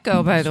your set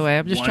go, by the way?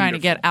 I'm just trying to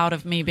get out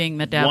of me being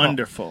the devil.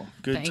 Wonderful.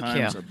 Good Thank times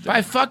you. up there.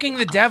 By fucking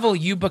the devil,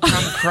 you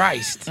become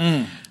Christ.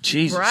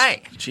 Jesus.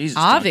 Right. Jesus.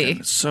 Avi. Duncan.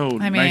 It's so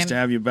I nice mean- to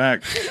have you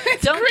back.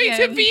 Don't Great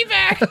to be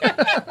back.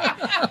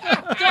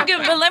 Don't give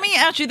But let me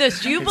ask you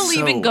this: do you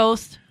believe in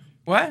ghosts?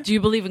 What? Do you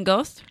believe in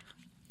ghosts?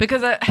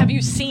 Because have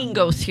you seen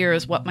ghosts here?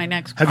 Is what my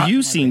next. Have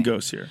you seen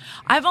ghosts here?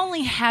 I've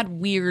only had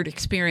weird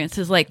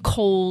experiences, like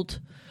cold,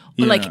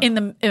 like in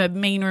the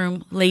main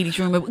room, ladies'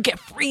 room. It would get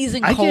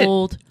freezing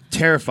cold. Get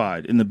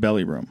terrified in the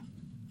belly room.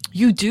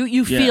 You do?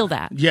 You feel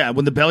that? Yeah,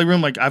 when the belly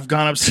room, like I've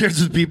gone upstairs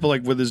with people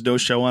like where there's no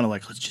show on, I'm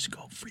like, let's just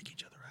go freak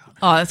each other out.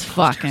 Oh, that's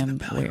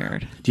fucking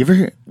weird. Do you ever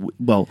hear?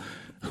 Well,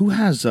 who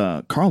has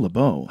Carl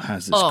LeBeau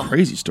has this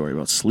crazy story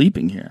about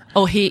sleeping here.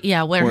 Oh,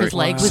 where his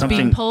leg was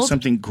being pulled.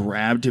 Something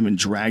grabbed him and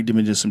dragged him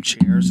into some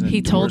chairs. And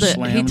he told it.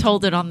 He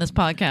told it on this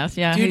podcast.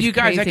 Yeah, dude, you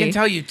guys, crazy. I can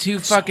tell you 2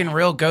 fucking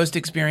real ghost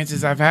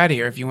experiences I've had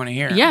here. If you want to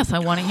hear. Yes, I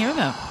want to hear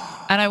them.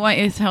 And I want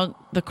you to tell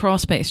the crawl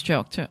space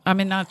joke too. I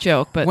mean, not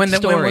joke, but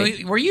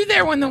story. Were you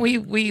there when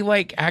we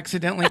like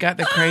accidentally got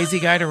the crazy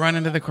guy to run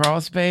into the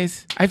crawl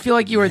space? I feel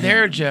like you were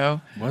there,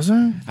 Joe. Was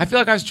I? I feel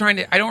like I was trying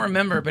to. I don't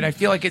remember, but I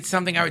feel like it's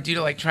something I would do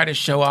to like try to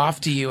show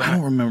off to you. I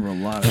don't remember a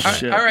lot of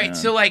shit. All right,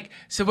 man.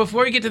 so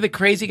before we get to the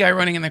crazy guy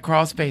running in the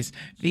crawl space,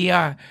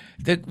 the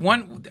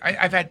one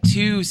I've had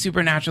 2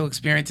 supernatural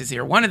experiences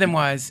here. One of them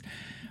was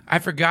I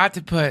forgot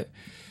to put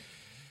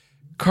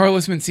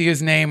Carlos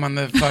Mencia's name on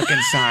the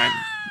fucking sign.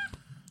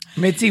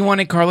 Mitzi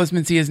wanted Carlos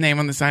Mencia's name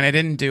on the sign. I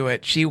didn't do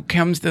it. She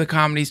comes to the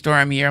Comedy Store.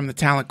 I'm here. I'm the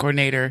talent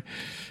coordinator.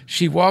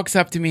 She walks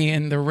up to me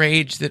in the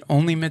rage that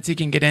only Mitzi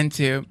can get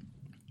into.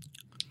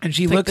 And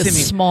she looks at me.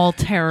 Small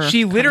terror.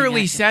 She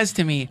literally says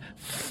to me,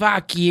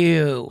 "Fuck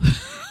you."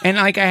 And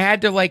like I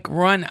had to like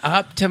run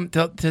up to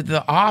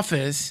the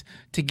office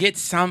to get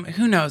some,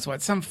 who knows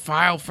what, some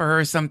file for her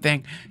or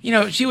something. You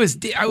know, she was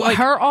like,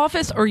 her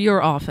office or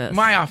your office?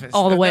 My office.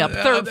 All the way up,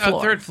 third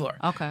floor. Third floor.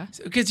 Okay.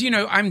 Because, you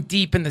know, I'm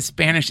deep in the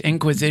Spanish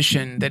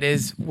Inquisition that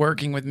is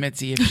working with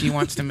Mitzi if she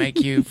wants to make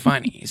you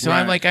funny. So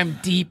Right. I'm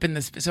deep in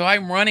this. So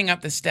I'm running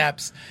up the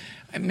steps.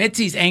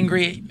 Mitzi's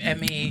angry at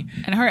me.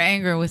 And her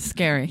anger was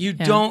scary. You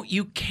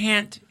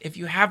can't, if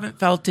you haven't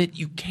felt it,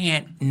 you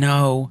can't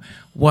know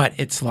what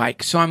it's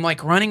like. So I'm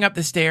like running up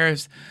the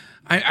stairs.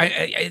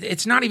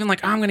 It's not even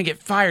like, oh, I'm going to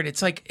get fired.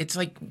 It's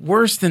like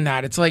worse than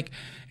that. It's like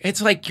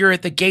you're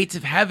at the gates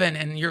of heaven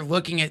and you're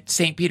looking at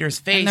St. Peter's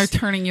face. And they're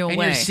turning you away.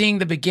 And you're seeing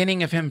the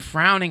beginning of him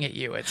frowning at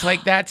you. It's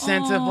like that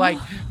sense of like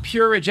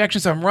pure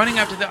rejection. So I'm running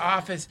up to the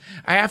office.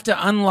 I have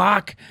to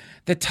unlock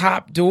the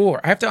top door.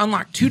 I have to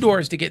unlock 2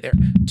 doors to get there.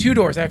 2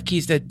 doors. I have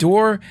keys to the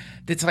door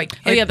that's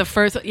like... the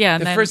first... Yeah,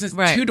 the first is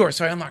 2 doors.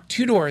 So I unlock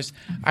 2 doors.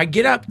 I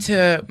get up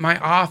to my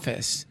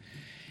office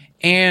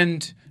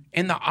and...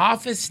 in the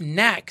office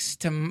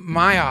next to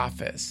my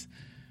office,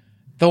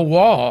 the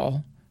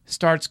wall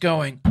starts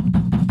going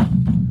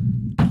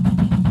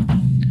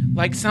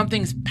like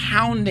something's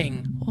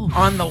pounding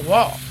on the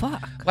wall.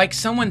 Fuck. Like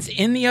someone's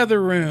in the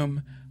other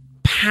room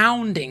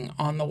pounding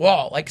on the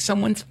wall. Like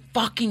someone's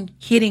fucking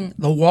hitting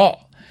the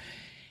wall.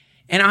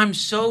 And I'm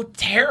so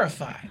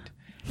terrified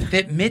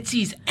that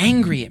Mitzi's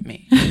angry at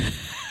me.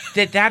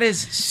 that has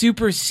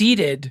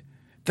superseded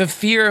the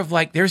fear of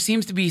like, there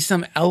seems to be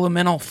some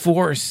elemental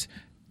force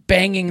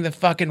banging the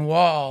fucking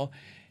wall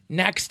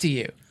next to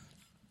you.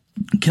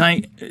 Can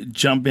I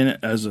jump in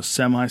as a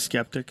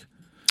semi-skeptic?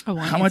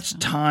 How much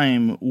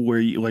time were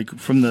you, like,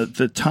 from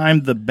the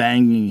time the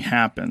banging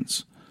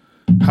happens,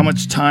 how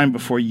much time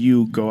before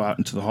you go out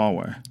into the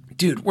hallway?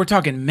 Dude, we're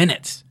talking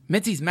minutes.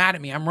 Mitzi's mad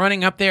at me. I'm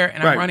running up there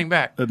and I'm running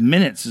back.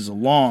 Minutes is a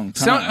long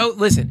time. So,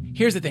 listen,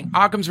 here's the thing.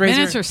 Occam's razor.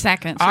 Minutes or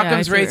seconds.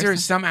 Occam's razor,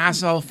 some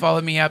asshole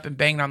followed me up and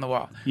banged on the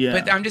wall. Yeah.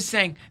 But I'm just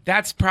saying,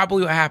 that's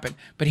probably what happened.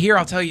 But here,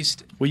 I'll tell you.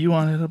 Were you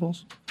on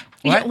edibles?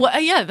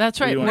 What? Yeah,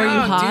 that's right. Were you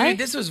No, high? dude,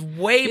 this was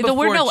way There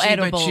before were no Chiba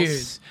edibles.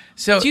 Chews.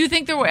 So, do you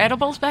think there were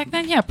edibles back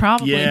then? Yeah,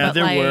 probably. Yeah, but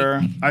there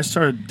were. I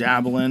started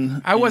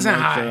dabbling. I wasn't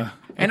in, like, high.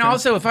 And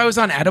also, if I was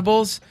on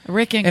edibles,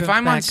 Rick if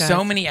I'm on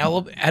so many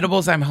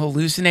edibles, I'm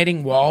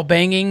hallucinating wall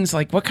bangings.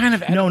 Like, what kind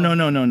of edible?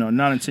 No,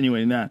 not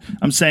insinuating that.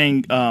 I'm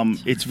saying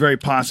it's very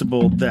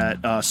possible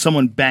that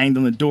someone banged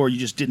on the door. You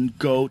just didn't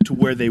go to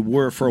where they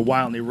were for a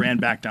while, and they ran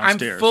back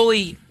downstairs. I'm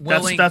fully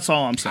willing. That's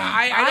all I'm saying.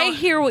 I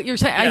hear what you're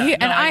saying.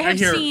 Yeah, I have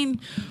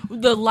seen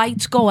the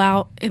lights go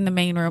out in the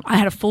main room. I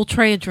had a full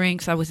tray of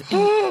drinks. I was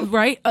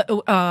right.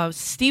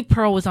 Steve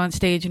Pearl was on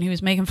stage, and he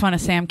was making fun of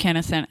Sam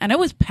Kinison, and it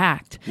was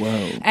packed.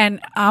 Whoa. And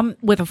I'm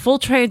with a full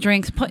tray of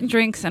drinks, putting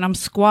drinks, and I'm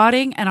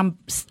squatting, and I'm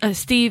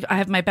Steve. I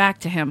have my back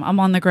to him. I'm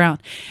on the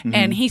ground,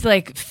 and he's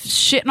like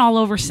shitting all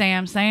over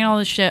Sam, saying all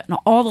this shit, and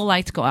all the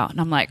lights go out, and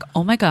I'm like,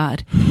 oh my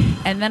god.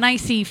 And then I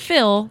see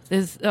Phil,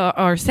 is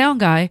our sound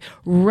guy,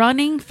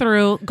 running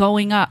through,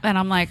 going up, and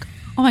I'm like,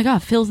 oh my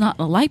god, Phil's not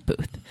in the light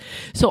booth.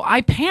 So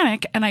I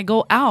panic and I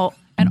go out,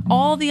 and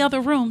all the other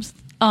rooms,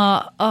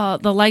 the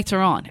lights are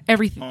on.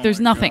 Everything,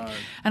 there's nothing. God.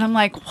 And I'm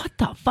like, what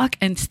the fuck?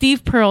 And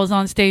Steve Pearl is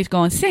on stage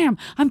going, Sam,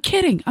 I'm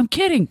kidding.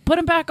 Put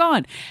him back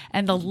on.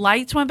 And the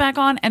lights went back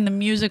on, and the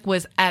music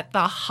was at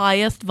the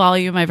highest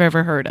volume I've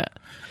ever heard it.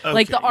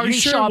 Like the Artie You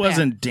sure Shaw it band.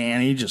 wasn't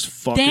Danny just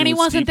fucking Danny with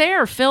wasn't Steve?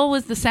 there. Phil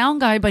was the sound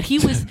guy, but he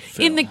was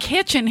in the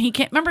kitchen. He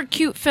can't remember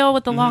cute Phil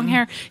with the long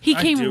hair. He I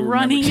do came remember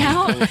running Cute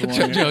out. Phil with the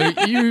long hair.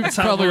 Joe, you how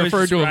probably I've always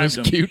referred to him as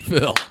described him. Cute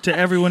Phil. To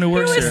everyone who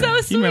works was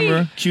there. so You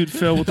remember sweet. Cute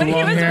Phil with But the he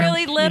long was hair?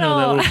 really You know that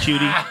little. little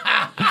cutie.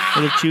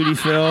 Little cutie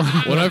Phil.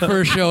 When I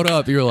first showed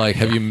up, you were like,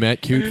 "Have you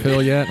met Cute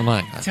Phil yet?" I'm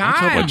like, "What's up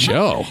Time. with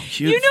Joe?"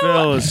 Cute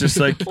Phil is just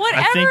like, I think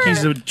Whatever.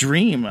 he's a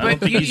dream. I don't But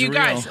think you, he's you real.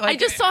 guys, I like,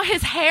 just saw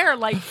his hair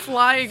like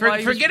flying. while he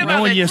was forget You about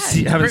know when the-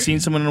 you haven't For- seen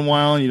someone in a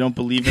while and you don't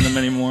believe in them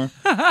anymore?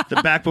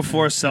 The back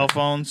before cell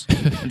phones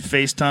and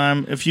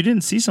FaceTime. If you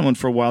didn't see someone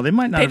for a while, they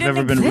might not They have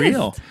ever didn't been exist.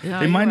 real. Yeah,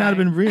 They might you're not have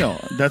right. been real.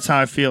 That's how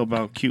I feel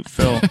about Cute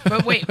Phil.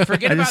 But wait,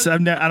 forget I about. just I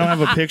don't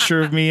have a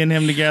picture of me and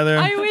him together.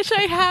 I wish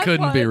I had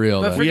Couldn't one. be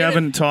real. But though. We forget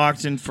haven't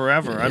talked in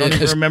forever. I don't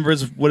even As- remember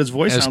what his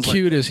voice As sounds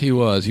cute as he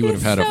was, you would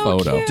have He's had a so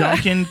photo. cute.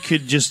 Duncan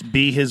could just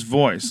be his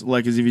voice,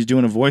 like as if he's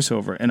doing a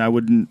voiceover, and I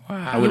would You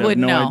have wouldn't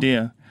no know.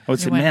 idea. I would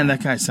say, wouldn't man, know.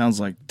 that guy sounds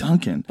like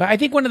Duncan. But I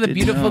think one of the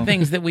Didn't beautiful know.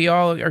 things that we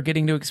all are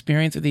getting to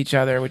experience with each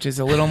other, which is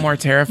a little more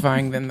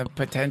terrifying than the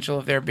potential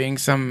of there being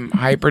some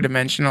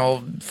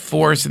hyperdimensional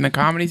force in the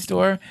Comedy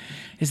Store,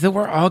 is that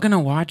we're all going to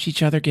watch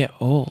each other get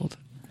old.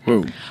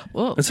 Whoa,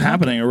 Whoa. it's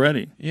happening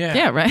already.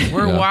 Yeah, right.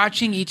 We're Yeah.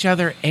 watching each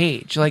other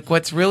age. Like,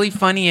 what's really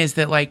funny is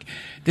that, like,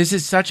 this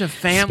is such a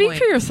family. Speak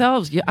for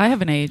yourselves. I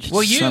haven't aged.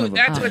 Well, Son of a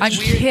that's bitch. what's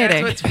I'm weird.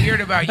 kidding. That's what's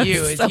weird about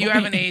you is So you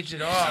haven't mean. aged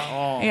at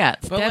all. yeah,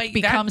 But, death like,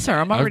 becomes her.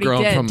 I'm I've already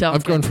grown dead. from Duncan.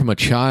 I've grown from a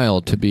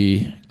child to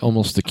be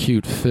almost the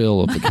Cute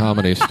Phil of the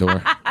Comedy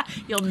Store.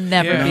 You'll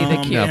never Yeah. be the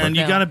Oh, cute. man,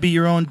 you got to be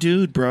your own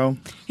dude, bro.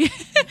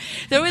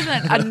 There was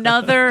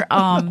another.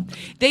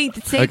 They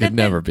say I that could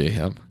never be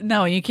him.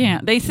 No, you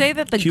can't. They say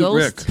that the Cute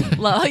ghost.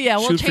 Yeah,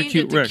 we'll Shoot for change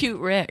Cute it to Rick. Cute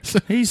Rick.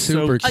 He's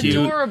Super so cute.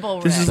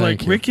 Adorable This Rick. is Thank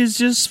like you. Rick is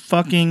just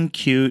fucking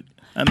cute,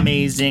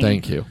 amazing.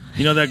 Thank you.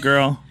 You know that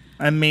girl?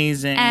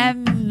 Amazing.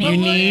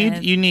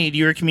 Amazing. You need.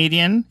 You're a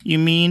comedian. You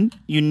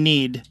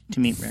need to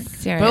meet Rick.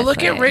 But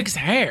look at Rick's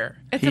hair.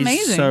 It's He's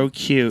amazing. so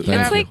cute.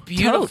 Thank It's you. like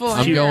Beautiful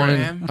totes. hair,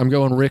 man. I'm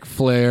going Ric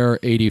Flair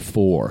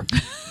 84.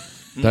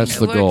 That's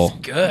the It goal. looks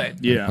good.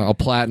 Yeah. I'll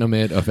platinum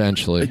it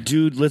eventually.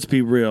 Dude, let's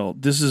be real.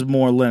 This is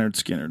more Leonard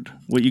Skinner.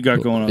 What you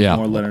got going on Yeah. is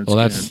more Leonard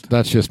Well, Skinner.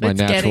 that's just my It's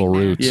natural getting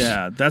there. roots.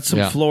 Yeah, that's some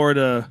Yeah.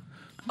 Florida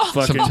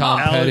fucking Some Tom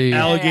Petty.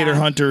 alligator Yeah.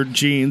 hunter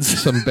jeans.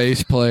 Some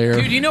bass player.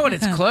 Dude, you know what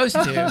it's close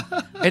to?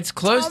 It's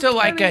close to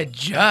like a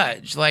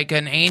judge, like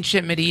an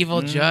ancient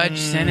medieval judge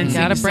sentencing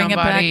Gotta bring it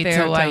back somebody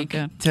there, to like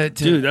Duncan. to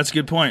Dude, that's a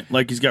good point.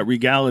 Like he's got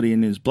regality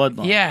in his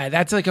bloodline. yeah,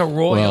 that's like a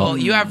royal. Well,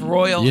 you have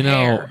royal You know,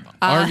 hair.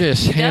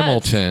 Argus he does.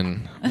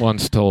 Hamilton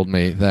once told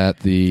me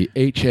that the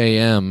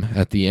HAM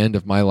at the end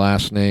of my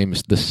last name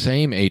is the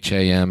same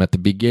HAM at the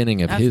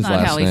beginning of That's his not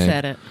last how name. he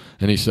said it.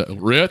 And he said,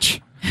 Rich.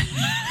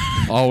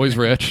 Always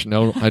Rich.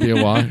 No idea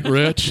why.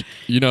 Rich,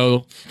 you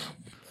know,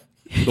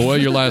 the way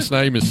your last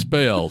name is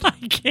spelled, I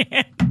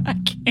can't.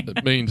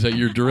 it means that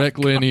you're direct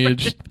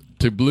lineage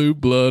to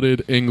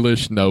blue-blooded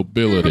English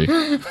nobility.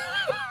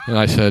 And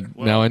I said,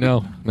 now I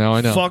know. Now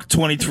I know. Fuck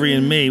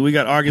 23andMe. We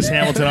got Argus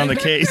Hamilton on the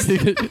case.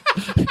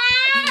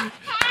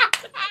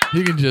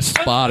 You can just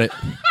spot it.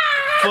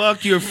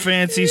 Fuck your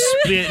fancy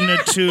spit in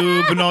a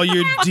tube and all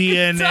your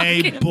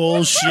DNA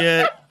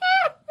bullshit.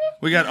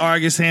 We got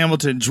Argus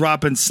Hamilton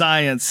dropping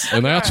science.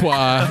 And that's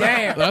why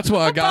Damn. that's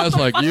why guys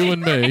like you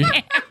and me,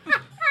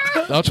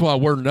 that's why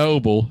we're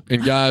noble,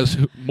 and guys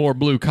more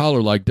blue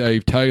collar like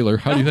Dave Taylor.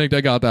 How do you think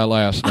they got that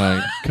last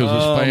name? Because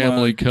his Oh,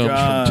 family my comes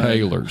God. from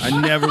Taylors.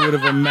 I never would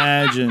have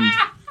imagined.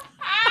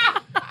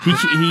 He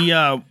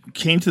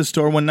came to the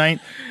store one night.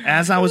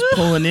 As I was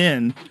pulling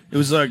in, it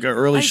was like an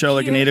early show,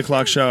 like an 8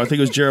 o'clock show. I think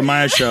it was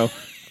Jeremiah's show.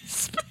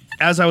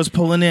 As I was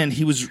pulling in,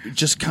 he was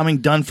just coming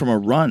done from a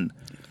run.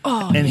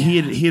 And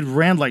he had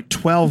ran like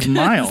 12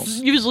 miles.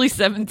 Usually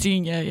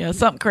 17. Yeah.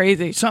 Something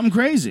crazy. Something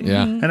crazy.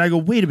 Yeah. And I go,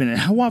 wait a minute,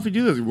 how often do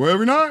you do this? Well,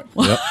 every night.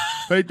 Yep.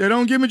 They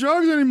don't give me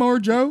drugs anymore,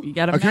 Joe. You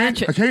gotta I can't,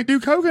 match it. I can't do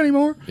coke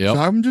anymore. Yep.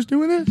 So I'm just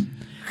doing this.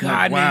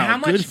 God, wow, man, how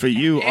much good for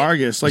you,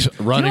 Argus. Like Just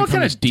running what from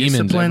kind his of demons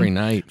discipline every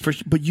night.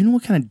 But you know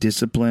what kind of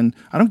discipline?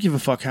 I don't give a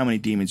fuck how many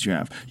demons you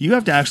have. You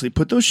have to actually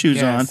put those shoes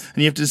Yes. on, and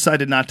you have to decide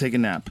to not take a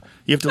nap.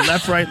 You have to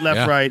left, right, left,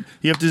 Yeah. right.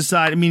 You have to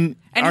decide. I mean,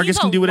 And Argus he's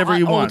can a do whatever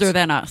he lot wants. older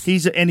than us.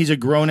 He's a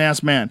grown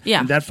ass man.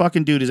 Yeah. And that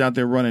fucking dude is out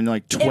there running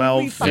like 12,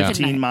 Every fucking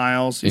 15 night.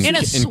 miles. In a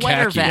in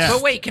sweater khakis. vest.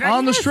 But wait, can I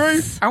on the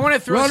street. I want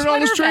to throw Running on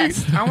the Sweater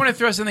street. vest. I want to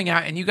throw something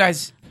out, and you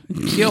guys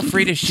feel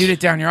free to shoot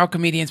it down. You're all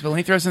comedians, but let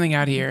me throw something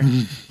out here.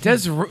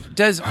 Does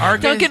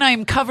Argus? Duncan, I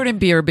am covered in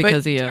beer but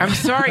because of you. I'm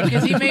sorry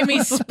because he made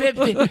me spit.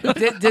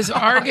 Does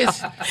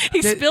Argus?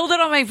 He spilled it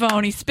on my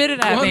phone. He spit it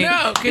at Well, me.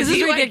 no, because This is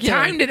he like ridiculous.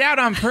 timed it out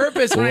on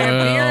purpose when I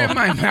have beer Well. in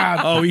my mouth.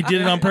 Oh, he did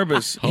it on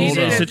purpose. Hold He's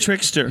on. a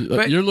trickster.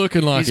 But- You're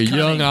looking like a He's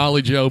young cunning.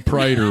 Ollie Joe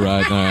Prater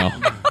right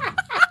now.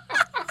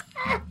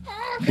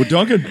 Well,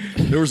 Duncan,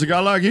 there was a guy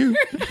like you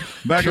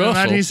back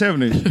Trussell. in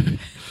the 1970s.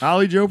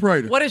 Ollie Joe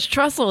Prater. What is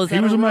Trussell? Is He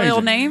that was a real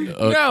amazing. name?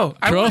 No,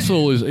 I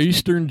Trussell is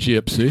Eastern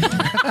Gypsy.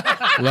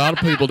 A lot of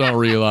people don't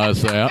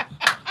realize that.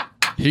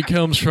 He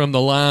comes from the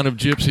line of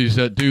gypsies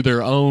that do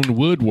their own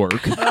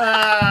woodwork.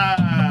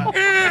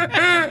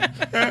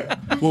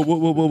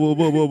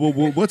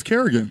 What's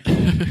Kerrigan?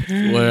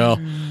 Well,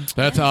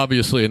 that's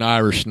obviously an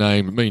Irish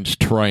name. It means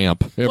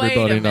tramp.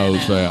 Everybody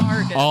knows that.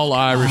 Argus. All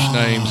Irish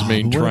names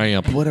mean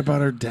tramp. What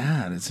about her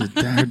dad? It's her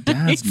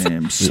dad's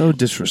name. So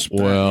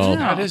disrespectful. Well,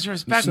 Not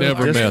disrespectful.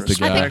 never met the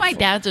I guy. think my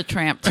dad's a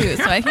tramp too,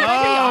 so I think he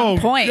might be on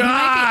point. He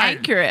might be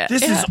accurate.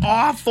 This is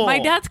awful. My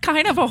dad's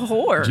kind of a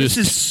whore. Just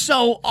This is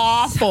so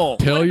awful.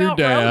 tell What your about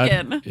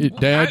dad. Rogan?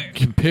 Dad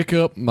can pick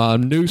up my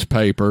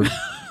newspaper.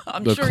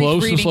 I'm The sure he's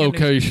closest reading a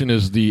location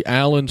is the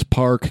Allens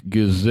Park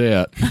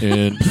Gazette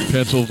in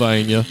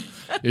Pennsylvania.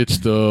 It's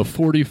the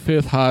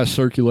 45th highest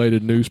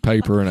circulated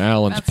newspaper in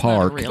Allens That's not a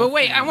Park. real- But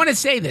wait, I want to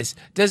say this.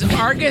 Does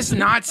Argus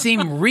not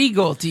seem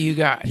regal to you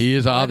guys? He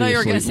is thought you were gonna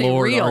obviously say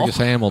Lord real. Argus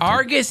Hamilton.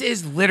 Argus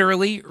is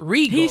literally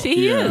regal. He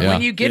is. Yeah.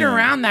 When you get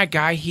around that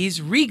guy,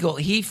 he's regal.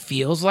 He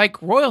feels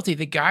like royalty.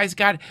 The guy's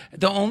got.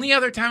 The only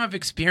other time I've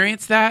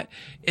experienced that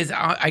is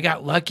I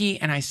got lucky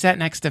and I sat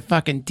next to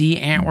fucking D.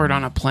 Antwoord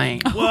on a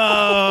plane.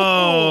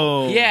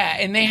 Whoa. Yeah,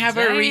 and they have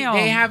Damn.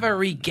 they have a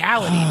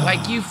regality.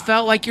 Like you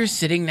felt like you're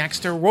sitting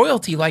next to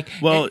royalty. Like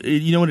Well,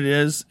 you know what it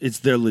is? It's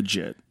they're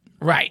legit,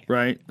 right.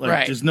 right? Like,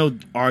 Right. there's no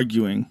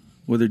arguing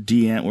whether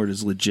D. Antwoord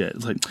is legit.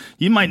 It's like,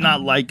 you might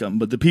not like them,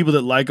 but the people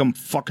that like them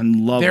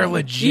fucking love They're them.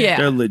 legit. Yeah.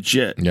 They're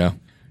legit. Yeah.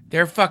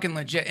 They're fucking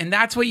legit, and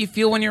that's what you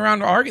feel when you're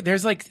around Argus.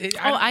 There's like,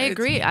 I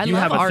agree. I You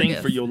love have a Argus.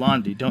 thing for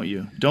Yolandi, don't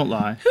you? Don't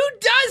lie. Who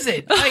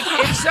doesn't? Like,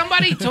 if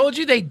somebody told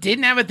you they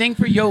didn't have a thing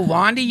for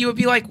Yolandi, you would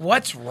be like,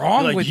 "What's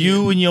wrong Like with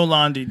you and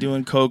Yolandi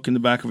doing coke in the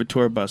back of a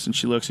tour bus, and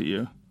she looks at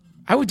you.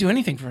 I would do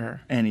anything for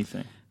her.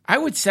 Anything. I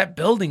would set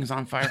buildings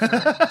on fire for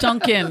her.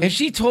 Duncan. If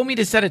she told me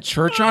to set a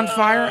church on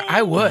fire,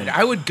 I would.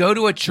 I would go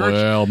to a church.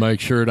 Well, make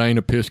sure it ain't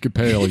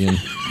Episcopalian.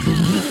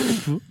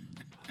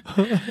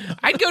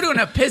 I'd go to an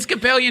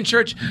Episcopalian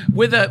church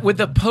with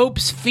the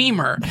Pope's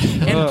femur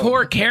and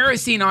pour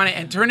kerosene on it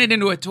and turn it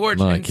into a torch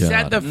My and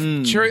set God.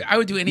 the church. I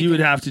would do anything. You would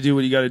have to do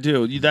what you got to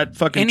do. That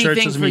fucking church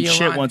anything doesn't for mean shit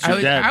Yolanda. once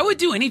you're dead. I would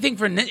do anything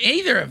for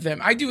either of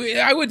them.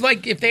 I would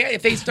like if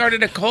they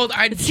started a cult.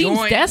 I'd It seems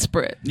join.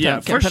 desperate. Yeah,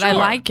 Duncan, for but I sure.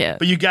 like it.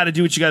 But you got to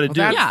do what you got to do.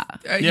 Yeah.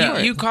 Yeah.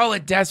 You call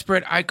it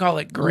desperate. I call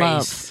it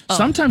grace. Love.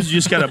 Sometimes you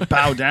just got to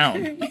bow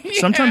down.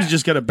 Sometimes you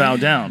just got to bow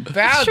down.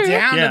 Bow true.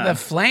 down Yeah. to the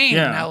flame,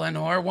 Yeah.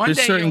 Eleanor. One There's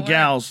day certain you'll learn.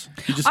 gals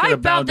you just got I to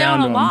bow bow down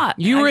to a them. lot.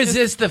 You I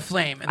resist the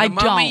flame. And the I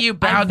moment don't. you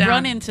bow I down,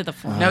 run into the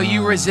flame. No,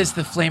 you resist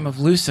the flame of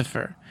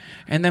Lucifer.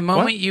 And the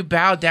moment you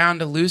bow down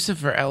to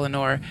Lucifer,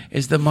 Eleanor,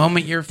 is the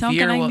moment your Duncan,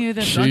 fear I will. knew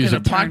that. She's Duncan a-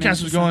 would turn Podcast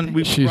into was going.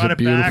 We She's brought a it back.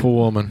 beautiful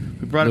woman.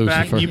 We brought it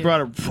back. Lucifer. You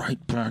brought it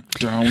right back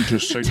down to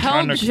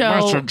satanic Joe-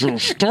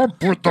 messages.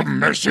 Stop with the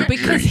messages.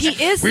 Because he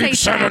is We've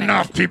said satanic.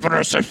 enough. People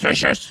are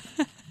suspicious.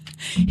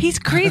 He's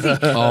crazy.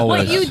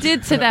 Always. What you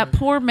did to that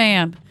poor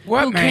man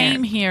What who man?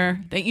 came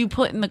here that you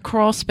put in the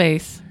crawl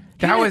space.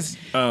 That was.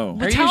 Oh.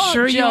 Are you Tell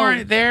sure you Joe-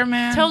 weren't there,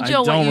 man? Tell I Joe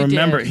what don't you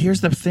remember. did.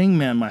 Here's the thing,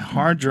 man. My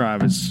hard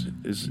drive is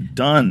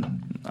done.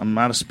 I'm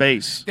out of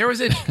space. There was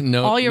a.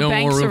 No, All your no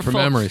banks more room are for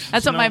full. memories.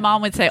 That's what my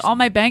mom would say. All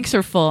my banks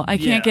are full. I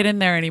Yeah. can't get in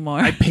there anymore.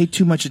 I pay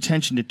too much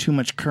attention to too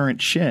much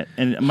current shit,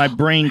 and my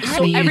brain So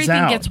cleans everything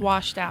out. gets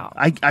washed out.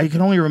 I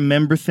can only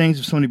remember things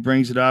if somebody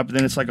brings it up, and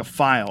then it's like a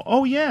file.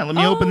 Oh yeah, let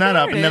me Oh, open that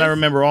there up, it and then I is.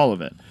 remember all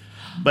of it.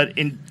 But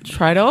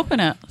Try to open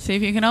it. See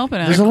if you can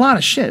open there's it. a lot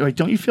of shit. Like,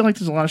 don't you feel like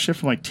there's a lot of shit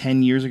from like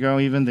 10 years ago,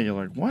 even that you're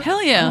like, what?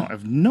 Hell yeah. I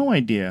have no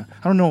idea.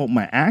 I don't know what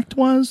my act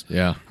was.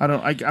 Yeah. I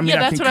don't. I mean, Yeah, I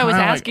that's can what I was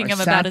kinda, asking like, him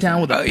I about sat his-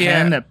 down with a Oh,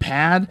 pen, yeah. a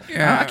pad.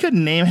 Yeah. I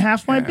couldn't name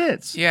half my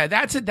bits. Yeah,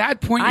 that's at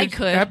that point. I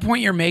could. That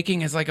point you're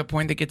making is like a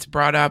point that gets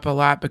brought up a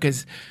lot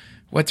because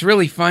what's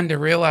really fun to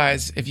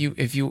realize if you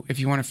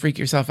want to freak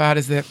yourself out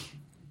is that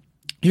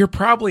you're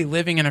probably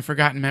living in a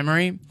forgotten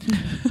memory.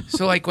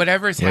 So like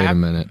whatever's Wait a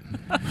happening. minute.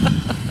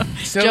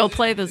 So, Joe,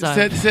 play the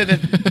Zion. so that,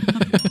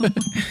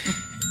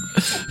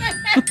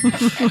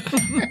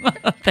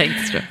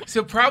 Thanks, Joe.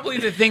 so probably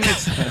the thing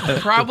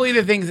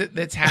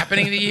that's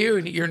happening to you,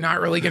 and you're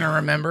not really going to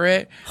remember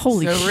it.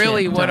 Holy so shit,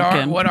 really,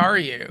 Duncan. what are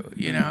you?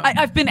 You know,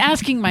 I've been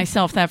asking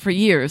myself that for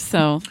years.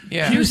 So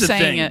Yeah. you Here's the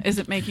saying thing. it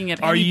isn't making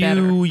it Are any you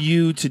better.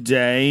 you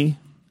today,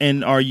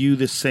 and are you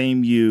the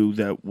same you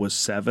that was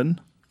 7?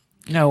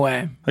 no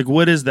way. Like,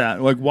 what is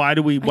that? Like, why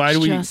do we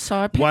just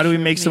saw a why do we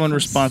picture make of me someone from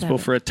responsible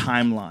 7. for a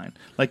timeline?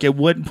 Like, at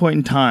what point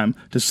in time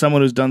does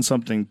someone who's done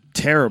something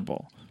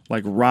terrible,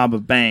 like rob a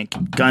bank,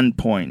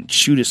 gunpoint,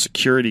 shoot a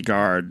security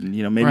guard, and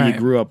maybe Right. you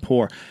grew up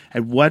poor?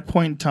 At what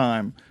point in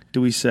time do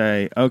we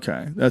say,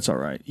 okay, that's all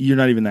right, you're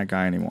not even that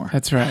guy anymore?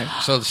 That's right.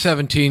 So the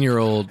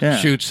 17-year-old Yeah.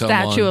 shoots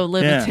someone, Statue of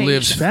Limitations.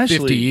 lives Especially-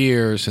 50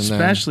 years, and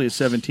Especially a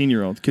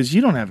 17-year-old, because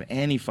you don't have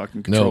any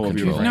fucking control over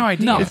your control. brain. No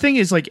idea. No. The thing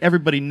is, like,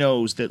 everybody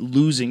knows that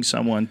losing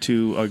someone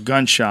to a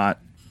gunshot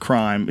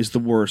crime is the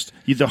worst.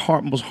 The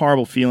most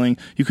horrible feeling.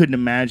 You couldn't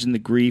imagine the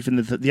grief and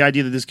the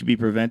idea that this could be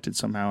prevented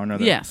somehow or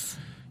another. Yes.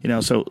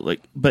 So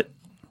like, but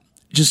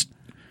just,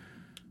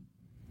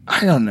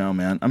 I don't know,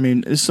 man. I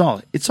mean, it's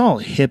all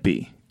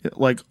hippie.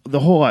 Like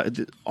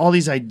all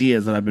these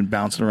ideas that I've been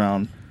bouncing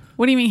around.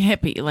 What do you mean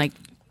hippie? Like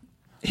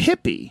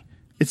Hippie.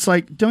 It's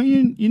like, don't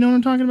you know what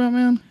I'm talking about,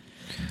 man?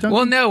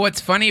 Well, no,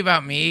 what's funny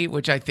about me,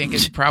 which I think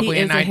is probably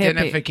He an is a hippie.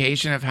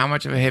 identification of how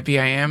much of a hippie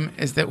I am,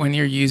 is that when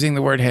you're using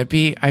the word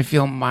hippie, I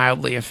feel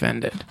mildly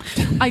offended.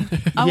 I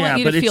want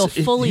you to feel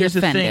fully here's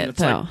the thing, offended, it's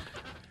though.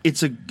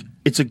 like,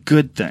 it's a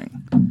good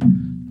thing.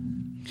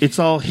 It's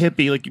all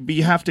hippie, but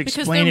you have to Because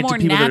explain they're it to more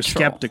people that are natural.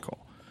 skeptical.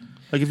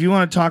 Like if you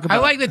want to talk about,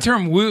 I like the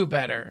term woo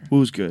better.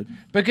 woo's good.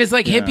 Because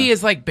hippie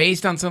is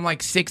based on some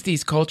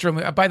 60s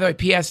cultural. By the way,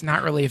 P.S.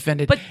 not really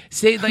offended. But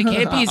say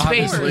hippie is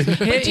based.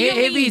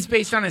 Hippie is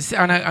based on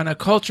a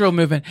cultural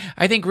movement.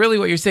 I think really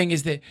what you're saying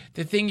is that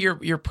the thing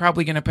you're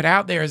probably going to put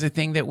out there is a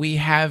thing that we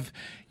have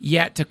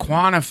yet to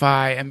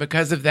quantify, and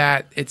because of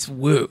that, it's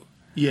woo.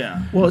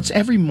 Yeah. Well, it's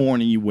every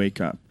morning you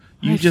wake up.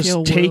 You I just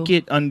feel take woo.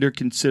 it under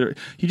consider.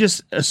 You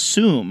just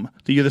assume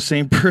that you're the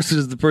same person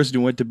as the person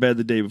who went to bed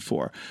the day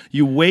before.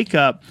 You wake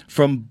up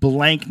from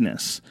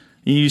blankness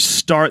and you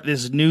start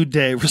this new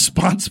day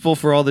responsible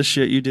for all the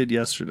shit you did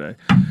yesterday.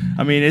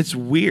 I mean, it's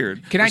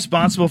weird.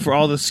 Responsible for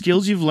all the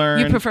skills you've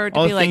learned. You prefer it to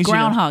all be the like things you know.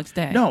 Groundhog's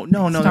Day. No,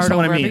 that's Start not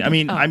what I over mean.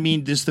 every day? I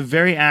mean, just the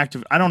very act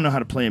of. I don't know how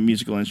to play a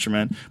musical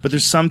instrument, but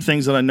there's some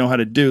things that I know how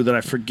to do that I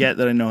forget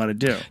that I know how to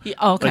do.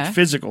 Okay. Like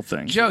physical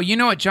things. Joe, you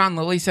know what John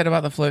Lilly said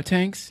about the float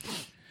tanks?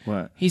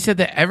 What? He said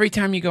that every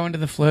time you go into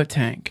the float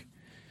tank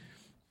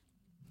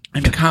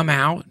and come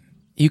out,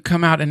 you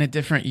come out in a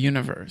different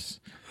universe.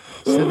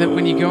 So that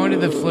when you go into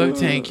the float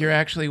tank, you're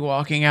actually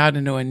walking out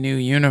into a new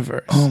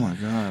universe. Oh my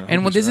god!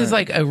 And this is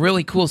a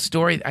really cool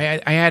story.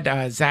 I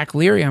had Zach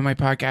Leary on my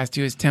podcast,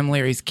 who is Tim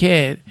Leary's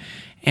kid,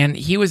 and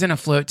he was in a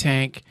float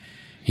tank.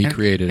 He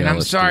created and I'm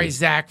LSD. sorry,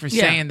 Zach, for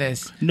saying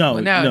this.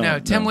 No.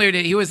 Tim Leary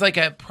did. He was like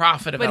a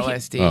prophet of But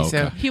LSD. Oh, So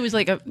okay. He was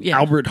like a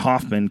Albert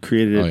Hoffman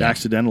created it yeah.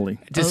 accidentally.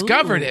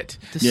 discovered it.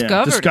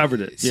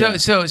 Discovered it. Yeah.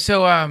 So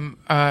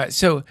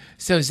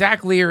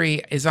Zach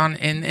Leary is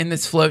in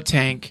this float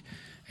tank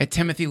at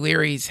Timothy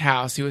Leary's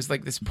house. He was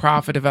like this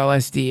prophet of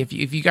LSD. If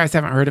you guys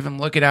haven't heard of him,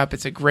 look it up.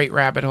 It's a great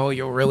rabbit hole.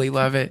 You'll really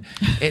love it.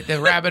 The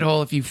rabbit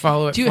hole, if you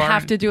follow it. Do you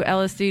have to do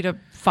LSD to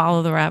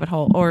follow the rabbit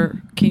hole,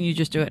 or can you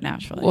just do it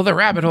naturally? Well, the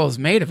rabbit hole is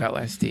made of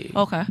LSD.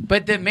 Okay.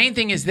 But the main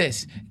thing is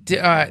this: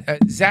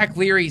 Zach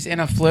Leary's in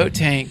a float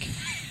tank.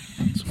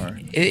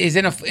 Sorry. Is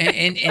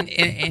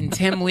in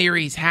Tim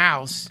Leary's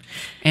house,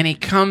 and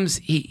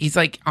he's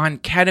like on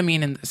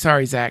ketamine. And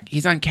sorry, Zach,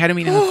 he's on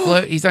ketamine in the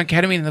float. He's on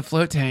ketamine in the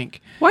float tank.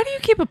 Why do you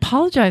keep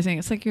apologizing?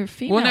 It's like you're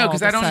female. Well, no,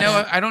 because all I of a don't know.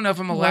 sudden. I don't know if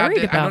I'm allowed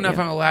Worried to. I don't about know if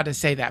you. I'm allowed to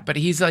say that. But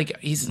he's in a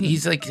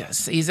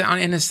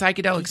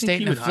psychedelic state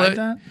he in a would hide float.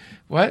 that?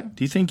 What?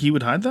 Do you think he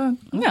would hide that?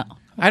 No.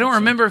 I don't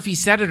remember if he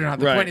said it or not.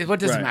 The Right, point is, what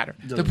does it right. matter?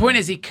 Doesn't The point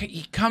is, he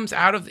comes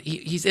out of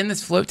he's in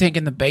this float tank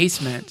in the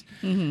basement.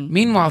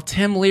 Meanwhile,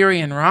 Tim Leary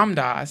and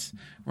Ramdas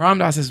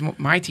is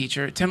my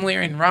teacher. Tim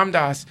Leary and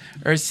Ramdas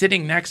are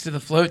sitting next to the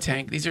float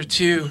tank. These are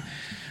two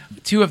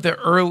of the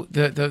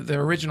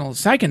original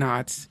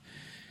psychonauts.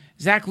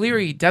 Zach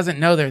Leary doesn't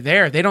know they're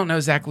there. They don't know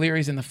Zach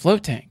Leary's in the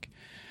float tank.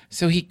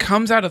 So he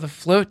comes out of the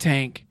float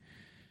tank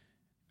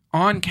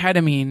on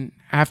ketamine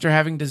after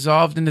having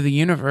dissolved into the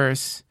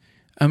universe,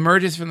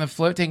 emerges from the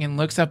float tank and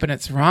looks up, and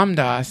it's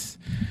Ramdas,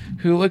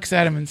 who looks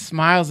at him and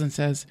smiles and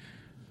says,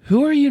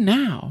 "Who are you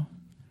now?"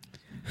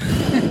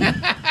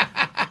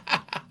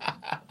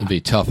 It'd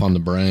be tough on the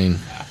brain.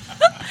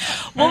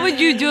 What would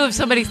you do if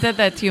somebody said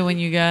that to you when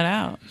you got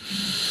out?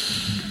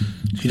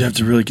 You'd have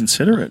to really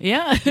consider it.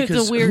 Yeah, it's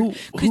Because a weird. who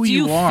Do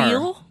you you are-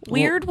 feel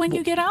weird when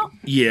you get out?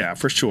 Yeah,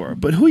 for sure.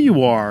 But who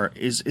you are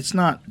it's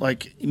not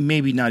like,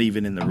 maybe not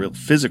even in the real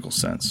physical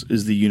sense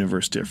is the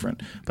universe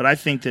different. But I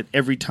think that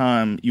every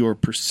time your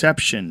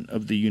perception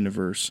of the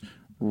universe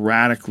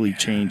radically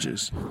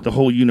changes, the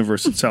whole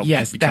universe itself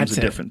Yes, becomes that's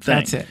a it. different thing.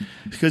 That's it.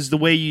 Because the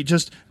way you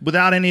just,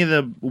 without any of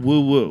the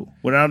woo-woo,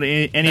 without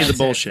any of the That's it,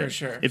 bullshit, for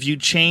sure. if you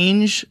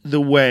change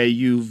the way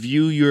you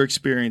view your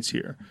experience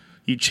here,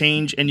 you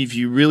change, and if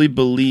you really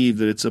believe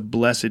that it's a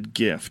blessed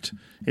gift,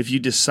 if you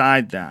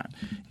decide that,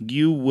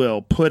 you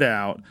will put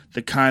out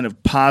the kind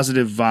of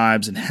positive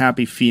vibes and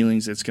happy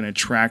feelings that's going to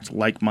attract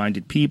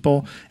like-minded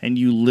people, and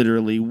you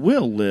literally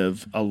will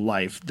live a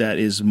life that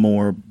is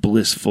more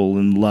blissful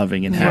and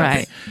loving and happy.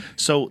 Right.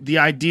 So the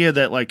idea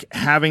that, like,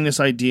 having this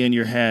idea in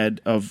your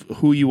head of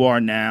who you are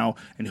now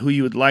and who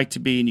you would like to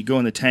be, and you go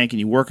in the tank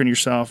and you work on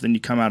yourself, then you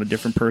come out a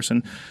different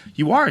person.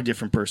 You are a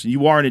different person.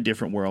 You are in a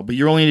different world, but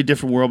you're only in a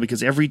different world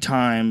because every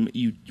time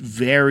you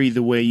vary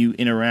the way you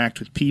interact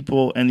with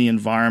people and the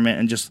environment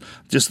and just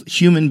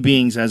human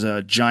beings as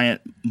a giant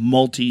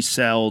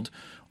multi-celled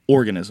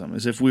organism,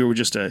 as if we were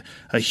just a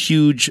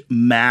huge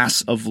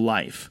mass of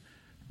life.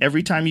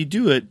 Every time you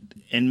do it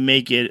and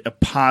make it a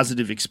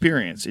positive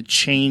experience, it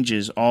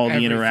changes all the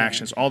Everything.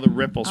 interactions, all the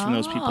ripples from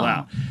those people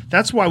out.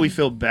 That's why we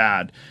feel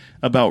bad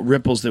about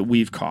ripples that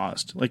we've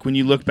caused. Like when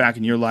you look back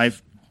in your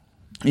life,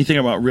 you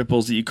think about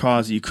ripples that you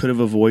caused that you could have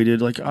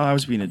avoided. Like, oh, I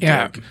was being a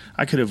dick.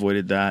 I could have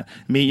avoided that.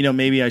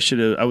 Maybe I should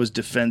have. I was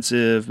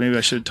defensive. Maybe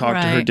I should have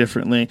talked to her Right.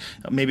 differently.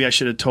 Maybe I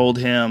should have told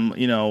him,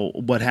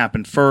 what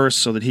happened first,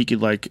 so that he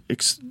could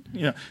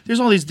there's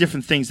all these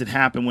different things that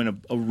happen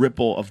when a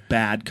ripple of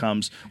bad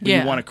comes when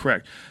Yeah. you want to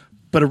correct.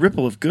 But a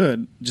ripple of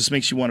good just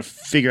makes you want to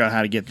figure out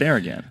how to get there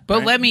again.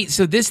 But right?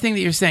 so this thing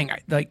that you're saying,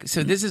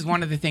 this is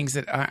one of the things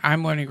that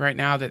I'm learning right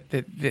now that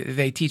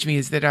they teach me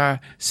is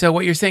that, so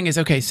what you're saying is,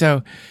 okay,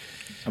 so.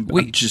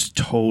 I'm just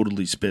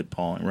totally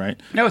spitballing, right?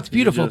 No, it's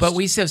beautiful, but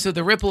so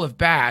the ripple of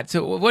bad.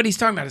 So what he's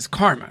talking about is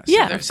karma.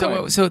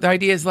 So the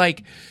idea is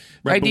like,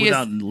 right, but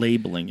without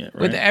labeling it,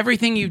 right? With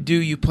everything you do,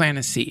 you plant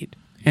a seed,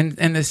 and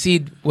the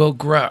seed will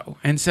grow.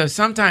 And so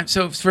sometimes,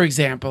 for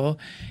example,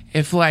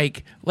 if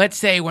like, let's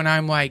say when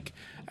I'm like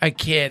a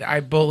kid, I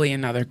bully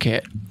another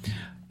kid,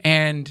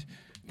 and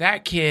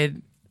that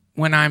kid,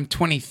 when I'm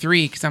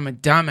 23, because I'm a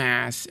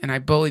dumbass and I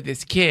bullied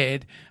this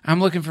kid, I'm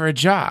looking for a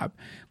job.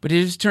 But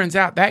it just turns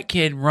out that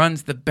kid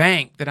runs the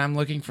bank that I'm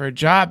looking for a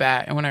job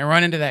at. And when I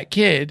run into that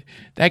kid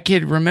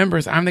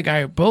remembers I'm the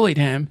guy who bullied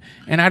him,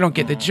 and I don't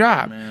get the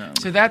job. Man.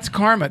 So that's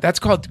karma. That's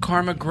called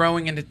karma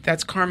growing into.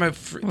 That's karma.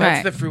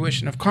 That's the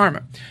fruition of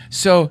karma.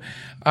 So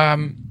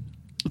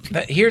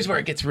here's where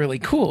it gets really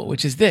cool,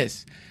 which is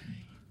this: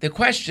 the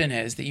question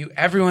is that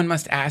everyone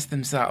must ask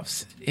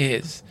themselves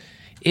is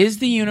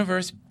the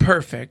universe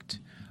perfect,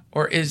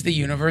 or is the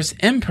universe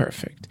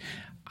imperfect?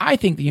 I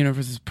think the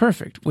universe is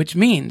perfect, which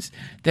means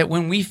that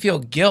when we feel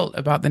guilt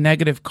about the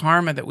negative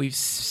karma that we've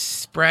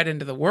spread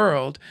into the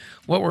world,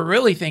 what we're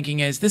really thinking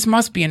is this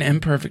must be an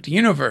imperfect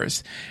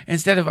universe,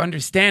 instead of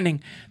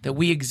understanding that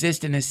we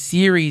exist in a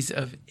series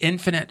of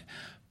infinite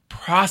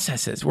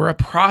processes. We're a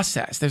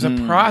process. There's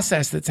a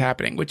process that's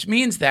happening, which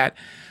means that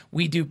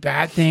we do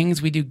bad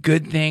things, we do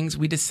good things,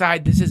 we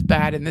decide this is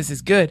bad and this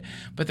is good.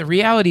 But the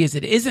reality is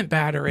it isn't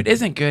bad or it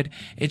isn't good.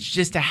 It's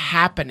just a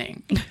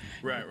happening.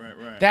 Right.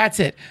 That's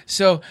it.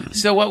 So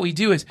what we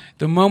do is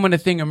the moment a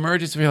thing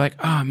emerges, we're like,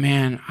 oh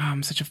man,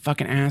 I'm such a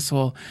fucking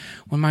asshole.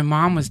 When my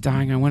mom was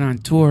dying, I went on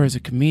tour as a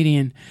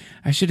comedian.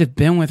 I should have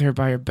been with her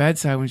by her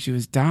bedside when she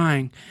was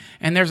dying.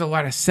 And there's a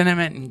lot of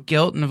sentiment and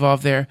guilt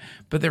involved there.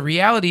 But the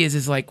reality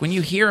is like when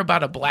you hear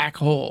about a black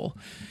hole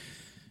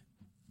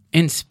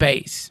in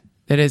space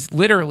that has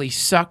literally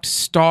sucked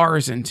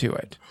stars into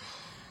it,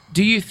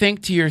 do you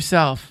think to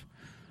yourself,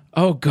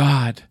 oh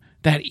God,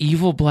 that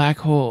evil black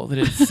hole that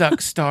had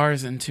sucked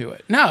stars into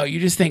it? No,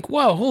 you just think,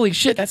 whoa, holy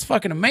shit, that's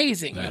fucking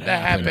amazing that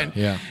happened.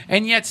 Yeah.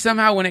 And yet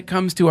somehow when it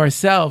comes to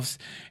ourselves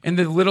and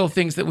the little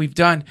things that we've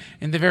done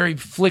in the very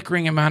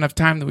flickering amount of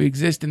time that we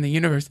exist in the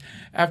universe,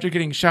 after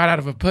getting shot out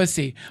of a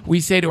pussy,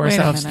 we say to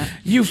ourselves,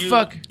 you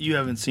You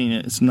haven't seen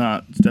it. It's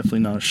definitely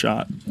not a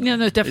shot. No,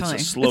 definitely.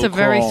 It's a slow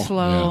very crawl.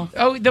 slow.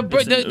 Yeah. Oh,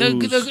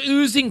 the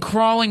oozing,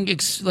 crawling,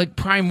 like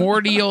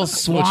primordial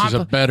swamp. Which is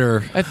a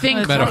better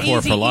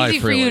metaphor for life, easy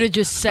for really. you to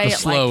just say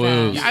it like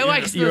ooze.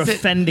 that. You're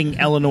offending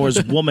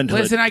Eleanor's womanhood.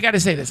 Listen, I got to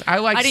say this.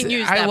 I didn't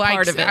use that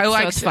part of it, so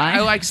it's fine.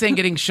 I like saying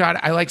getting shot.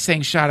 I like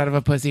saying shot out of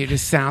a pussy. It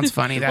just sounds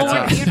funny. That's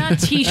all. You're not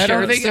T-shirts. I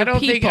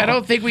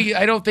don't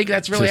think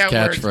that's really how it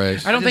works.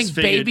 Catchphrase. I don't think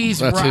babies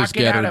that's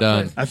rocket out of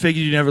pussy. I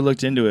figured you never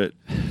looked into it.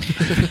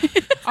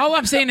 All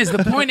I'm saying is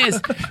the point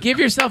is give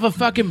yourself a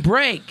fucking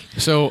break.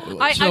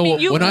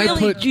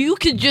 You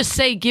could just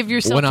say give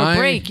yourself a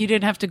break. You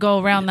didn't have to go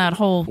around that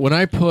whole. When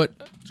I put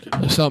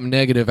something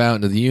negative out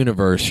into the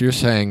universe, you're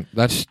saying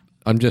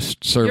I'm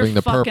just serving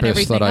the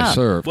purpose that I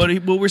serve. What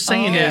we're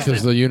saying is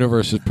because the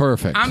universe is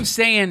perfect. I'm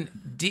saying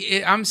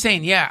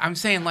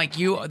like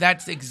you.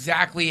 That's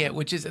exactly it.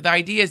 Which is the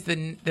idea is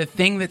the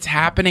thing that's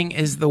happening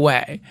is the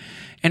way,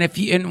 and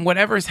in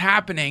whatever's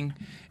happening,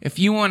 if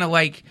you want to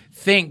like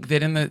think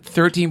that in the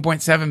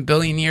 13.7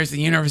 billion years the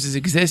universe has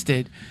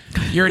existed,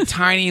 your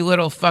tiny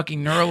little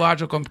fucking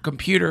neurological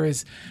computer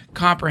is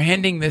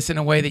comprehending this in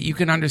a way that you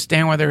can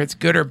understand whether it's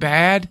good or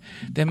bad,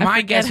 then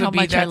my guess would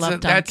be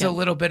that's a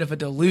little bit of a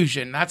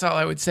delusion. That's all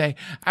I would say.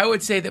 I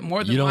would say that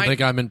more than you don't think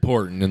I'm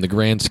important in the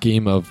grand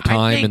scheme of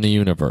time in the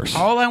universe.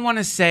 All I want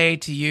to say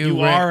to you,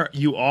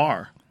 you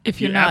are. If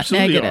you're not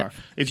negative. Are.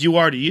 If you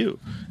are to you,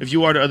 if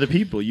you are to other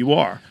people, you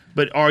are.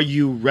 But are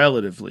you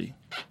relatively?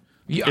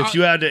 If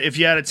you had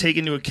to take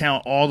into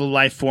account all the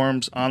life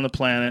forms on the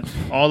planet,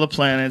 all the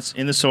planets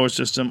in the solar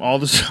system, all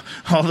the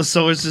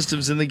solar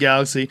systems in the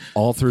galaxy,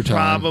 all through time,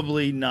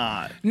 probably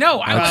not.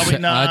 No,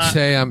 I'd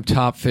say I'm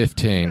top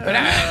 15. But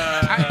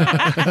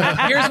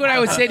here's what I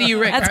would say to you,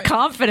 Rick. That's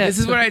confident. This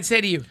is what I'd say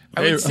to you.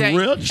 I would say,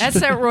 Rich? That's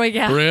that Roy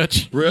Gal.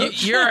 Rich.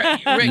 Rick.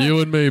 You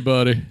and me,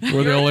 buddy.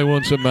 We're the only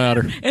ones that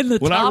matter.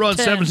 When I run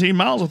 17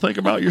 miles, I'll think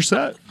about your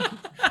set.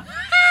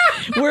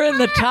 We're in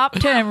the top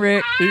 10,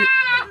 Rick.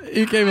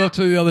 He came up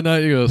to me the other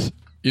night. He goes,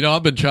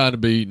 I've been trying to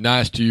be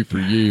nice to you for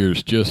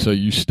years just so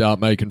you stop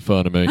making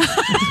fun of me. Did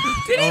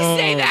he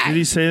say that? Did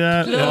he say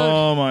that?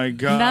 Oh, my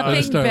God.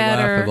 Nothing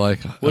better.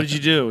 Like, what did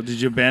you do?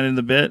 Did you abandon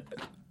the bit?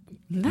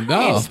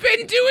 No. He's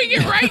been doing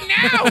it right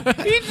now.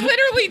 He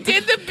literally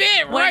did the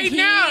bit right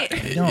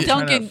now.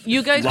 Duncan,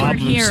 you guys weren't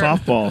here.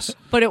 Softballs.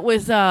 But it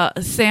was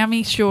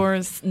Sammy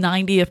Shore's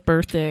 90th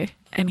birthday,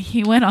 and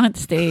he went on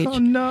stage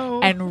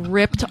and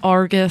ripped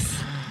Argus.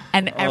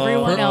 And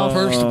everyone else.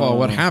 First of all,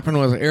 what happened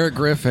was Eric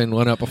Griffin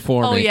went up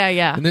before me. Oh,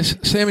 yeah. And this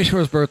Sammy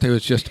Shore's birthday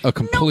was just a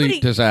complete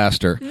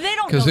disaster. They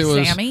don't know it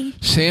was Sammy.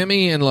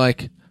 Sammy and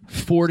like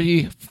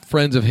 40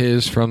 friends of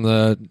his from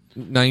the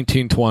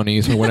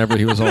 1920s or whenever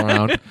he was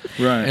around.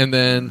 Right. And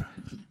then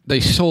they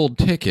sold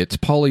tickets.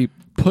 Paulie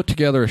put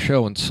together a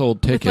show and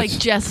sold tickets. With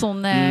like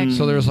Jesselneck.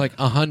 So there's like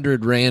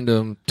 100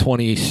 random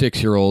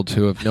 26-year-olds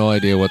who have no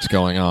idea what's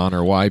going on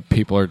or why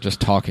people are just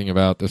talking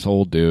about this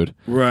old dude.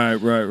 Right.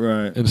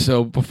 And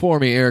so before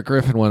me, Eric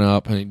Griffin went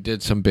up and he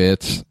did some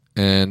bits,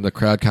 and the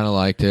crowd kind of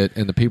liked it,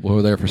 and the people who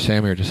were there for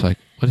Sammy are just like,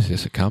 what is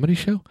this, a comedy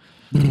show?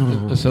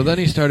 So then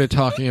he started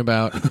talking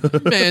about,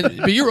 man,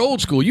 but you're old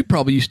school. You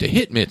probably used to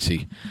hit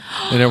Mitzi.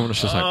 And everyone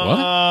was just like, what?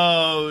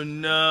 Oh,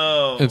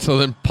 no. And so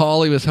then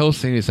Paulie was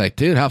hosting. He's like,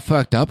 dude, how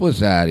fucked up was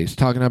that? He's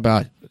talking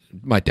about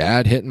my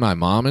dad hitting my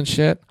mom and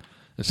shit.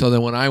 And so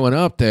then when I went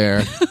up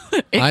there,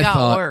 I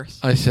got worse.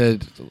 I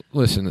said,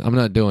 listen, I'm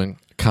not doing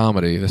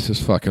comedy. This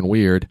is fucking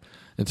weird.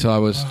 And so I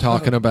was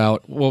talking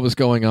about what was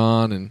going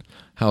on and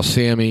how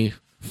Sammy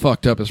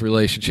fucked up his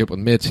relationship with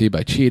Mitzi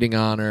by cheating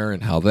on her,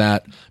 and how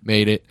that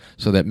made it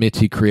so that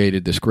Mitzi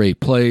created this great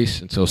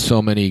place, and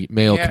so many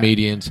male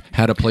comedians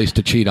had a place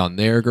to cheat on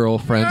their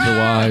girlfriends or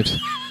wives.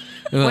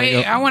 And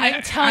Wait, I want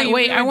I'm telling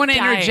you, to. I want to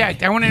dying.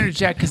 interject. I want to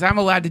interject because I'm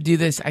allowed to do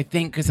this. I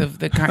think because of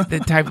the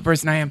type of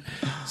person I am.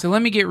 So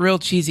let me get real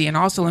cheesy, and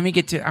also let me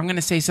get to. I'm going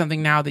to say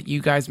something now that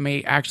you guys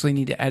may actually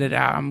need to edit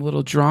out. I'm a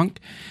little drunk,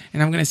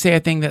 and I'm going to say a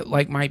thing that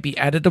like might be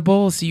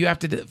editable. So you have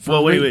to.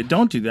 Well, wait.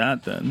 Don't do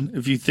that then.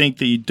 If you think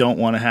that you don't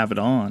want to have it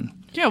on.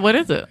 Yeah, what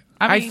is it?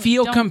 I mean,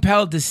 feel don't-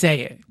 compelled to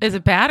say it. Is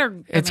it bad or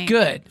It's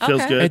good.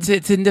 Feels good.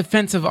 It's in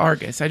defense of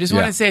Argus. I just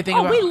want to say a thing Oh,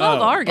 about. we love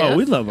Argus. Oh,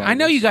 we love Argus. I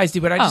know you guys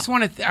do, but I just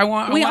want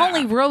to. We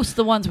only roast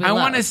the ones we I love.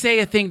 want to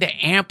say a thing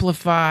to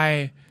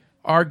amplify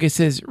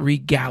Argus's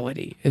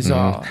regality. Is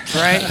all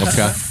right.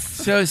 Okay.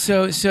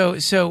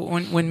 So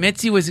when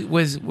Mitzi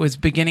was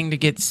beginning to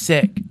get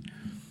sick,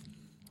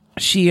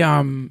 she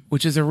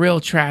which is a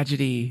real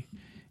tragedy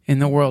in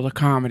the world of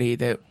comedy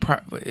that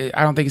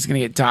I don't think it's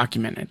going to get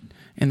documented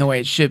in the way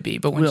it should be.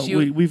 But when Well,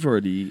 we've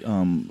already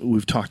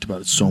we've talked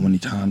about it so many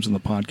times on the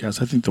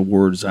podcast. I think the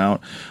word's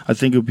out. I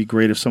think it would be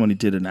great if somebody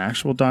did an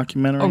actual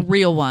documentary. a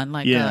real one,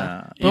 like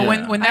Yeah. But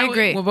yeah. when I that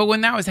agree. but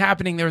when that was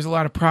happening, there was a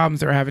lot of problems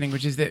that were happening,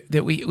 which is that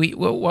we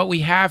what we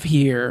have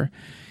here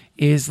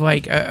is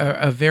like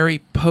a very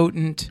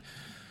potent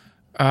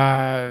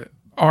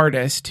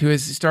artist who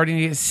is starting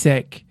to get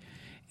sick,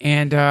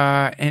 and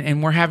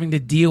we're having to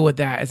deal with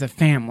that as a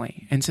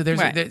family, and so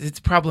Right. it's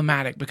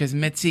problematic because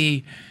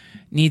Mitzi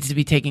needs to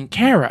be taken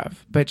care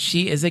of, but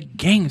she is a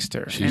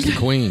gangster. She's the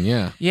queen,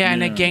 yeah. Yeah,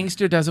 and a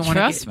gangster doesn't want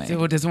Trust to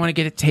me. doesn't want to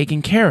get it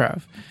taken care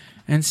of.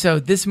 And so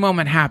this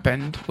moment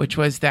happened, which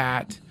was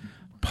that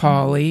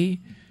Paulie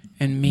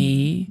and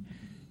me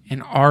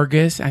and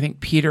Argus, I think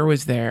Peter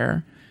was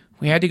there.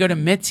 We had to go to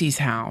Mitzi's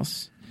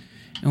house,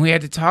 and we had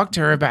to talk to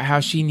her about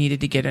how she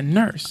needed to get a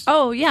nurse.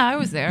 Oh yeah, I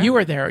was there. You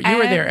were there. You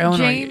were there, And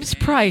Eleanor. James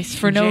Price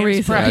for no James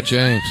reason. Price. Yeah,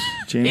 James.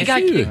 James. He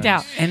got kicked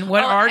out. And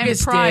what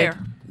Argus and Pryor,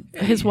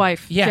 did. his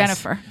wife Yes.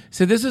 Jennifer.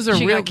 So this is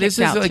She got kicked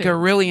out, like too. a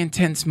really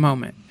intense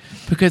moment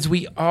because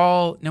we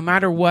all, no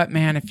matter what,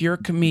 man, if you're a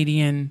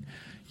comedian,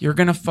 you're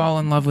gonna fall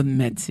in love with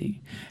Mitzi,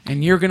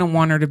 and you're gonna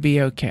want her to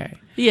be okay.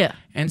 Yeah.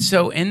 And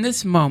so in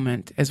this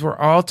moment, as we're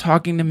all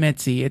talking to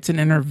Mitzi, it's an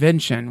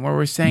intervention where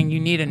we're saying you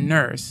need a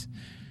nurse.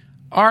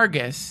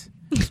 Argus.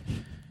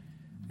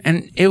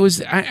 And it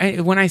was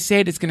when I say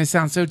it, it's going to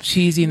sound so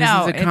cheesy, and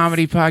No, this is a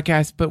comedy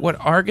podcast. But what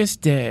Argus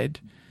did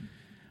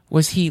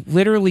was he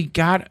literally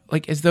got,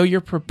 like, as though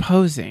you're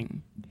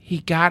proposing, he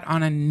got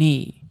on a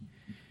knee,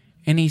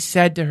 and he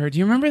said to her, "Do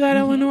you remember that,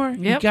 Eleanor?"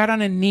 Yep. He got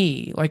on a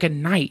knee like a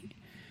knight,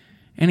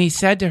 and he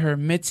said to her,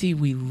 "Mitzi,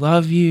 we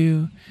love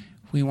you.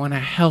 We want to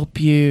help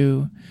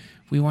you.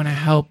 We want to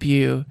help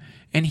you."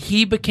 And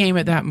he became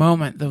at that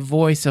moment the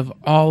voice of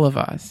all of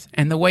us.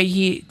 And the way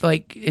he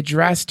like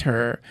addressed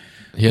her,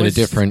 He had a was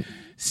different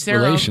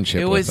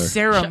relationship It with was her.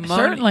 ceremonial.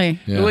 Certainly.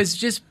 Yeah. It was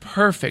just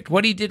perfect.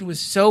 What he did was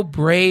so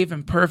brave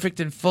and perfect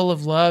and full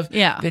of love.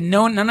 Yeah. That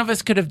none of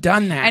us could have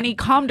done that. And he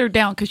calmed her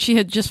down because she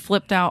had just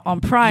flipped out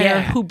on Pryor,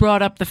 Yeah. who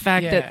brought up the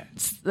fact Yeah.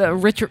 that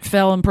Richard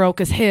fell and broke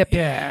his hip.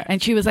 Yeah.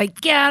 And she was like,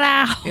 "Get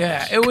out!"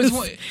 Yeah, it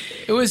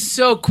was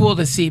so cool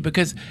to see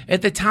because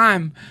at the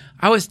time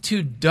I was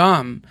too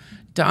dumb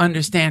to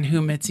understand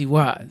who Mitzi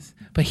was,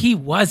 but he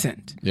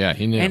wasn't. Yeah,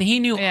 he knew. And he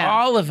knew Yeah.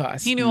 all of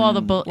us. He knew all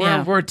the bull.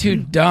 Yeah. We're too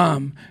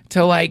dumb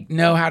to like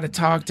know how to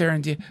talk to her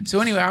and do. So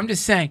anyway, I'm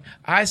just saying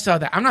I saw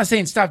that. I'm not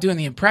saying stop doing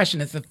the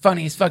impression. It's the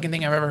funniest fucking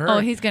thing I've ever heard. Oh,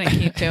 he's gonna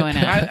keep doing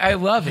it. I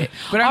love it.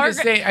 But I'm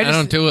just saying. I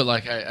don't do it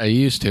like I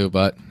used to,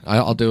 but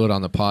I'll do it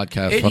on the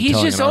podcast. if I'm He's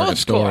telling just an old Argus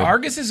school. story.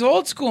 Argus is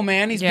old school,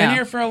 man. He's Yeah. been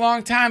here for a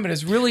long time, but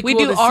it's really We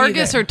cool do to see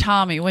Argus that. or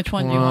Tommy. Which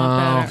one do you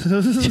want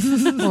better?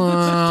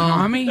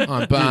 Tommy.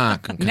 I'm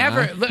back. Okay.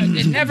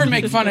 Never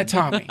make fun of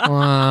Tommy.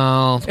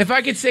 Well, If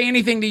I could say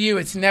anything to you,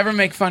 it's never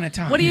make fun of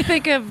Tommy. What do you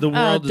think of The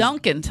world is-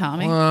 Duncan,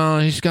 Tommy?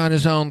 he's got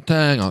his own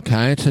thing,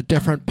 okay? It's a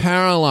different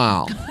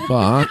parallel.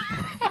 But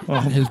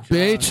his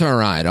beats are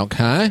right,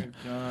 okay?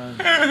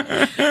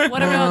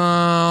 What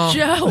about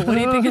Joe? What do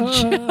you think of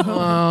Joe?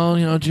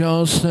 Well,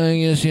 Joe's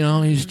thing is,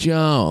 he's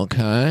Joe,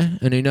 okay?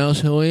 And he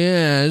knows who he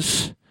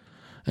is.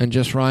 And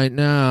just right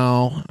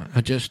now,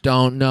 I just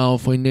don't know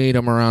if we need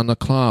him around the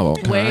club,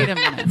 okay? Wait a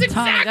minute. That's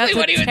Tommy, exactly that's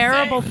what he a would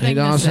terrible say. thing He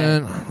to say.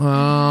 doesn't,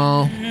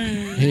 well,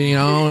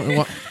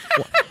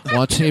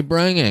 what's he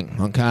bringing,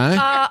 okay?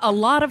 A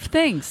lot of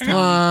things, Tommy.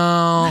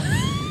 Well,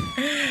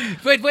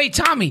 But wait,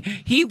 Tommy,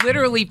 he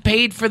literally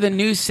paid for the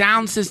new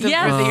sound system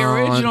Yes. for the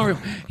original room.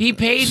 He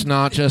paid. it's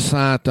not just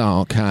that, though,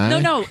 okay?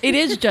 No, it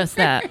is just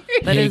that.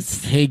 That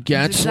is. He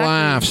gets exactly-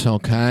 laughs,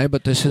 okay?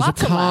 But this is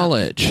Lots a of laughs.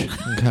 college,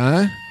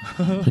 okay?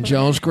 And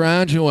Joe's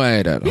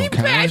graduated,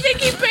 okay? I think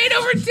he paid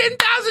over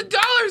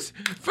 $10,000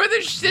 for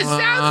the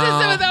sound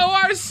system of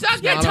the OR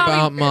suck. Not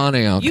about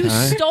money, okay? You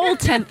stole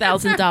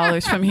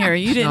 $10,000 from here.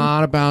 You It's didn't.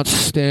 not about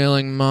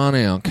stealing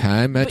money,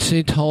 okay?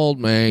 Mitzi told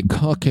me,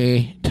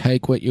 Cookie,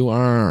 take what you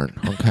earn,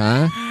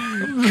 okay?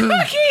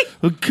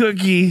 A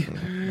cookie.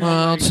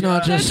 Well, it's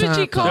not just That's what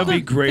she that. called That'd be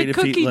the great if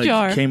he cookie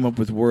jar. came up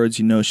with words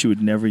she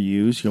would never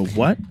use. You go,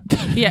 what?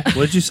 Yeah.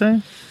 What did you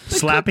say?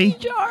 Slappy?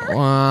 Cookie jar.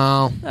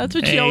 Well, That's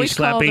what Hey, she always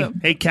called Slappy. him.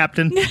 Hey,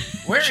 Captain.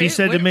 Where She is-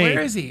 said to me-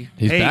 Where is he?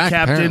 he's Hey, back,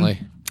 Captain. apparently.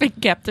 Hey,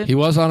 Captain. He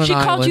was on an She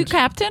called you island.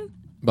 Captain?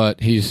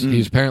 But he's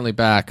apparently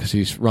back because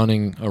he's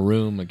running a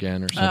room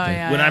again or something.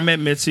 yeah. When I met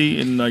Mitzi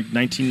in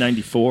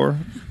 1994,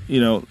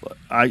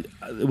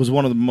 it was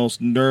one of the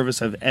most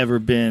nervous I've ever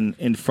been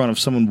in front of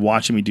someone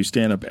watching me do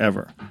stand up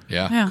ever.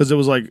 Yeah. Yeah. Because it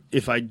was like,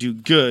 if I do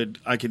good,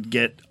 I could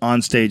get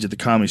on stage at the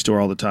Comedy Store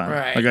all the time.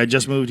 Right. Like, I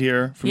just moved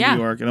here from Yeah.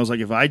 New York, and I was like,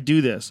 if I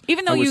do this,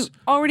 Even though I you was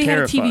already had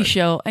a TV terrified.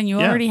 show and you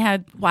Yeah. already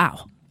had,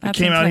 wow. I That's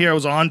came out insane. here, I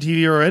was on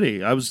TV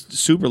already. I was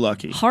super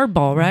lucky.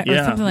 Hardball, right? Or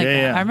Yeah, something like that.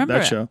 yeah, I remember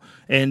that it. show.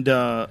 And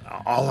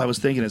all I was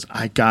thinking is,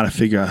 I got to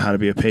figure out how to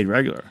be a paid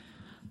regular.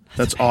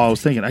 That's all I was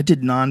thinking. I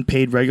did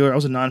non-paid regular. I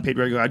was a non-paid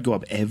regular. I'd go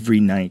up every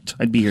night.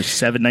 I'd be here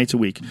 7 nights a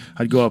week.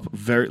 I'd go up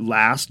very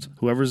last.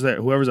 Whoever's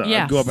there.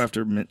 Yes. I'd go up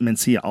after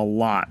Mencia a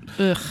lot.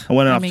 Ugh. I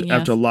went I up mean,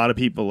 after yes. a lot of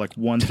people, like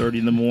 1:30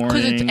 in the morning.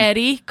 Because it's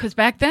Eddie. Because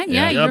back then,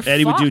 yeah, Yep, you're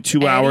Eddie would do fucked.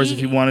 2 hours if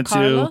Eddie, he wanted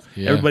Carlos. to.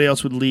 Yeah. Everybody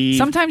else would leave.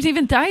 Sometimes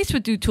even Dice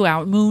would do 2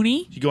 hours.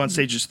 Mooney. You go on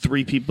stage, there's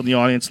 3 people in the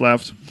audience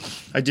left.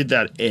 I did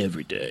that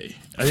every day.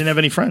 I didn't have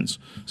any friends,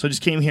 so I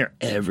just came here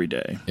every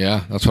day.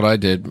 Yeah, that's what I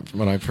did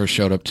when I first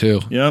showed up, too.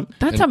 Yep.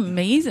 That's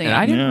amazing.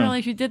 I didn't Yeah.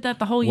 realize you did that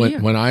the whole year.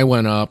 When I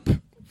went up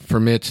for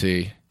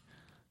Mitzi,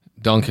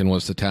 Duncan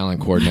was the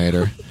talent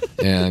coordinator,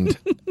 and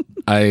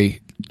I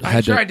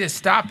I tried to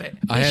stop it.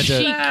 I had to.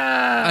 She-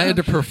 I had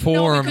to No,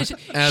 perform because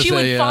as she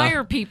would a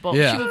fire people.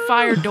 yeah. She would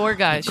fire door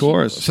guys. Of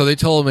course. So they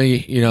told me,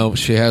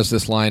 she has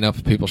this lineup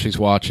of people she's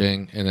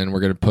watching, and then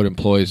we're going to put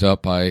employees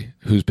up by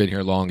who's been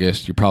here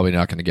longest. You're probably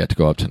not going to get to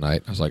go up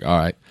tonight. I was like, all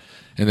right.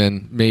 And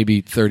then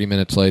maybe 30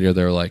 minutes later,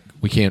 they were like,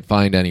 we can't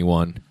find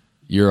anyone.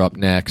 You're up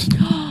next.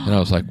 And I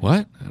was like,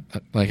 what?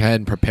 Like, I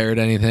hadn't prepared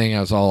anything. I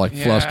was all like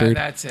Yeah, flustered.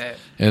 that's it.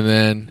 And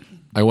then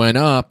I went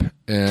up,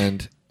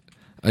 and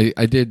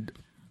I did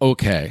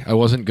okay. I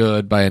wasn't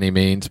good by any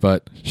means,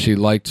 but she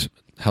liked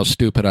how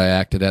stupid I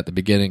acted at the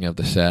beginning of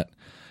the set.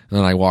 And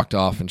then I walked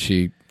off, and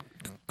she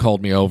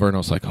called me over, and I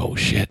was like, oh,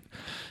 shit.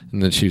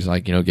 And then she was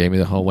like, gave me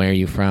the whole, where are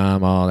you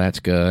from? Oh, that's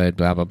good,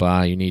 blah, blah,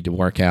 blah. You need to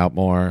work out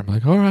more. I'm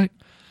like, all right.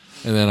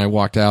 And then I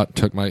walked out and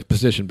took my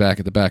position back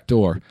at the back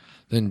door.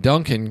 Then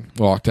Duncan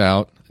walked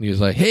out, and he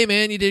was like, hey,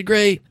 man, you did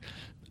great.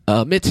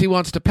 Mitzi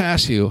wants to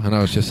pass you. And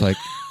I was just like,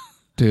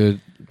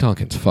 dude,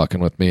 Duncan's fucking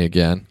with me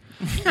again.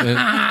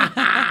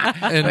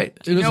 And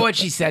But you know what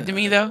she said to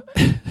me, though?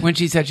 When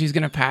she said she was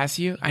going to pass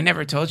you? I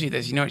never told you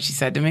this. You know what she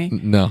said to me?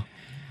 No.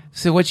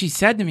 So what she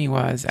said to me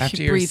was, after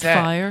She your breathed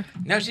set... fire?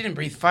 No, she didn't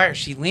breathe fire.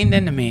 She leaned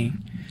into me,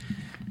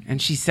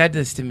 and she said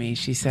this to me.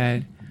 She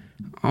said,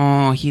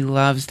 oh, he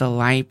loves the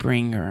light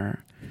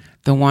bringer,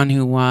 the one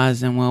who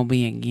was and will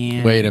be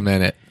again. Wait a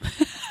minute.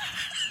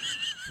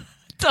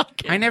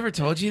 I never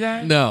told you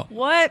that? No.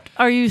 What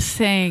are you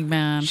saying,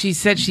 man? She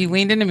said, she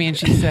leaned into me and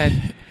she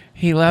said,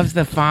 he loves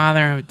the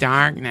father of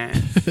darkness.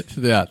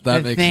 Yeah, that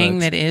The makes thing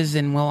sense. that is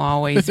and will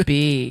always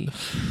be.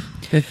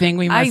 The thing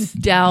we I must...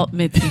 doubt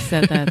Mitzi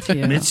said that to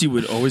you. Mitzi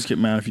would always get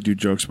mad if you do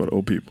jokes about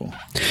old people.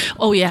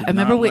 Oh yeah, I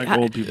remember Not we like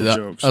old people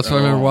jokes. That's why I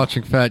at remember all.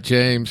 watching Fat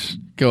James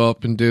go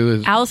up and do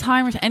his.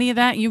 Alzheimer's, any of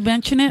that? You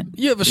mention it?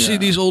 You ever see Yeah,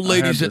 these old I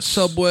had ladies at this-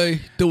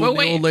 Subway doing But the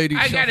wait, old lady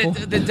I got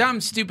shuffle? it. The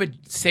dumb, stupid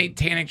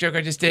satanic joke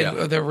I just did,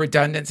 Yeah. the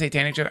redundant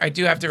satanic joke, I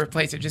do have to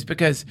replace it just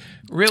because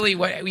really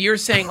what you're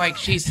saying, like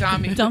she saw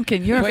me.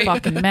 Duncan, you're a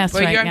fucking mess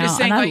But right I'm now, just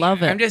saying, and I like,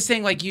 love it. I'm just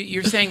saying, like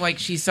you're saying, like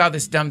she saw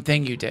this dumb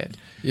thing you did.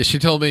 Yeah, she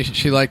told me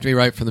she liked me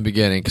right from the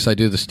beginning because I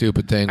do the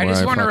stupid thing. I where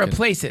just want to fucking-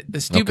 replace it.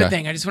 The stupid Okay.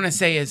 thing I just want to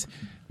say is,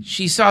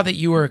 she saw that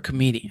you were a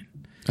comedian.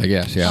 I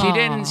guess, yeah.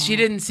 She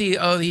didn't see.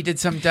 Oh, he did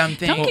some dumb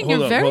thing. Duncan, Hold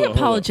you're up, very hold up, hold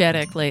up.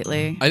 apologetic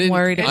lately. I didn't-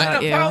 worried Is it about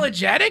Is it you.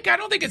 apologetic? I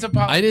don't think it's I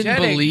apologetic.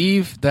 didn't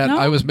believe that No?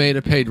 I was made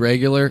a paid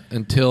regular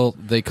until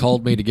they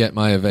called me to get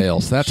my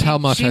avails. That's how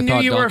much She I knew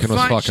thought you were Duncan was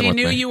fun- fucking She with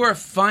knew me. you were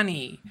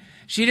funny.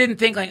 She didn't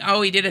think like,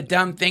 oh, he did a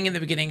dumb thing in the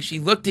beginning. She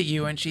looked at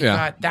you and she Yeah.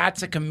 thought,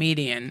 that's a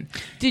comedian.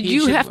 Did He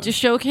you should- have to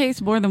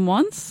showcase more than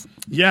once?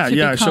 Yeah, to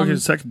yeah. I become- showed you a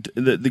second.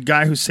 The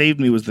guy who saved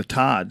me was the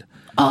Todd.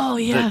 Oh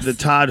yes. The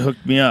Todd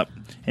hooked me up,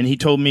 And he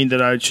told me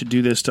that I should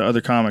do this to other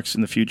comics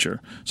in the future.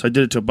 So I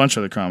did it to a bunch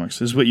of other comics.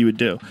 This is what you would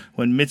do.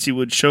 When Mitzi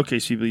would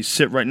showcase people, you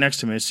sit right next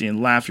to Mitzi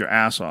and laugh your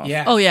ass off.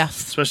 Yeah. Oh, yes.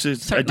 Especially,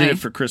 Certainly. I did it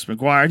for Chris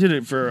McGuire. I did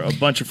it for a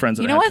bunch of friends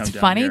that You know I had what's come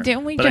down funny? here.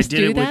 Didn't we But I just did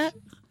do it with- that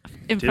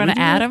in Did front we of do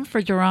that? Adam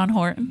for Jerron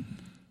Horton?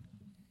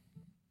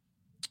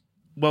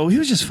 Well, he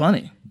was just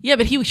funny. Yeah,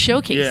 but he was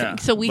showcasing. Yeah,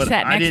 So we but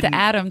sat I next to didn't-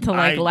 Adam to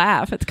like I-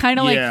 laugh. It's kind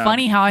of like Yeah.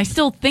 funny how I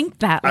still think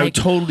that. I Like,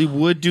 totally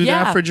would do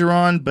Yeah. that for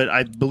Jerron, but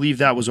I believe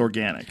that was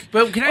organic.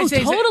 But can I oh,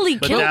 say totally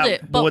But killed that-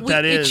 it. but But what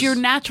that it's is- your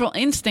natural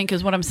instinct,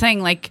 is what I'm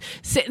saying. Like,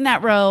 sit in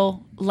that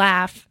row,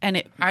 laugh, and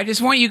it I just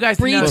want you guys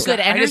to know. Breathes good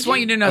I just energy?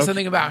 want you to know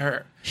something about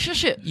her.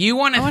 shush it. You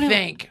want I to wanna-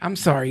 think. I'm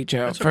sorry,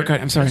 Joe. okay.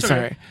 I'm sorry. That's okay.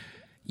 Sorry.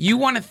 You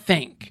want to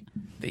think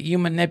that you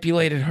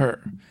manipulated her.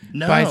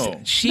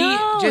 No. She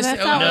No, just.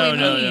 that's not No, what we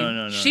no, mean. no,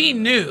 no, no. She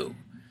knew.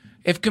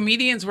 If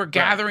comedians were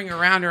gathering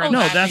around her, and No,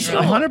 laughing that's at her-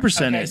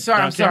 100% Okay, it. sorry,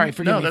 I'm Duncan. sorry.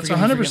 Forgive No, me. that's forgive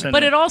me, 100%.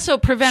 But it also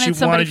prevented She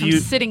somebody wanted from you-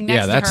 sitting next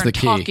Yeah, to that's her the and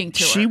key. talking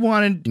to She her.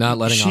 wanted Not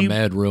letting she,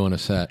 Ahmed ruin a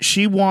set.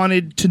 She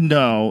wanted to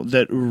know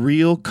that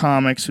real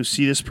comics who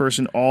see this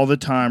person all the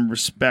time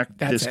respect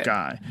That's this it.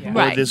 guy Yeah. or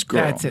Right. this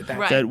girl. That's it. That's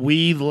Right. That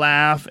we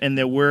laugh and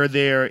that we're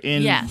there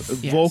in Yes.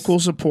 vocal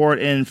support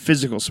and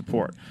physical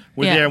support.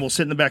 We're Yeah. there. We'll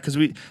sit in the back because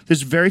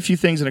there's very few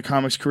things in a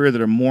comic's career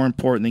that are more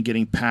important than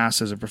getting past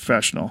as a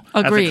professional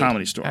at Agreed. the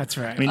Comedy Store. That's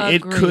right. I mean, Agreed.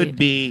 it could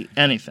be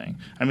anything.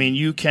 I mean,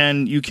 you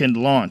can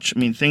launch. I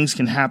mean, things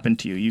can happen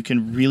to you. You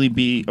can really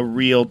be a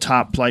real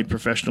top flight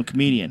professional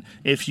comedian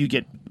if you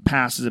get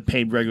passed as a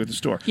paid regular at the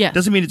store. Yes.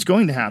 Doesn't mean it's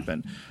going to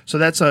happen. So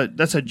that's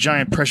a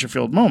giant pressure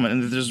filled moment.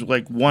 And there's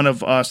like one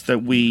of us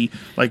that we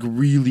like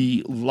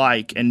really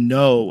like and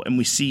know and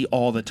we see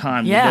all the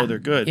time. Yeah. We know they're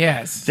good.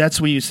 Yes. That's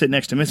when you sit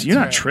next to Missy. You're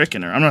not right.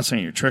 tricking her. I'm not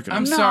saying you're tricking her.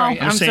 I'm No. sorry.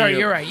 I'm I'm saying sorry. you're-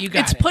 You're right. You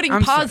got It's it. putting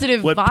I'm sorry.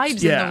 positive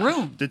vibes in the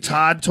room. The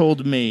Todd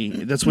told me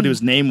that's what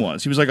his name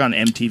was. He was like on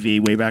MTV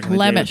way back in the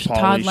day. Lemish, with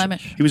Todd Pauly.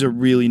 Lemish. He was a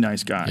really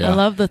nice guy. Yeah. I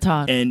love the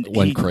Todd. And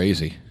Went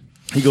crazy.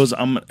 He goes,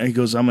 I'm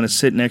gonna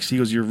sit next. He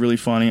goes, you're really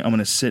funny. I'm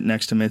gonna sit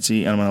next to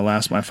Mitzi and I'm gonna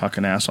laugh my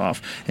fucking ass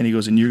off. And he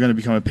goes, and you're gonna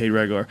become a paid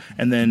regular,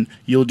 and then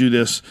you'll do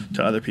this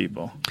to other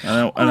people.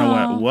 And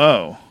I went,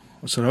 whoa.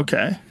 I said,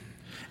 okay.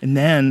 And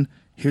then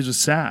here's what's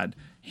sad.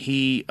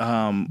 He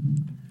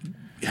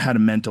had a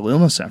mental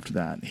illness after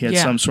that. He had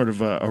Yeah. some sort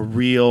of a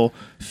real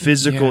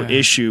physical Yeah.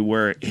 issue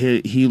where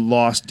he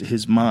lost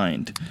his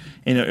mind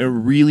in a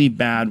really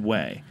bad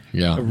way.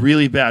 Yeah. A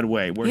really bad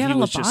way where he had a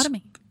was just.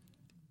 lobotomy.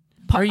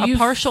 Are you a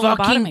partial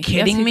fucking lobotomy.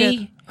 kidding Yes, he me? did. Are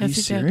you Yes, he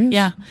did. serious?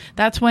 Yeah,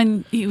 that's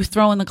when he was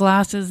throwing the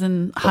glasses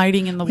and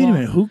hiding in the Wait wall. a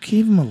minute, who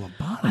gave him a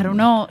lobotomy? I don't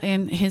know.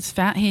 And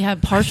he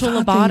had partial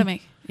I thought they-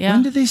 lobotomy. Yeah.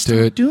 When did they stop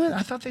Dude, doing it? I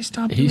thought they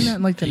stopped doing he's- that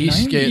in like the he's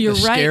 90s. scared- You're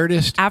the right.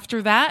 scaredest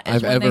After that is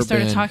I've when they ever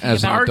started been talking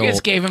as an about. adult.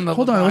 Argus gave him the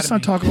Hold on, let's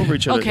not lobotomy. talk over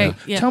each other. Okay,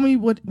 yeah. Tell me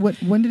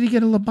when did he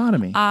get a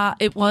lobotomy?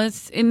 It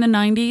was in the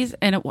 90s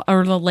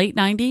or the late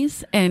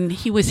 90s, and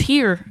he was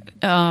here.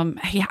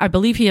 I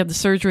believe he had the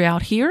surgery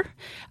out here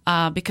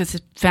because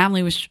his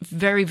family was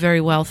very, very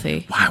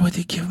wealthy. Why would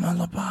they give him a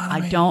lobotomy?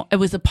 I don't. It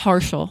was a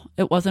partial.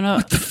 It wasn't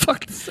a. The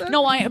fuck is that?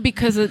 No,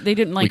 because they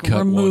didn't like cut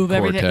remove one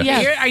everything. cortex. Yeah,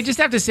 Here, I just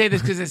have to say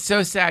this because it's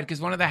so sad. Because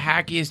one of the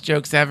hackiest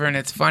jokes ever, and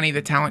it's funny.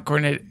 The talent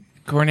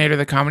coordinator of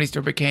the Comedy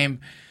Store became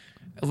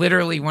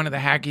literally one of the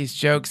hackiest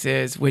jokes.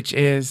 Which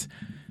is,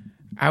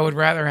 I would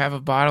rather have a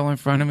bottle in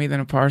front of me than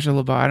a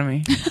partial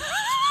lobotomy.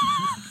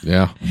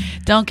 Yeah.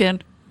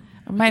 Duncan,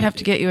 I might have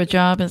to get you a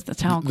job as the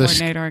talent The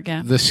coordinator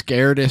again. The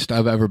scaredest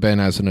I've ever been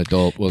as an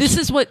adult was This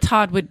is what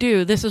Todd would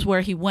do. This is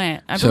where he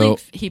went. I So,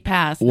 believe he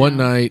passed. one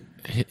now. night.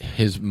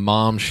 His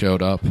mom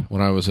showed up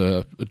when I was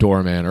a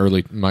doorman,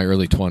 my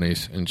early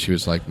 20s, and she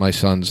was like, "My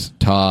son's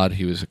Todd.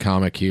 He was a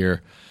comic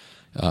here.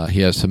 He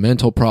has some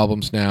mental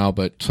problems now,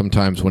 but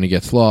sometimes when he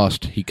gets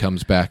lost, he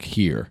comes back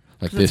here.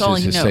 Like That's this all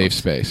is he his knows. safe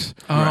space."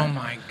 Oh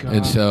my god!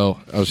 And so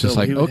I was just So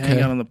like, he would hang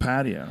okay, out on the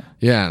patio.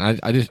 yeah. And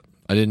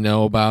I didn't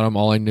know about him.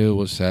 All I knew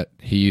was that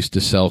he used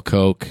to sell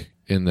coke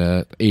in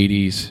the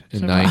 80s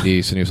and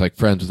 90s, and he was like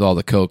friends with all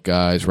the coke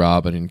guys,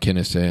 Robin and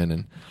Kinnison,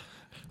 and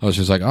I was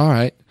just like, all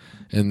right.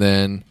 And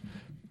then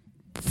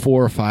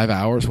 4 or 5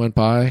 hours went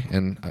by,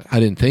 and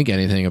I didn't think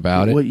anything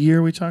about it. What year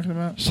are we talking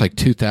about? It's like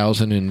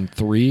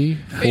 2003,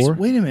 4.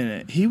 Wait a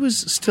minute. He was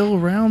still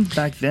around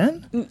back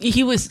then?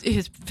 He was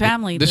his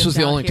family. This lived was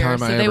the out only here,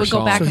 time I so they ever would go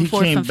saw back him. So and he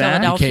forth came from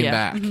back? He Philadelphia. came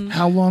back. Mhm.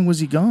 How long was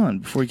he gone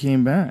before he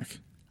came back?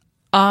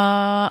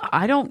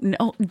 I don't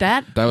know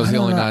that. That was I the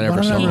don't only know. night I Why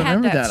ever don't I saw He him. had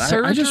remember that that.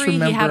 surgery. I just He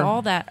had remember-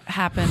 all that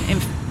happen.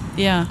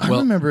 Yeah. I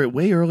Well- remember it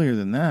way earlier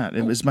than that.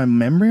 Is my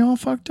memory all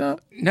fucked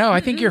up? no,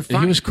 I think you're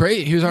fine. He was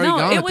great. He was already No,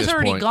 gone it at was this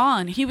already point.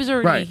 gone. He was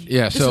already. Right.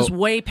 Yeah, This so- is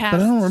way past.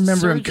 But I don't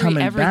remember him surgery,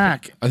 coming everything.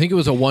 back. I think it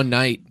was a one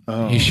night.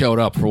 He showed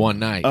up for one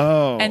night.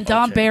 Oh. And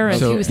Don okay. Barris,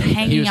 So he was he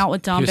hanging was- out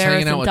with he Don was Barris,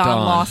 hanging out and with Don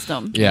Don. lost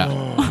him.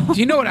 Yeah. Do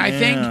you know what I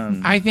think?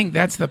 Man. I think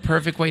that's the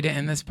perfect way to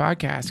end this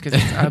podcast because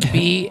it's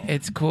upbeat.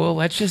 It's cool.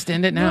 Let's just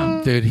end it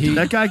now. Dude,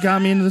 That guy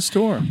got me into the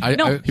store.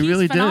 No, I- he's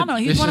really did. phenomenal.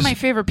 He's This one of is- my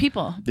favorite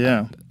people.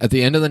 Yeah. at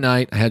the end of the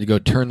night, I had to go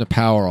turn the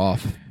power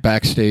off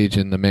backstage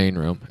in the main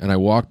room, and I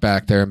walked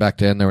back there, and back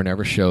then there were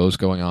never shows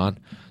going on,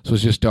 so it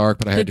was just dark,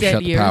 but I had to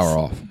shut the power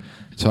off.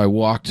 So I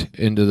walked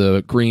into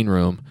the green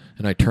room,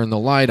 and I turned the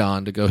light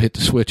on to go hit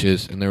the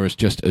switches, and there was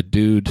just a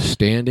dude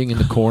standing in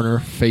the corner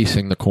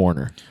facing the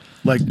corner.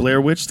 Like Blair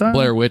Witch style?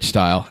 Blair Witch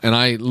style. And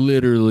I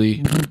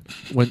literally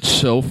went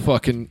so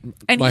fucking...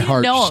 And my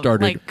heart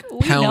started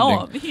pounding.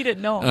 Know him. He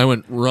didn't know him. And I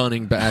went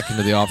running back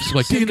into the office. I'm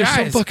like, dude, there's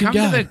some Guys, fucking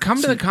guy. come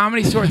to the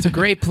Comedy Store. It's a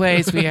great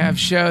place. We have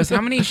shows.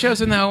 How many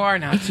shows in the OR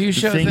now? 2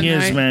 shows a night? The thing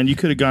is, man, you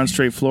could have gone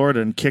straight Florida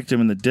and kicked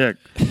him in the dick.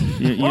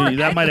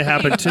 That might have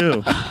happened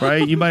too,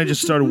 right? You might have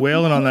just started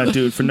wailing on that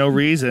dude for no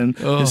reason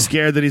and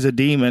scared that he's a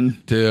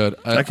demon. Dude.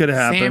 That could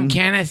have Sam happened.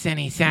 Kennison,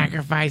 he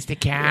sacrificed a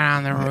cat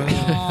on the roof.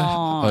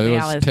 Oh, it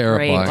that was terrifying.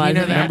 Great, You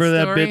know that Remember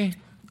that story? bit?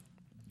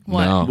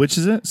 What? No. Which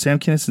is it? Sam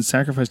Kinison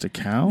sacrificed a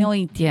cow? No,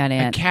 he didn't.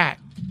 A cat.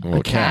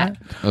 A cat.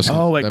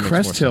 Oh, at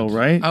Crest Hill,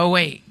 right? Oh,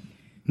 wait.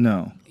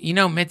 No. You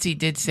know, Mitzi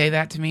did say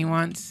that to me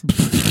once.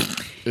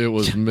 It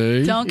was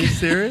me. Don't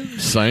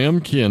serious?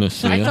 Sam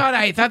Kennison.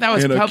 I thought that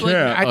was And a public.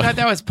 cat. I thought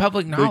that was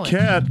public The knowledge.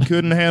 cat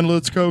couldn't handle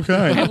its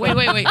cocaine. Wait.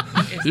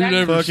 Is You that,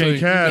 never Fucking seen-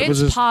 cat was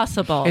It's just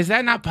possible. is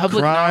that not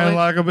public crying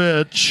knowledge? like a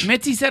bitch.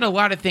 Mitzi said a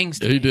lot of things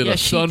to He me. did Yeah, a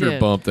she thunder did.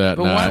 bump that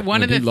But night.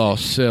 one of and he the-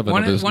 lost 7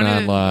 of his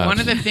 9 lives. One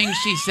of the things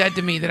she said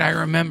to me that I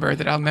remember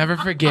that I'll never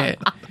forget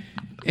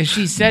is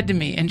she said to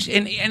me, and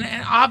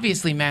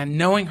obviously, man,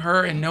 knowing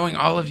her and knowing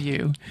all of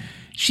you,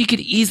 she could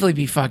easily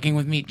be fucking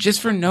with me just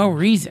for no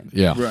reason.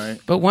 Yeah. Right.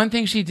 But one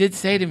thing she did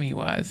say to me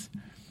was,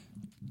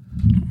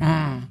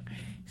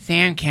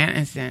 Sam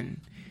Kennison,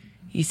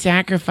 he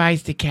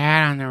sacrificed a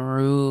cat on the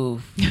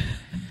roof.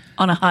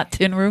 On a hot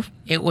tin roof?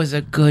 It was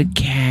a good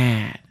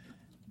cat.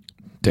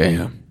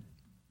 Damn.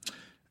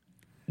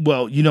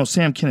 Well,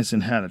 Sam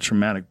Kinison had a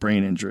traumatic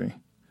brain injury.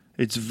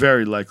 It's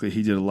very likely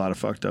he did a lot of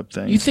fucked up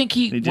things. You think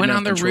he didn't went have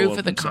on the control roof of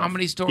of the himself.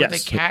 Comedy Store Yes.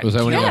 with a cat? Was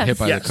that when he got Yes. hit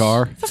by Yes. the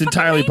car? It's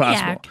entirely maniac.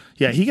 possible.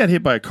 Yeah, he got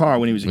hit by a car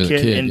when he was a He was a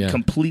kid, kid, and yeah.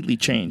 completely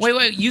changed.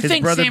 Wait. You His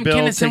think brother Sam Bill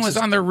Kinison takes was his-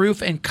 on the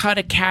roof and cut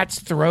a cat's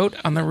throat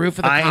on the roof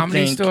of the I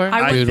Comedy think- Store?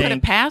 I would Dude. put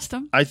it past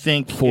him. I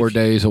think 4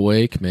 days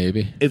awake,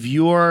 maybe. if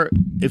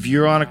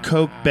you're on a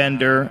coke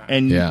bender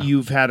and Yeah.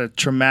 you've had a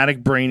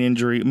traumatic brain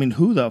injury, I mean,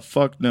 who the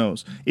fuck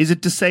knows? Is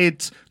it to say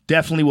it's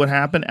definitely what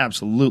happened?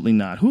 Absolutely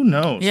not. Who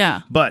knows?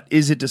 Yeah. But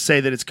is it to say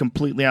that it's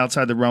completely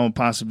outside the realm of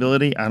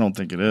possibility? I don't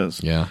think it is.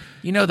 Yeah.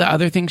 You know the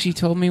other thing she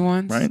told me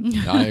once? Right?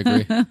 I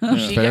agree.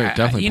 She Very, got,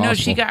 definitely you know,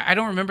 possible. she got, I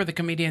don't remember the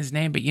comedian's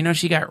name, but you know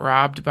she got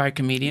robbed by a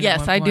comedian. at Yes,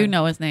 one I do point?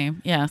 know his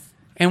name. Yes.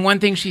 And one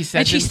thing she said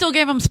And she to still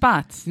gave him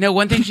spots. No,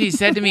 one thing she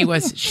said to me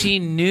was she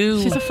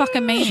knew She's a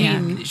fucking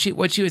maniac. she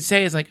what she would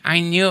say is like, I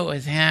knew it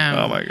was him.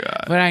 Oh my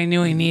God. But I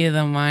knew he needed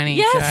the money,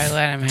 so Yes. I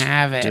let him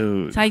have it.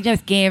 Dude. So I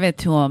just gave it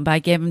to him. But I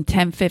gave him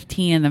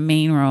 10-15 in the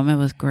main room. It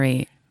was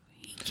great.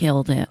 He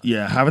killed it.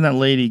 Yeah, having that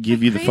lady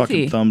give you the Crazy.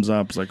 fucking thumbs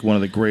up is like one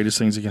of the greatest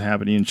things that can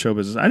happen to you in show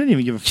business. I didn't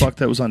even give a fuck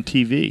that was on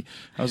TV.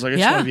 I was like, I just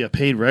Yeah. want to be a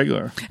paid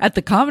regular. At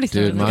the Comedy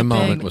Store. Dude, it my a big-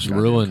 moment was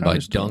ruined by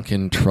Comedy Store.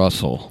 Duncan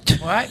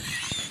Trussell. What?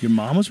 Your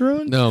mom was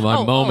ruined? No, my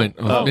Oh, moment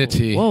oh, was oh.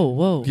 Mitzi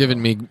Whoa.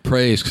 giving me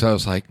praise because I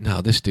was like,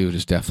 no, this dude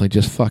is definitely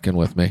just fucking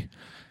with me.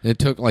 It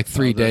took like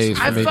 3 days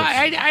for me to...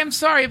 I'm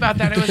sorry about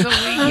that. It was a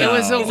weak, it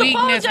was a He's weakness.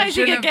 I apologizing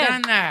shouldn't have again.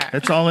 done that.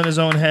 It's all in his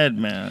own head,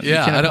 man. Yeah,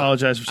 you can't I don't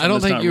apologize for I something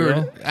don't think that's you not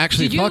were real.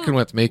 actually Did you- fucking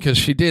with me because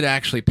she did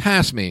actually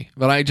pass me.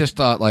 But I just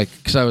thought, like,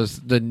 because I was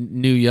the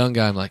new young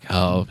guy, I'm like,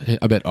 oh,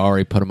 I bet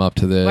Ari put him up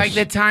to this. Like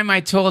the time I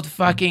told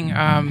fucking,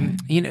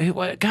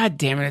 what? God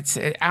damn it, it's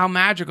Al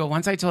Madrigal.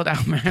 Once I told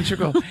Al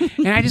Madrigal,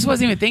 and I just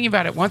wasn't even thinking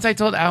about it. Once I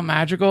told Al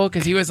Madrigal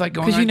because he was like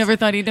going. Because you on- never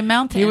thought he'd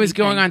amount to He was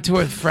anything. going on tour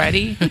with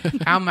Freddie.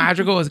 Al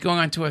Madrigal was going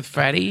on tour with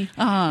Freddie,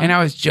 and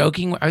I was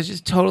joking. I was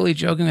just totally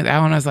joking with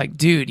Al, and I was like,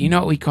 "Dude, you know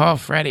what we call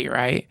Freddie,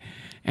 right?"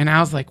 And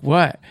Al's like,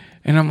 "What?"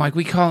 And I'm like,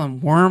 "We call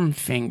him Worm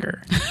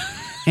Finger."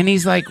 And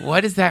he's like,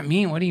 "What does that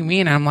mean? What do you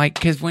mean?" And I'm like,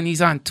 "Because when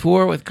he's on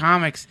tour with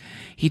comics,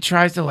 he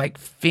tries to like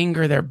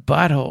finger their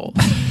butthole."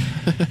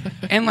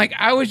 And like,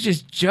 I was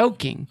just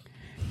joking.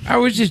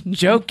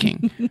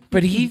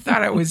 But he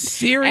thought I was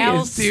serious.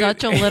 Al's dude.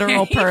 such a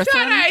literal He thought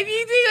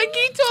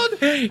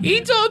person.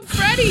 he told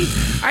Freddie.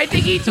 I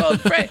think he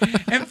told Fred.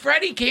 And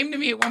Freddie came to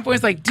me at one point.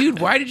 He's like, "Dude,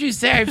 why did you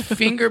say I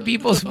finger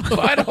people's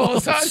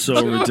buttholes on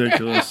So tour?"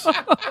 ridiculous.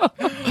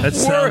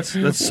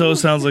 That so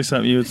sounds like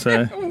something you would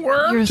say.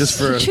 Worm. You're Just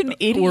for such an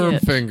idiot. worm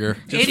finger.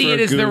 Just Idiot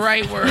for a is the goof.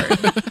 right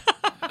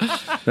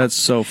word. That's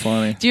so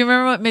funny. Do you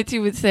remember what Mitzi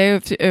would say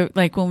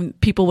like when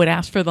people would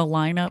ask for the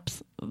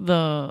lineups?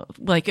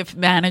 Like if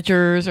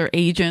managers or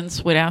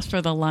agents would ask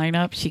for the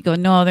lineup, she'd go,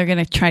 "No, they're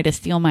going to try to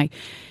steal my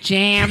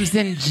Jams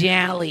and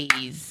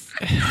jellies.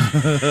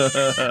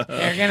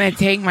 They're gonna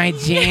take my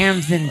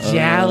jams and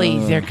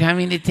jellies. They're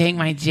coming to take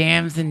my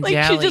jams and like."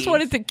 jellies. She just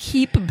wanted to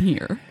keep him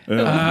here.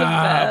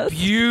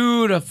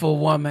 Beautiful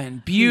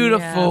woman.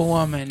 Beautiful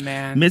woman,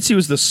 man. Mitzi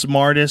was the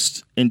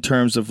smartest in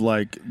terms of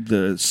like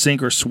the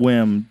sink or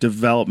swim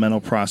developmental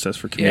process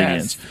for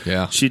comedians. Yes.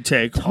 Yeah. She'd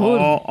take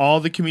all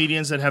the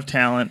comedians that have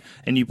talent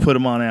and you put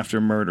them on after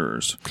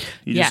murderers.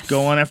 You just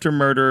go on after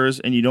murderers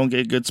and you don't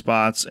get good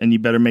spots, and you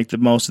better make the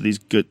most of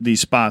these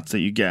spots that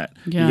you get.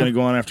 You're going to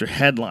go on after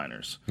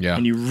headliners. Yeah.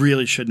 And you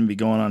really shouldn't be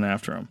going on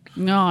after them.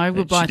 No, I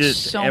would watch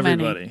so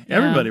everybody. many.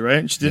 Everybody,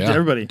 right? She did it to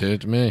everybody. Did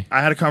it to me.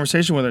 I had a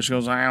conversation with her. She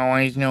goes, I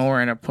always know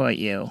where to put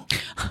you.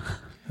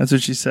 That's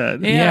what she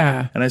said.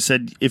 Yeah. And I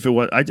said, if it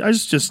was, I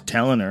was just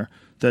telling her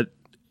that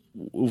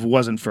if it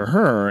wasn't for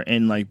her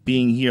and like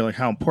being here, like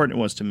how important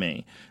it was to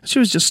me. She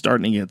was just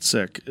starting to get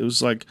sick. It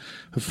was like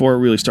before it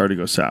really started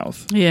to go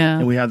south. Yeah.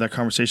 And we had that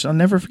conversation. I'll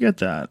never forget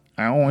that.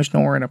 I always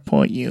know where to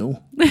put you.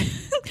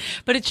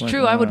 But it's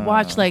true. I would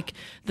watch like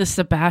the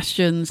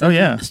Sebastians. Oh,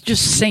 yeah.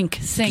 Just sink.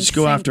 Just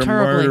go sink after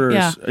terribly.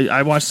 murderers. Yeah.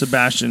 I watched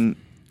Sebastian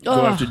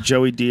go after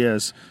Joey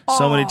Diaz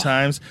so many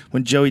times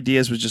when Joey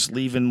Diaz was just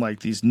leaving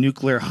like these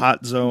nuclear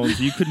hot zones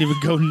you couldn't even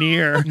go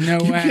near. No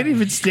you way. can't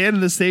even stand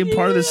in the same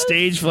part of the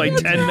stage for like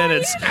 10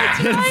 minutes.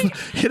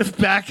 Hit a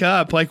back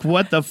up. Like,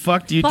 what the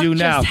fuck do you do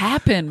now? Just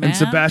happened, man. And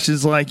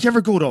Sebastian's like, you ever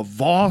go to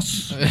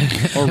Voss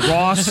or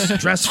Ross,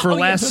 Dress for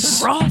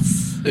Less?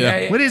 Ross.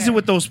 Yeah. What is it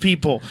with those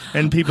people?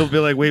 And people be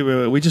like, wait.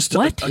 We just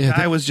What? a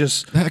guy was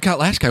just. That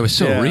last guy was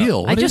so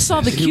real. I What just is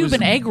saw the this?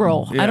 Cuban egg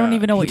roll. I don't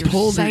even know what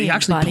you're saying. He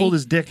actually buddy. pulled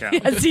his dick out.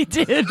 Yes, he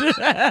did.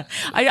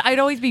 I'd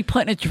always be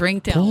putting a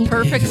drink down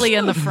perfectly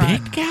in the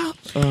front.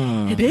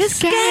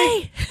 This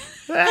guy.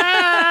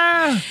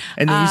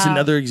 And he's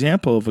another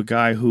example of a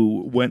guy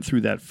who went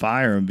through that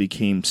fire and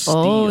became steel.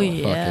 Oh,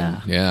 yeah.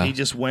 Fucking, yeah. He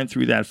just went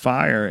through that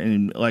fire,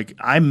 and like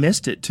I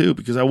missed it too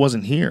because I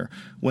wasn't here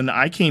when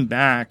I came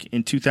back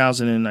in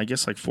 2000 and I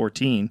guess like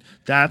 14.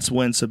 That's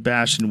when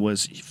Sebastian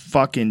was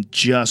fucking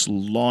just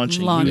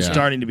launching. He was Yeah.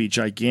 starting to be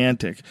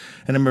gigantic,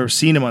 and I remember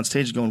seeing him on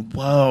stage, going,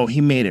 "Whoa,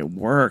 he made it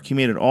work. He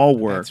made it all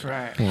work." That's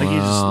right.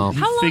 Like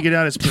he figured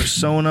out his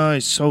persona.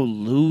 He's so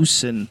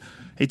loose and.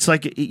 It's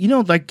like, you know,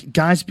 like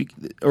guys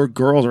or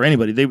girls or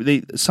anybody,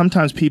 they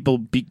sometimes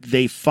people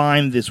they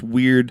find this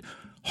weird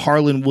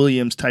Harlan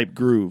Williams type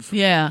groove.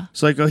 Yeah.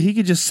 So like, he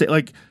could just say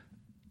like,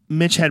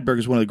 Mitch Hedberg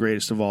is one of the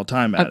greatest of all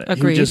time at it.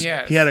 Agreed.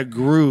 He had a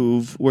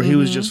groove where he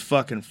was just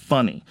fucking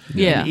funny.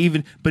 Yeah.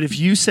 But if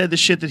you said the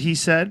shit that he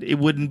said, it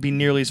wouldn't be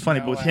nearly as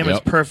funny. But with him,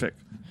 it's perfect.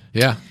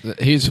 Yeah,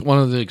 he's one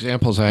of the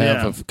examples I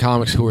have of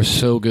comics who are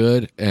so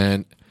good,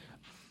 and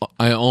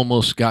I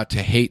almost got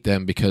to hate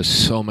them because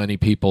so many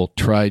people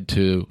tried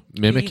to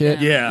mimic it.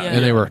 Yeah.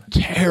 And they were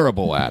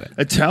terrible at it.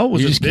 Attell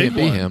was You a just big can't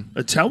be one. him.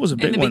 Attell was a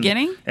big the one.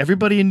 beginning?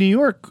 Everybody in New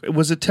York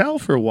was Attell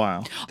for a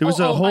while. There was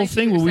a I whole see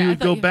thing what where we you're would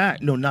saying. I go thought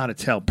back. No, not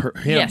Attell.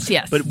 Him.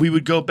 Yes. But we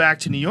would go back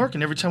to New York,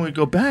 and every time we'd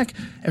go back,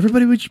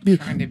 everybody would be,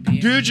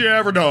 did you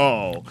ever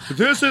know?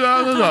 This is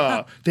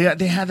They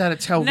had that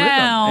Attell rhythm.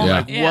 And Yeah.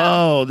 like,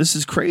 whoa, this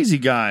is crazy,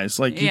 guys.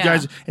 Like, you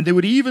guys, and they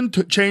would even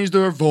change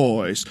their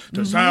voice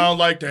to sound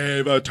like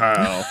Dave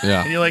Attell.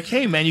 Yeah. And you're like,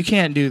 hey, man, you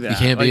can't do that. You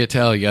can't be Like,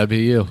 Attell. You got to be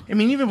you. I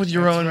mean, even with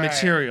your own right.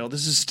 material,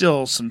 this is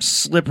still some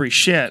slippery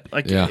shit.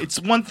 Like, Yeah. it's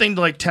one thing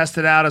to like test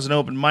it out as an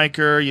open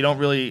micer. You don't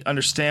really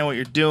understand what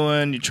you're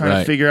doing. You're trying to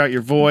Right. figure out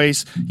your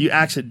voice. You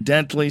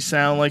accidentally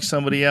sound like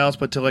somebody else,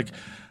 but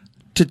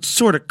to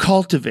sort of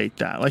cultivate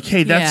that. Like,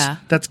 hey,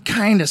 that's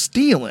kind of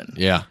stealing,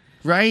 Yeah.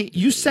 right?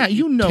 You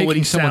know what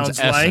he Taking someone's sounds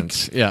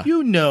essence. like. Yeah.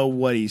 You know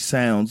what he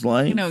sounds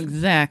like. You know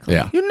exactly.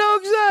 Yeah. You know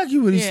exactly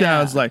what he Yeah.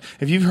 sounds like.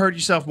 If you've heard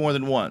yourself more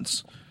than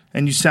once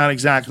and you sound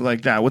exactly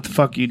like that, what the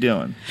fuck are you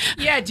doing?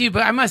 Yeah, dude,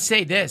 but I must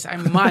say this.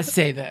 When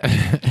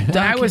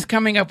I was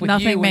coming up with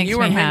Nothing you, when makes you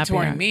were me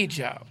mentoring happier. me,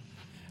 Joe,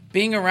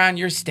 being around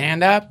your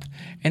stand-up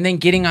and then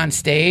getting on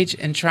stage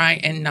and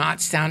trying and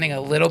not sounding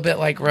a little bit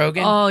like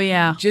Rogan. Oh,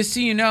 yeah. Just so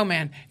you know,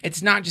 man,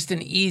 it's not just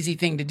an easy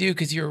thing to do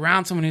because you're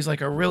around someone who's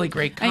like a really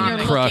great And you're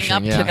comic. looking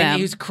up yeah. to them.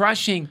 And he's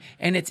crushing,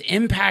 and it's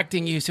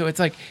impacting you. So it's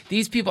like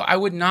these people. I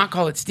would not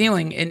call it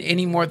stealing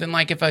any more than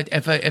like if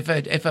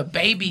a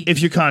baby If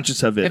you're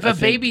conscious of it. if I a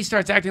think. baby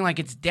starts acting like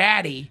it's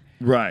daddy.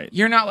 Right.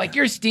 You're not like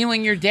you're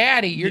stealing your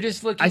daddy. You're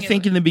just looking. I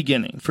think in the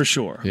beginning, for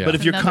sure. Yeah. But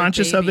if you're Another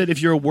conscious of baby. it,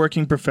 if you're a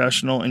working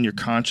professional and you're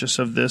conscious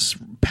of this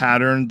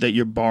pattern that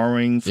you're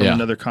borrowing from Yeah.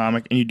 another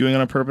comic and you're doing it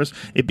on purpose,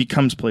 it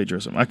becomes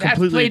plagiarism. I that's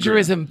completely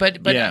plagiarism. agree.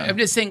 But Yeah. I'm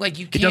just saying, like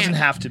you It can't. doesn't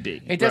have to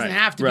be. It doesn't Right.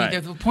 have to Right. be.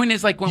 The point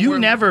is like when You we're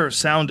never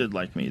sounded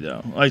like me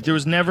though. Like there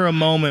was never a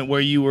moment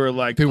where you were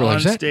like People were on like,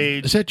 "Is that-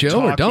 stage. is that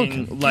Joe or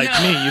talking Duncan?" Like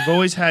me. You've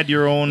always had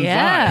your own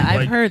Yeah, vibe. I've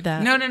Like, heard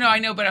that. No, I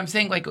know, but I'm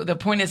saying like the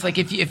point is like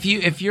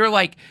if you're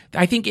like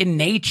I think in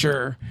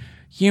nature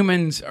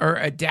humans are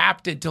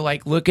adapted to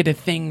like look at a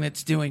thing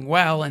that's doing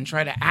well and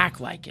try to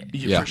act like it.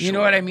 Yeah. You know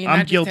what I mean? I'm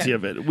Not just guilty that-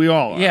 of it. We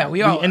all are. Yeah,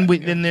 we all and are.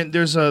 and then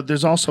there's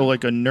also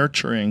like a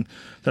nurturing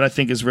that I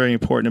think is very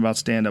important about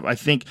stand up. I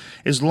think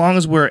as long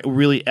as we're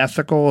really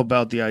ethical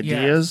about the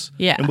ideas,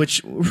 Yeah. and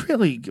which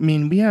really, I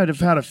mean, we have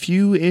had a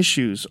few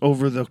issues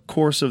over the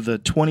course of the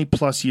 20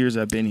 plus years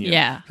I've been here.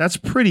 Yeah. That's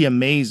pretty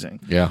amazing.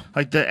 Yeah.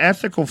 Like the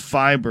ethical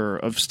fiber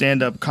of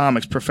stand up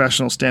comics,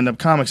 professional stand up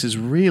comics is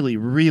really,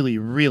 really,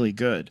 really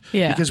good.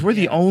 Yeah. Because we're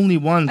the only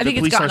ones I that think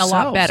it's police gotten ourselves.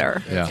 a lot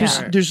better.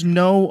 Yeah. There's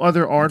no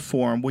other art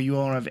form where you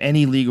don't have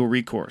any legal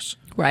recourse.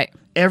 Right.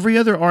 Every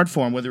other art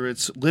form, whether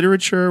it's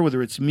literature,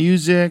 whether it's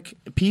music,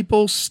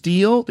 people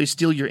steal. They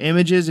steal your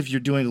images if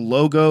you're doing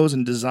logos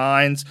and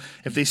designs.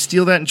 If they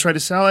steal that and try to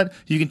sell it,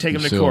 you can take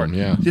them to sue court. them,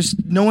 yeah.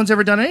 No one's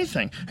ever done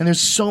anything. And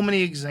there's so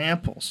many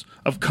examples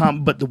of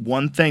but the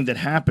one thing that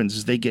happens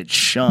is they get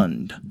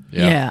shunned.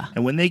 Yeah.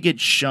 And when they get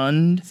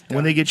shunned,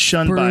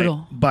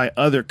 Brutal. by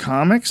other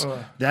comics,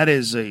 that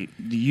is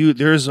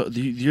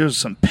there's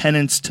some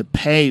penance to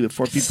pay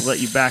before people let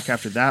you back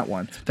after that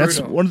one. That's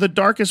Brutal. one of the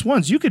darkest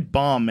ones. You could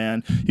bomb,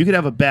 man. You could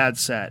have a bad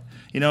set.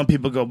 You know, and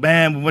people go,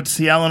 man, we went to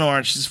see Eleanor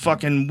and she's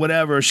fucking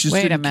whatever. She just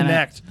Wait a didn't minute.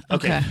 connect.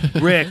 Okay. Okay.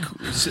 Rick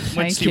went to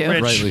Thank see you.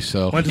 Rich. Rightly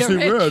so. Went to see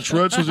You're Rich.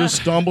 Rich was just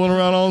stumbling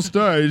around on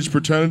stage,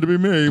 pretending to be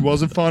me. He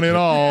wasn't funny at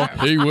all.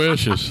 He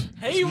wishes.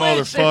 This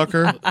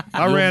motherfucker.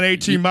 I ran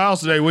 18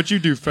 miles today. What you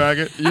do,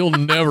 faggot? You'll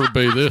never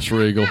be this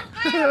regal.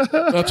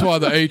 That's why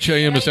the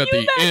HAM is at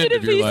the end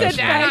of your last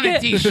name. That on a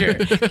t-shirt.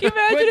 Can you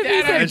imagine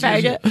if he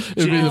said faggot?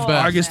 It'd be the I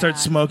best. can start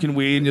smoking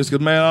weed and just go,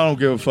 man, I don't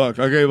give a fuck.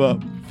 I gave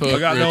up. Fuck I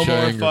got no Rich more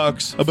Anger.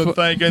 fucks. I've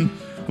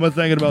been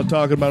thinking about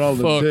talking about all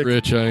the Fuck dick,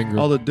 Rich Anger.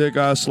 all the dick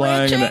eye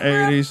slang in the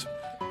Anger? 80s.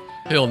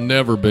 He'll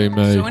never be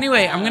me. So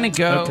anyway, I'm gonna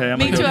go. Okay, I'm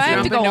Me gonna too. go I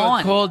have too. to Jump go into on.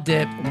 a cold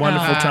dip.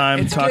 Wonderful time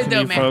It's talking good to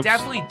though, you man. folks.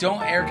 Definitely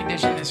don't air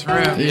condition this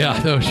room.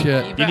 Yeah, no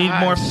shit. You need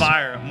more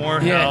fire, more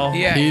hell.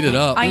 Yeah. Heat it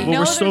up. I Well, know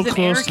we're so there's an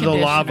close air to the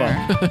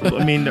lava. conditioner.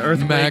 I mean, the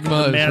earthquake, Magma the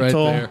is right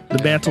mantle, there.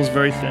 the mantle's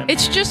very thin.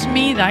 It's just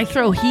me that I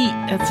throw heat.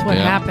 That's what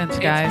Yeah. happens,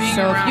 guys. being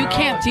So if around you all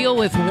can't of deal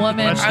with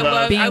women Much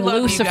love. being I love you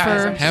guys. Lucifer,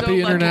 I'm Happy so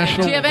lucky.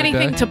 International do you have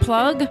anything Day. to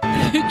plug?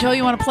 Joe,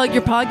 you want to plug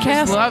your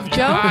podcast? Love Joe?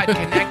 God,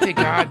 connect to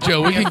God.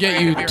 Joe, we can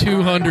get you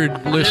 200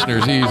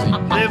 listeners easy.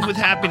 Live with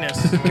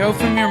happiness. Go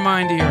from your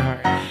mind to your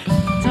heart.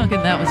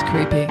 Duncan, that was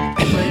creepy.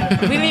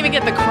 We didn't even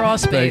get the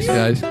cross Thanks,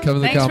 space. guys. Come to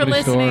the Thanks for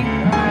Comedy Store.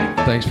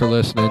 listening. Thanks for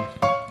listening.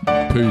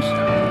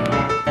 Peace.